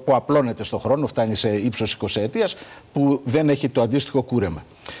που απλώνεται στον χρόνο, φτάνει σε ύψος 20 ετίας, που δεν έχει το αντίστοιχο κούρεμα.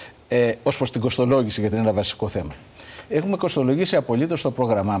 Ως προς την κοστολόγηση, γιατί είναι ένα βασικό θέμα. Έχουμε κοστολογήσει απολύτως το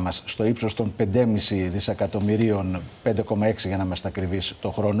πρόγραμμά μας στο ύψος των 5,5 δισεκατομμυρίων, 5,6 για να είμαστε ακριβείς, το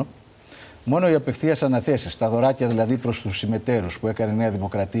χρόνο. Μόνο οι απευθείας αναθέσεις, τα δωράκια δηλαδή προς τους συμμετέρους που έκανε η Νέα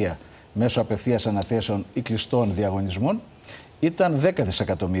Δημοκρατία μέσω απευθείας αναθέσεων ή κλειστών διαγωνισμών, ήταν 10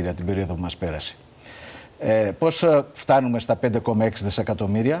 δισεκατομμύρια την περίοδο που μας πέρασε. Πώς φτάνουμε στα 5,6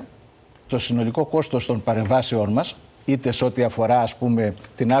 δισεκατομμύρια? Το συνολικό κόστος των παρεμβάσεών μας, είτε σε ό,τι αφορά ας πούμε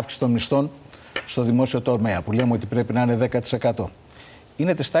την αύξηση των μισθών στο δημόσιο τομέα, που λέμε ότι πρέπει να είναι 10%,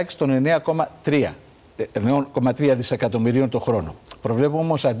 είναι της τάξης των 9,3 δισεκατομμυρίων το χρόνο. Προβλέπουμε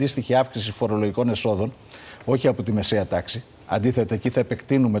όμως αντίστοιχη αύξηση φορολογικών εσόδων, όχι από τη μεσαία τάξη. Αντίθετα, εκεί θα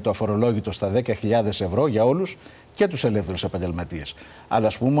επεκτείνουμε το αφορολόγητο στα 10.000 ευρώ για όλους και τους ελεύθερους επαγγελματίες. Αλλά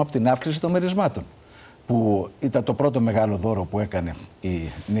ας πούμε από την αύξηση των μερισμάτων, που ήταν το πρώτο μεγάλο δώρο που έκανε η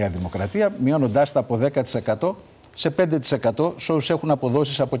Νέα Δημοκρατία, μειώνοντάς τα από 10% σε 5% σε όσους έχουν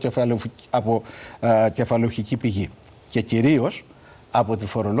αποδόσεις από κεφαλαιοχική πηγή. Και κυρίως από τη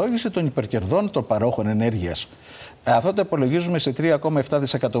φορολόγηση των υπερκερδών των παρόχων ενέργειας. Αυτό το υπολογίζουμε σε 3,7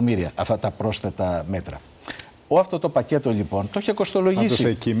 δισεκατομμύρια, αυτά τα πρόσθετα μέτρα. Αυτό το πακέτο λοιπόν το είχε κοστολογήσει. Πάντως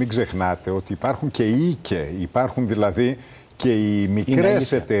εκεί μην ξεχνάτε ότι υπάρχουν και οι οίκε, υπάρχουν δηλαδή και οι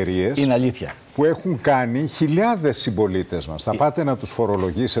μικρές εταιρείες που έχουν κάνει χιλιάδες συμπολίτες μας. Θα πάτε να τους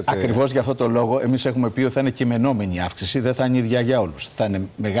φορολογήσετε? Ακριβώς για αυτό το λόγο εμείς έχουμε πει ότι θα είναι κειμενόμενη αύξηση, δεν θα είναι ίδια για όλους. Θα είναι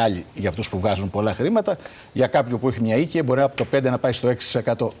μεγάλη για αυτούς που βγάζουν πολλά χρήματα, για κάποιον που έχει μια οίκη μπορεί από το 5% να πάει στο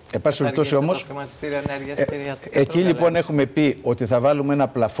 6%. Εν πάση περιπτώσει όμως, εκεί λοιπόν έχουμε πει ότι θα βάλουμε ένα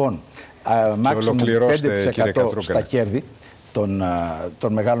πλαφόν maximum 5% στα κέρδη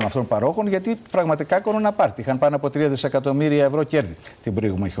των μεγάλων αυτών παρόχων, γιατί πραγματικά έκαναν απάρτη. Είχαν πάνω από 3 δισεκατομμύρια ευρώ κέρδη την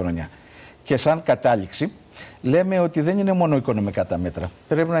προηγούμενη χρονιά. Και σαν κατάληξη, λέμε ότι δεν είναι μόνο οικονομικά τα μέτρα.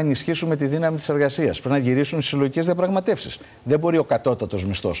 Πρέπει να ενισχύσουμε τη δύναμη της εργασίας. Πρέπει να γυρίσουν οι συλλογικές διαπραγματεύσεις. Δεν μπορεί ο κατώτατος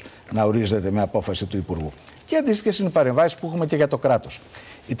μισθός να ορίζεται με απόφαση του Υπουργού. Και αντίστοιχες είναι οι παρεμβάσεις που έχουμε και για το κράτος.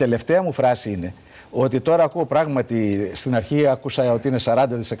 Η τελευταία μου φράση είναι ότι τώρα ακούω πράγματι, στην αρχή άκουσα ότι είναι 40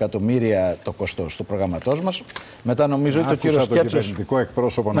 δισεκατομμύρια το κόστος του προγραμματός μας. Μετά νομίζω ότι ο κύριος Σκέψος κυβερνητικό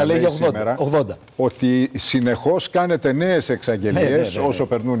εκπρόσωπο να λέει 80, σήμερα 80. ότι συνεχώς κάνετε νέες εξαγγελίες όσο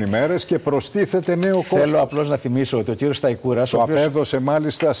περνούν οι μέρες και προστίθεται νέο κόστος. Θέλω απλώς να θυμίσω ότι ο κύριος Σταϊκούρας... Το απέδωσε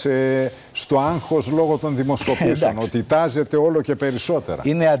μάλιστα στο άγχος λόγω των δημοσκοπήσεων, ότι τάζεται όλο και περισσότερα.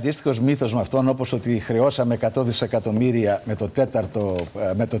 Είναι αντίστοιχος μύθος με αυτόν, όπως ότι χρεώσαμε 100 δισεκατομμύρια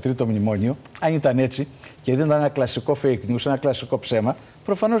με το τρίτο μνημόνιο. Αν ήταν έτσι και δεν ήταν ένα κλασικό fake news, ένα κλασικό ψέμα,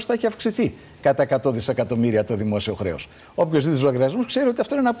 προφανώς θα έχει αυξηθεί κατά 100 δισεκατομμύρια το δημόσιο χρέος. Όποιος δει τους λογαριασμούς ξέρει ότι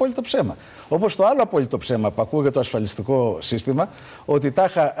αυτό είναι ένα απόλυτο ψέμα. Όπως το άλλο απόλυτο ψέμα που ακούγεται το ασφαλιστικό σύστημα, ότι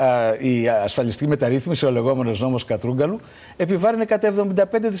τάχα η ασφαλιστική μεταρρύθμιση, ο λεγόμενος νόμος Κατρούγκαλου, επιβάρυνε κατά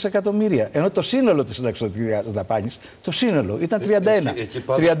 75 δισεκατομμύρια. Ενώ το σύνολο της συνταξιδοτικής δαπάνης, το σύνολο ήταν 31. Εκεί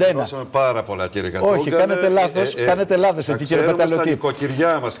πληρώσαμε πάρα πολλά, κύριε Κατρούγκαλου. Όχι, κάνετε λάθος εκεί, κύριε Πεταλωτή.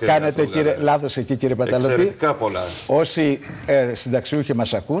 Κάνετε λάθος εκεί, κύριε Πεταλωτή. Εξαιρετικά πολλά. Όσοι συνταξιούχοι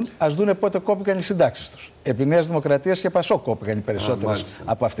μας ακούν, ας δούνε πότε κόπηκαν οι συντάξεις τους. Επί Νέας Δημοκρατίας και Πασόκ κόπηκαν οι περισσότερες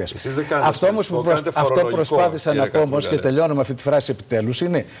από αυτές. Αυτό όμως που προσπάθησα να πω όμως, και τελειώνω με αυτή τη φράση επιτέλους,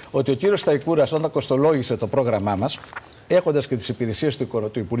 είναι ότι ο κύριος Σταϊκούρας, όταν κοστολόγησε το πρόγραμμά μας, έχοντας και τις υπηρεσίες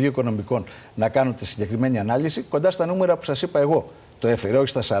του Υπουργείου Οικονομικών να κάνουν τη συγκεκριμένη ανάλυση, κοντά στα νούμερα που σας είπα εγώ, το έφερε,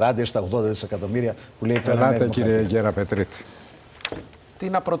 όχι στα 40 ή στα 80 δισεκατομμύρια που λέει το Ελάτε, κύριε Γεραπετρίτη. Τι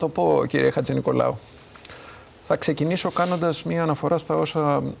να πρωτοπώ, κύριε Χατζηνικολάου. Θα ξεκινήσω κάνοντας μία αναφορά στα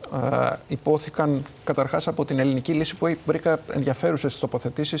όσα υπόθηκαν καταρχάς από την ελληνική λύση που βρήκα ενδιαφέρουσες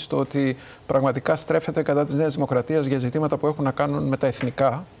τοποθετήσεις, το ότι πραγματικά στρέφεται κατά της Νέας Δημοκρατίας για ζητήματα που έχουν να κάνουν με τα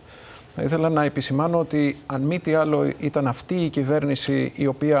εθνικά. Θα ήθελα να επισημάνω ότι αν μη τι άλλο ήταν αυτή η κυβέρνηση η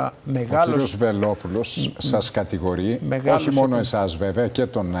οποία μεγάλωσε... Ο κύριος Βελόπουλος σας κατηγορεί, όχι μόνο εσάς βέβαια και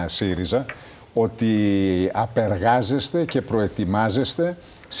τον ΣΥΡΙΖΑ, ότι απεργάζεστε και προετοιμάζεστε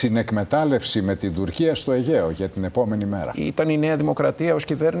συνεκμετάλλευση με την Τουρκία στο Αιγαίο για την επόμενη μέρα. Ήταν η Νέα Δημοκρατία ως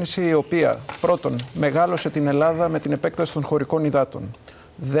κυβέρνηση η οποία πρώτον μεγάλωσε την Ελλάδα με την επέκταση των χωρικών υδάτων.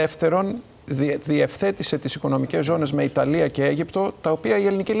 Δεύτερον, διευθέτησε τις οικονομικές ζώνες με Ιταλία και Αίγυπτο, τα οποία η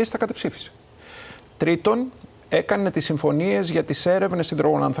ελληνική λίστα κατεψήφισε. Τρίτον, έκανε τις συμφωνίες για τις έρευνες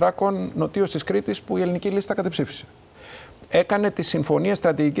υδρογονανθράκων νοτίως της Κρήτης που η ελληνική λίστα κατεψήφισε. Έκανε τις συμφωνίες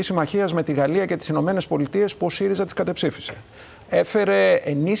στρατηγικής συμμαχίας με τη Γαλλία και τις Ηνωμένες Πολιτείες που ο ΣΥΡΙΖΑ τις κατεψήφισε. Έφερε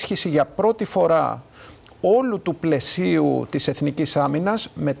ενίσχυση για πρώτη φορά όλου του πλαισίου της εθνικής άμυνας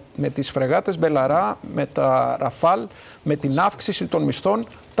με τις φρεγάτες Μπελαρά, με τα Ραφάλ, με την αύξηση των μισθών,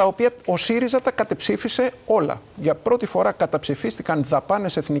 τα οποία ο ΣΥΡΙΖΑ τα κατεψήφισε όλα. Για πρώτη φορά καταψηφίστηκαν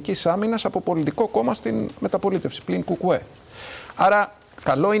δαπάνες εθνικής άμυνας από πολιτικό κόμμα στην μεταπολίτευση, πλην Κουκουέ. Άρα,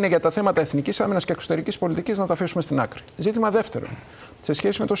 καλό είναι για τα θέματα εθνικής άμυνας και εξωτερικής πολιτικής να τα αφήσουμε στην άκρη. Ζήτημα δεύτερον, σε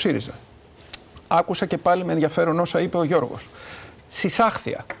σχέση με το ΣΥΡΙΖΑ. Άκουσα και πάλι με ενδιαφέρον όσα είπε ο Γιώργος.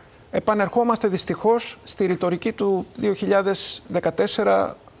 Συσάχθεια. Επανερχόμαστε δυστυχώς στη ρητορική του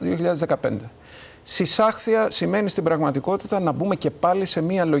 2014-2015. Συσάχθεια σημαίνει στην πραγματικότητα να μπούμε και πάλι σε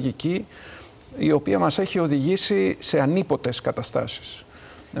μία λογική η οποία μας έχει οδηγήσει σε ανίποτες καταστάσεις.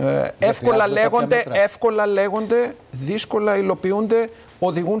 Εύκολα λέγονται, δύσκολα υλοποιούνται,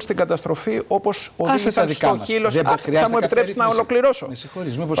 οδηγούν στην καταστροφή όπως οδήγησαν στο χείλος. Θα μου επιτρέψεις να ολοκληρώσω? Με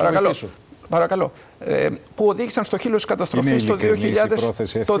συγχωρείς, μήπως Παρακαλώ. Που οδήγησαν στο χείλος της καταστροφής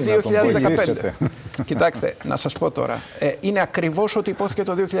το 2015. Κοιτάξτε, να σας πω τώρα. Είναι ακριβώς ό,τι υπόθηκε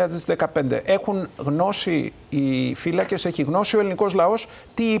το 2015. Έχουν γνώση οι φύλακες, έχει γνώση ο ελληνικός λαός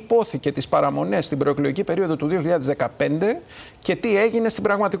τι υπόθηκε τις παραμονές στην προεκλογική περίοδο του 2015 και τι έγινε στην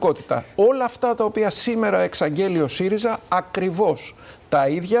πραγματικότητα. Όλα αυτά τα οποία σήμερα εξαγγέλει ο ΣΥΡΙΖΑ ακριβώς τα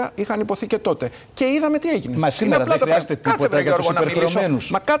ίδια είχαν υποθεί και τότε. Και είδαμε τι έγινε. Μα σήμερα δεν χρειάζεται τίποτα για τους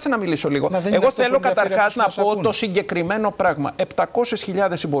υπερχρεωμένους. Μα κάτσε να μιλήσω λίγο. Εγώ θέλω καταρχάς να πω το συγκεκριμένο πράγμα.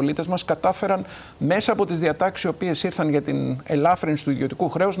 700.000 συμπολίτες μας κατάφεραν μέσα από τις διατάξεις οι οποίες ήρθαν για την ελάφρυνση του ιδιωτικού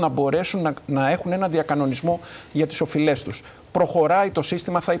χρέους να μπορέσουν να έχουν ένα διακανονισμό για τις οφειλές τους. Προχωράει το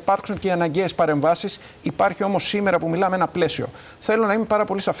σύστημα, θα υπάρξουν και οι αναγκαίες παρεμβάσεις. Υπάρχει όμως σήμερα που μιλάμε ένα πλαίσιο. Θέλω να είμαι πάρα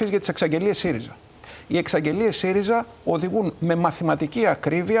πολύ σαφής για τις εξαγγελίες ΣΥΡΙΖΑ. Οι εξαγγελίες ΣΥΡΙΖΑ οδηγούν με μαθηματική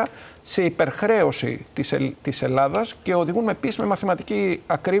ακρίβεια σε υπερχρέωση της Ελλάδας και οδηγούν επίσης με μαθηματική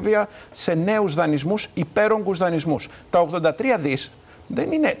ακρίβεια σε νέους δανεισμούς, υπέρογκους δανεισμούς. Τα 83 δις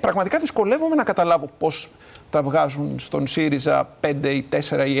δεν είναι. Πραγματικά δυσκολεύομαι να καταλάβω πώς τα βγάζουν στον ΣΥΡΙΖΑ 5 ή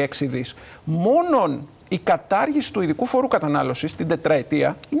 4 ή 6 δις. Μόνον η κατάργηση του ειδικού φόρου κατανάλωσης την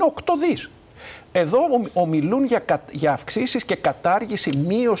τετραετία είναι 8 δις. Εδώ ομιλούν για αυξήσεις και κατάργηση,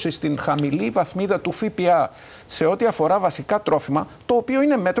 μείωση στην χαμηλή βαθμίδα του ΦΠΑ σε ό,τι αφορά βασικά τρόφιμα, το οποίο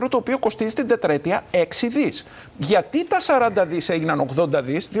είναι μέτρο το οποίο κοστίζει την τετραετία 6 δις. Γιατί τα 40 δις έγιναν 80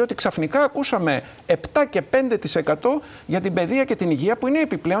 δις, διότι ξαφνικά ακούσαμε 7 και 5% για την παιδεία και την υγεία, που είναι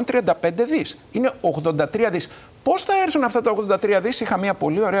επιπλέον 35 δις. Είναι 83 δις. Πώς θα έρθουν αυτά τα 83 δις? Είχα μια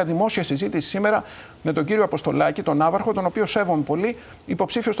πολύ ωραία δημόσια συζήτηση σήμερα με τον κύριο Αποστολάκη, τον Ναύαρχο, τον οποίο σέβομαι πολύ,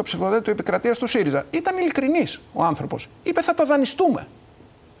 υποψήφιο στο ψηφοδέλτιο επικρατείας του ΣΥΡΙΖΑ. Ήταν ειλικρινής ο άνθρωπος. Είπε: θα τα δανειστούμε.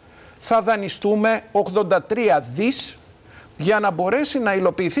 Θα δανειστούμε 83 δις για να μπορέσει να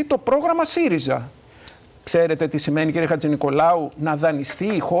υλοποιηθεί το πρόγραμμα ΣΥΡΙΖΑ. Ξέρετε τι σημαίνει, κύριε Χατζηνικολάου, να δανειστεί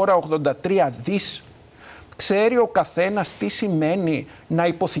η χώρα 83 δις? Ξέρει ο καθένας τι σημαίνει να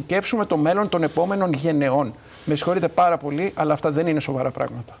υποθηκεύσουμε το μέλλον των επόμενων γενεών? Με συγχωρείτε πάρα πολύ, αλλά αυτά δεν είναι σοβαρά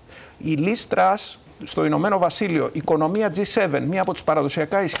πράγματα. Η Liz Truss στο Ηνωμένο Βασίλειο, οικονομία G7, μία από τις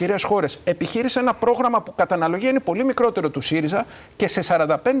παραδοσιακά ισχυρές χώρες, επιχείρησε ένα πρόγραμμα που κατά αναλογία είναι πολύ μικρότερο του ΣΥΡΙΖΑ και σε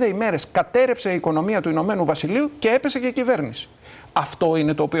 45 ημέρες κατέρευσε η οικονομία του Ηνωμένου Βασιλείου και έπεσε και η κυβέρνηση. Αυτό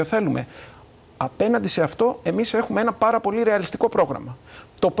είναι το οποίο θέλουμε? Απέναντι σε αυτό, εμείς έχουμε ένα πάρα πολύ ρεαλιστικό πρόγραμμα.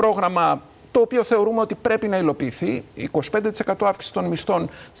 Το πρόγραμμα το οποίο θεωρούμε ότι πρέπει να υλοποιηθεί, 25% αύξηση των μισθών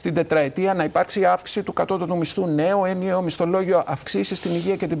στην τετραετία, να υπάρξει αύξηση του κατώτατου μισθού, νέο ενιαίο μισθολόγιο, αυξήσεις στην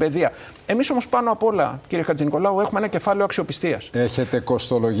υγεία και την παιδεία. Εμείς όμως πάνω απ' όλα, κύριε Χατζηνικολάου, έχουμε ένα κεφάλαιο αξιοπιστίας. Έχετε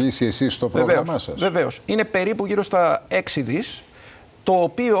κοστολογήσει εσείς το πρόγραμμά σας? Βεβαίως. Είναι περίπου γύρω στα 6 δις, το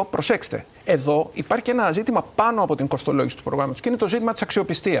οποίο, προσέξτε, εδώ υπάρχει και ένα ζήτημα πάνω από την κοστολόγηση του προγράμματος και είναι το ζήτημα της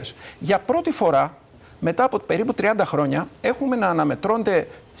αξιοπιστίας. Για πρώτη φορά, μετά από περίπου 30 χρόνια, έχουμε να αναμετρώνται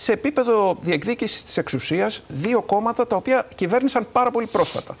σε επίπεδο διεκδίκησης της εξουσίας δύο κόμματα τα οποία κυβέρνησαν πάρα πολύ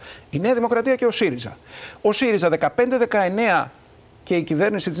πρόσφατα. Η Νέα Δημοκρατία και ο ΣΥΡΙΖΑ. Ο ΣΥΡΙΖΑ 15-19 και η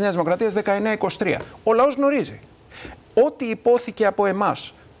κυβέρνηση της Νέας Δημοκρατίας 19-23. Ο λαός γνωρίζει. Ό,τι υπόθηκε από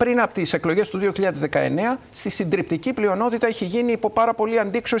εμάς πριν από τις εκλογές του 2019, στη συντριπτική πλειονότητα έχει γίνει υπό πάρα πολύ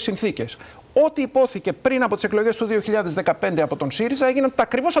αντίξωες συνθήκες. Ό,τι υπόθηκε πριν από τις εκλογές του 2015 από τον ΣΥΡΙΖΑ έγιναν τα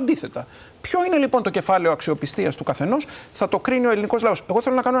ακριβώς αντίθετα. Ποιο είναι λοιπόν το κεφάλαιο αξιοπιστίας του καθενός? Θα το κρίνει ο ελληνικός λαός. Εγώ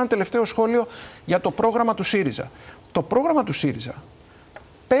θέλω να κάνω ένα τελευταίο σχόλιο για το πρόγραμμα του ΣΥΡΙΖΑ. Το πρόγραμμα του ΣΥΡΙΖΑ,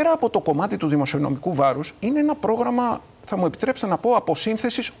 πέρα από το κομμάτι του δημοσιονομικού βάρους, είναι ένα πρόγραμμα, θα μου επιτρέψετε να πω,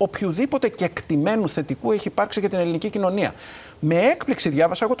 αποσύνθεσης οποιουδήποτε κεκτημένου θετικού έχει υπάρξει για την ελληνική κοινωνία. Με έκπληξη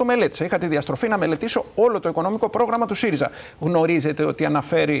διάβασα, εγώ το μελέτησα. Είχα τη διαστροφή να μελετήσω όλο το οικονομικό πρόγραμμα του ΣΥΡΙΖΑ. Γνωρίζετε ότι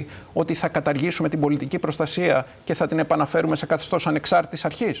αναφέρει ότι θα καταργήσουμε την πολιτική προστασία και θα την επαναφέρουμε σε καθεστώς ανεξάρτητης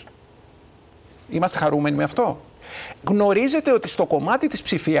αρχής? Είμαστε χαρούμενοι με αυτό? Γνωρίζετε ότι στο κομμάτι της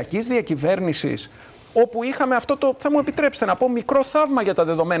ψηφιακής διακυβέρνησης, όπου είχαμε αυτό το, θα μου επιτρέψετε να πω, μικρό θαύμα για τα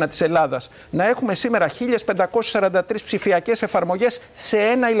δεδομένα της Ελλάδας, να έχουμε σήμερα 1543 ψηφιακές εφαρμογές σε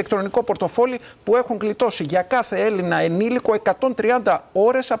ένα ηλεκτρονικό πορτοφόλι που έχουν γλιτώσει για κάθε Έλληνα ενήλικο 130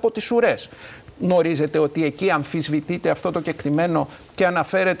 ώρες από τις ουρές. Γνωρίζετε ότι εκεί αμφισβητείται αυτό το κεκτημένο και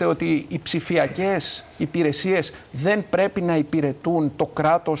αναφέρεται ότι οι ψηφιακές υπηρεσίες δεν πρέπει να υπηρετούν το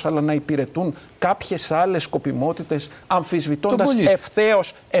κράτος, αλλά να υπηρετούν κάποιες άλλες σκοπιμότητες, αμφισβητώντας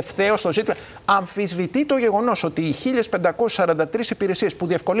ευθέως το ζήτημα. Αμφισβητεί το γεγονός ότι οι 1543 υπηρεσίες που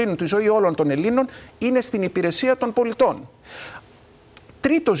διευκολύνουν τη ζωή όλων των Ελλήνων είναι στην υπηρεσία των πολιτών.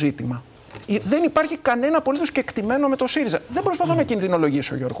 Τρίτο ζήτημα. Δεν υπάρχει κανένα απολύτως κεκτημένο με το ΣΥΡΙΖΑ. Δεν προσπαθώ να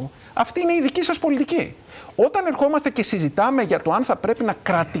κινδυνολογήσω, Γιώργο. Αυτή είναι η δική σας πολιτική. Όταν ερχόμαστε και συζητάμε για το αν θα πρέπει να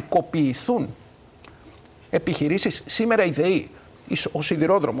κρατικοποιηθούν επιχειρήσεις, σήμερα η ΔΕΗ, ο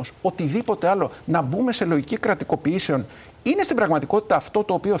σιδηρόδρομος, οτιδήποτε άλλο, να μπούμε σε λογική κρατικοποιήσεων, είναι στην πραγματικότητα αυτό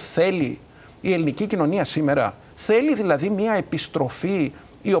το οποίο θέλει η ελληνική κοινωνία σήμερα? Θέλει δηλαδή μια επιστροφή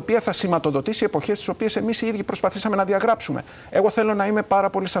η οποία θα σηματοδοτήσει εποχές τις οποίες εμείς οι ίδιοι προσπαθήσαμε να διαγράψουμε? Εγώ θέλω να είμαι πάρα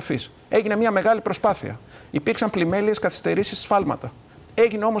πολύ σαφής. Έγινε μια μεγάλη προσπάθεια. Υπήρξαν πλημέλειες, καθυστερήσεις, σφάλματα.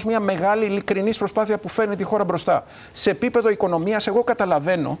 Έγινε όμως μια μεγάλη ειλικρινής προσπάθεια που φέρνει τη χώρα μπροστά. Σε επίπεδο οικονομίας, εγώ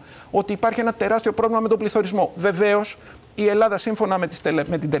καταλαβαίνω ότι υπάρχει ένα τεράστιο πρόβλημα με τον πληθωρισμό. Βεβαίως, η Ελλάδα, σύμφωνα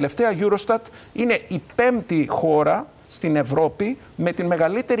με την τελευταία Eurostat, είναι η 5η χώρα στην Ευρώπη με την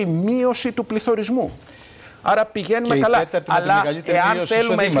μεγαλύτερη μείωση του πληθωρισμού. Άρα πηγαίνουμε καλά. Αλλά εάν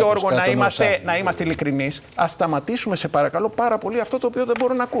θέλουμε, Γιώργο, να είμαστε ειλικρινείς, ας σταματήσουμε, σε παρακαλώ, πάρα πολύ αυτό το οποίο δεν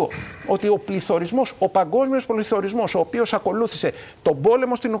μπορώ να ακούω. Ότι ο πληθωρισμός, ο παγκόσμιος πληθωρισμός, ο οποίος ακολούθησε τον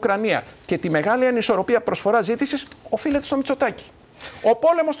πόλεμο στην Ουκρανία και τη μεγάλη ανισορροπία προσφοράς-ζήτησης, οφείλεται στο Μητσοτάκη. Ο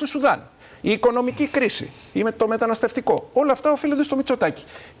πόλεμος του Σουδάν, η οικονομική κρίση, το μεταναστευτικό, όλα αυτά οφείλονται στο Μητσοτάκη.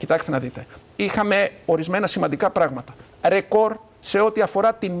 Κοιτάξτε να δείτε. Είχαμε ορισμένα σημαντικά πράγματα. Ρεκόρ σε ό,τι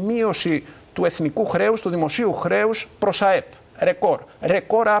αφορά τη μείωση του εθνικού χρέους, του δημοσίου χρέους προς ΑΕΠ. Ρεκόρ.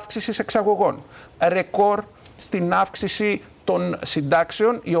 Ρεκόρ αύξησης εξαγωγών. Ρεκόρ στην αύξηση των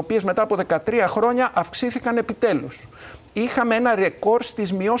συντάξεων, οι οποίες μετά από 13 χρόνια αυξήθηκαν επιτέλους. είχαμε ένα ρεκόρ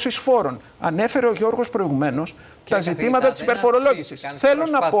στις μειώσεις φόρων. Ανέφερε ο Γιώργος προηγουμένως τα ζητήματα της υπερφορολόγησης. Θέλω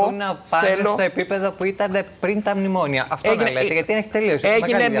να πω. Να πάνε στο επίπεδο που ήταν πριν τα μνημόνια. Αυτό να λέτε, γιατί έχει τελείωσει.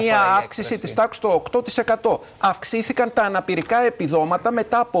 Έγινε μια αύξηση της τάξης του 8%. Αυξήθηκαν τα αναπηρικά επιδόματα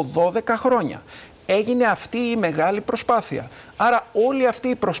μετά από 12 χρόνια. Έγινε αυτή η μεγάλη προσπάθεια. Άρα όλη αυτή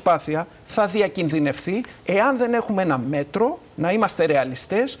η προσπάθεια θα διακινδυνευθεί εάν δεν έχουμε ένα μέτρο, να είμαστε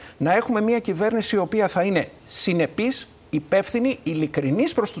ρεαλιστές, να έχουμε μια κυβέρνηση η οποία θα είναι συνεπής, υπεύθυνη,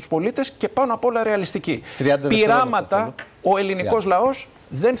 ειλικρινής προς τους πολίτες και πάνω απ' όλα ρεαλιστική. Πειράματα ο ελληνικός λαός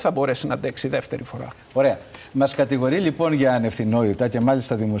δεν θα μπορέσει να αντέξει δεύτερη φορά. Ωραία. Μας κατηγορεί λοιπόν για ανευθυνότητα και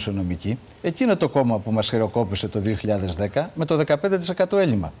μάλιστα δημοσιονομική εκείνο το κόμμα που μας χρεοκόπησε το 2010 με το 15%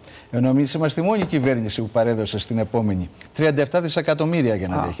 έλλειμμα. Ενώ εμείς είμαστε η μόνη κυβέρνηση που παρέδωσε στην επόμενη 37 δισεκατομμύρια για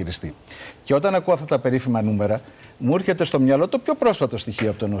να διαχειριστεί. Και όταν ακούω αυτά τα περίφημα νούμερα, μου έρχεται στο μυαλό το πιο πρόσφατο στοιχείο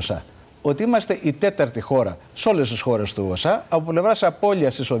από τον ΟΣΑ. Ότι είμαστε η τέταρτη χώρα σε όλες τις χώρες του ΟΣΑ από πλευράς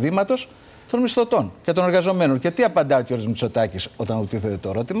απώλειας εισοδήματος των μισθωτών και των εργαζομένων. Και τι απαντά ο κ. Μητσοτάκης όταν του τίθεται το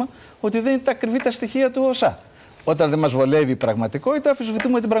ερώτημα? Ότι δεν είναι τα ακριβή τα στοιχεία του ΟΣΑ. Όταν δεν μας βολεύει η πραγματικότητα,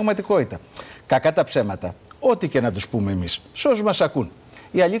 αμφισβητούμε την πραγματικότητα. Κακά τα ψέματα. Ό,τι και να τους πούμε εμείς, σε όσους μας ακούν.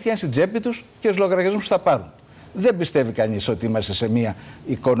 Η αλήθεια είναι στην τσέπη τους και στους λογαριασμούς που θα πάρουν. Δεν πιστεύει κανείς ότι είμαστε σε μια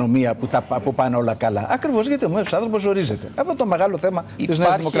οικονομία που πάνε όλα καλά. Ακριβώς γιατί ο μέσος άνθρωπος ζορίζεται. Αυτό το μεγάλο θέμα της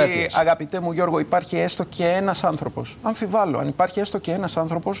Νέας Δημοκρατίας. Αγαπητέ μου Γιώργο, υπάρχει έστω και ένας άνθρωπος. Αμφιβάλλω αν υπάρχει έστω και ένας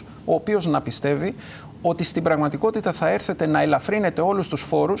άνθρωπος ο οποίος να πιστεύει ότι στην πραγματικότητα θα έρθετε να ελαφρύνετε όλους τους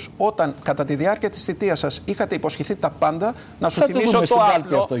φόρους όταν κατά τη διάρκεια της θητείας σας είχατε υποσχεθεί τα πάντα. Να σου θυμίσω το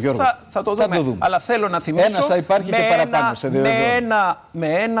απλό. Αυτό, θα το δούμε. Αλλά θέλω να θυμίσω. Ένας θα υπάρχει και παραπάνω σε με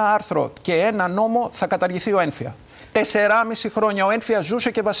ένα άρθρο και ένα νόμο θα καταργηθεί ο ένφια. 4,5 χρόνια ο ένφια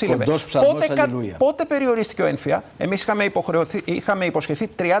ζούσε και βασίλευε. Πότε περιορίστηκε ο ένφια? Εμείς είχαμε υποσχεθεί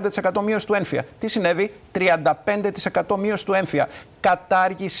 30% μείωση του ένφια. Τι συνέβη? 35% μείωση του ένφια.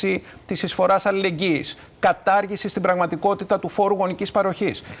 Κατάργηση της εισφοράς αλληλεγγύης. Κατάργηση στην πραγματικότητα του φόρου γονικής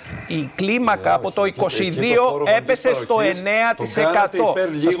παροχής. Η κλίμακα από το 22 έπεσε στο 9%.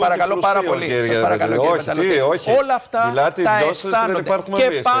 Σας παρακαλώ πάρα πολύ. Όλα αυτά τα αισθάνονται.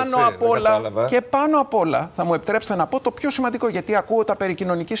 Και πάνω απ' όλα, θα μου επιτρέψετε να πω το πιο σημαντικό, γιατί ακούω τα περί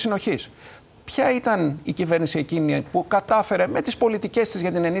κοινωνικής συνοχής. Ποια ήταν η κυβέρνηση εκείνη που κατάφερε με τις πολιτικές της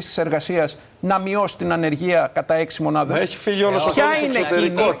για την ενίσχυση εργασίας να μειώσει την ανεργία κατά 6 μονάδες? Έχει φύγει όλος ο κόσμος στο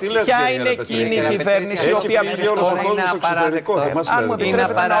εξωτερικό. Ποια είναι εκείνη η κυβέρνηση η οποία φύγει όλος ο κόσμος στο εξωτερικό? Αν μου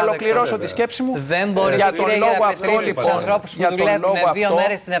επιτρέπετε να ολοκληρώσω τη σκέψη μου. Δεν μπορεί για τον λόγο αυτό λοιπόν. Τους ανθρώπους που δουλεύουν 2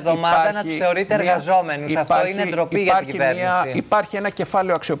 μέρες την εβδομάδα να τους θεωρείτε εργαζόμενους. Αυτό είναι ντροπή για την κυβέρνηση. Υπάρχει ένα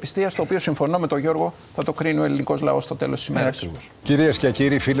κεφάλαιο αξιοπιστίας, το οποίο συμφωνώ με τον Γιώργο, θα το κρίνει ο ελληνικός λαός στο τέλος της ημέρας. Κυρίες και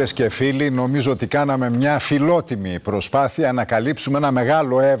κύριοι, φίλες και φίλοι, νομίζω ότι κάναμε μια φιλότιμη προσπάθεια να καλύψουμε ένα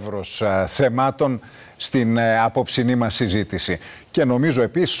μεγάλο εύρος θεμάτων στην απόψινή μας συζήτηση. Και νομίζω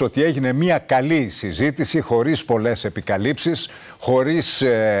επίσης ότι έγινε μια καλή συζήτηση, χωρίς πολλές επικαλύψεις, χωρίς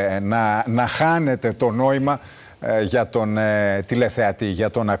να χάνεται το νόημα για τον τηλεθεατή, για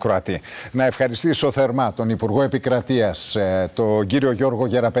τον ακροατή. Να ευχαριστήσω θερμά τον Υπουργό Επικρατείας, τον κύριο Γιώργο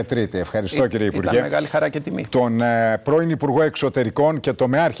Γεραπετρίτη. Ευχαριστώ κύριε Υπουργέ. Ήταν μεγάλη χαρά και τιμή. Τον πρώην Υπουργό Εξωτερικών και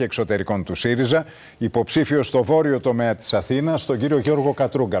τομεάρχη Εξωτερικών του ΣΥΡΙΖΑ, υποψήφιο στο βόρειο τομέα της Αθήνας, τον κύριο Γιώργο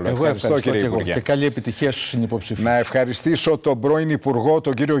Κατρούγκαλο. Ευχαριστώ κύριε Υπουργέ. Και καλή επιτυχία στους συνυποψήφιους. Να ευχαριστήσω τον πρώην Υπουργό,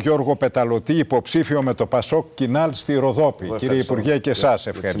 τον κύριο Γιώργο Πεταλωτή, υποψήφιο με το Πασόκ Κινάλ στη Ροδόπη. Κύριε Υπουργέ, και εσάς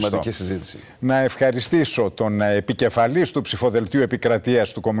ευχαριστώ. Να ευχαριστήσω τον επικεφαλής του ψηφοδελτίου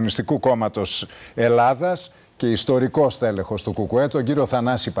επικρατείας του Κομμουνιστικού Κόμματος Ελλάδας και ιστορικό στέλεχος του ΚΚΕ, τον κύριο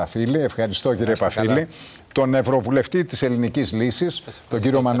Θανάση Παφίλη. Ευχαριστώ κύριε Παφίλη. Τον Ευρωβουλευτή της Ελληνικής Λύσης, τον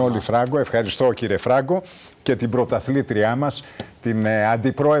κύριο Μανώλη Φράγκο. Ευχαριστώ κύριε Φράγκο. Και την πρωταθλήτριά μας, την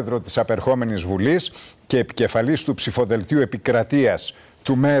Αντιπρόεδρο της απερχόμενης Βουλής και επικεφαλής του ψηφοδελτίου επικρατείας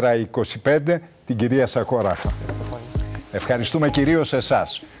του Μέρα 25, την κυρία Σακοράφα. Ευχαριστούμε κυρίως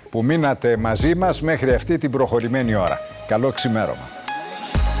εσάς που μείνατε μαζί μας μέχρι αυτή την προχωρημένη ώρα. Καλό ξημέρωμα.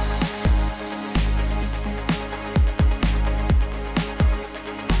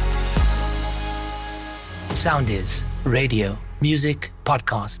 Sound is radio, music,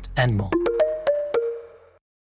 podcast, and more.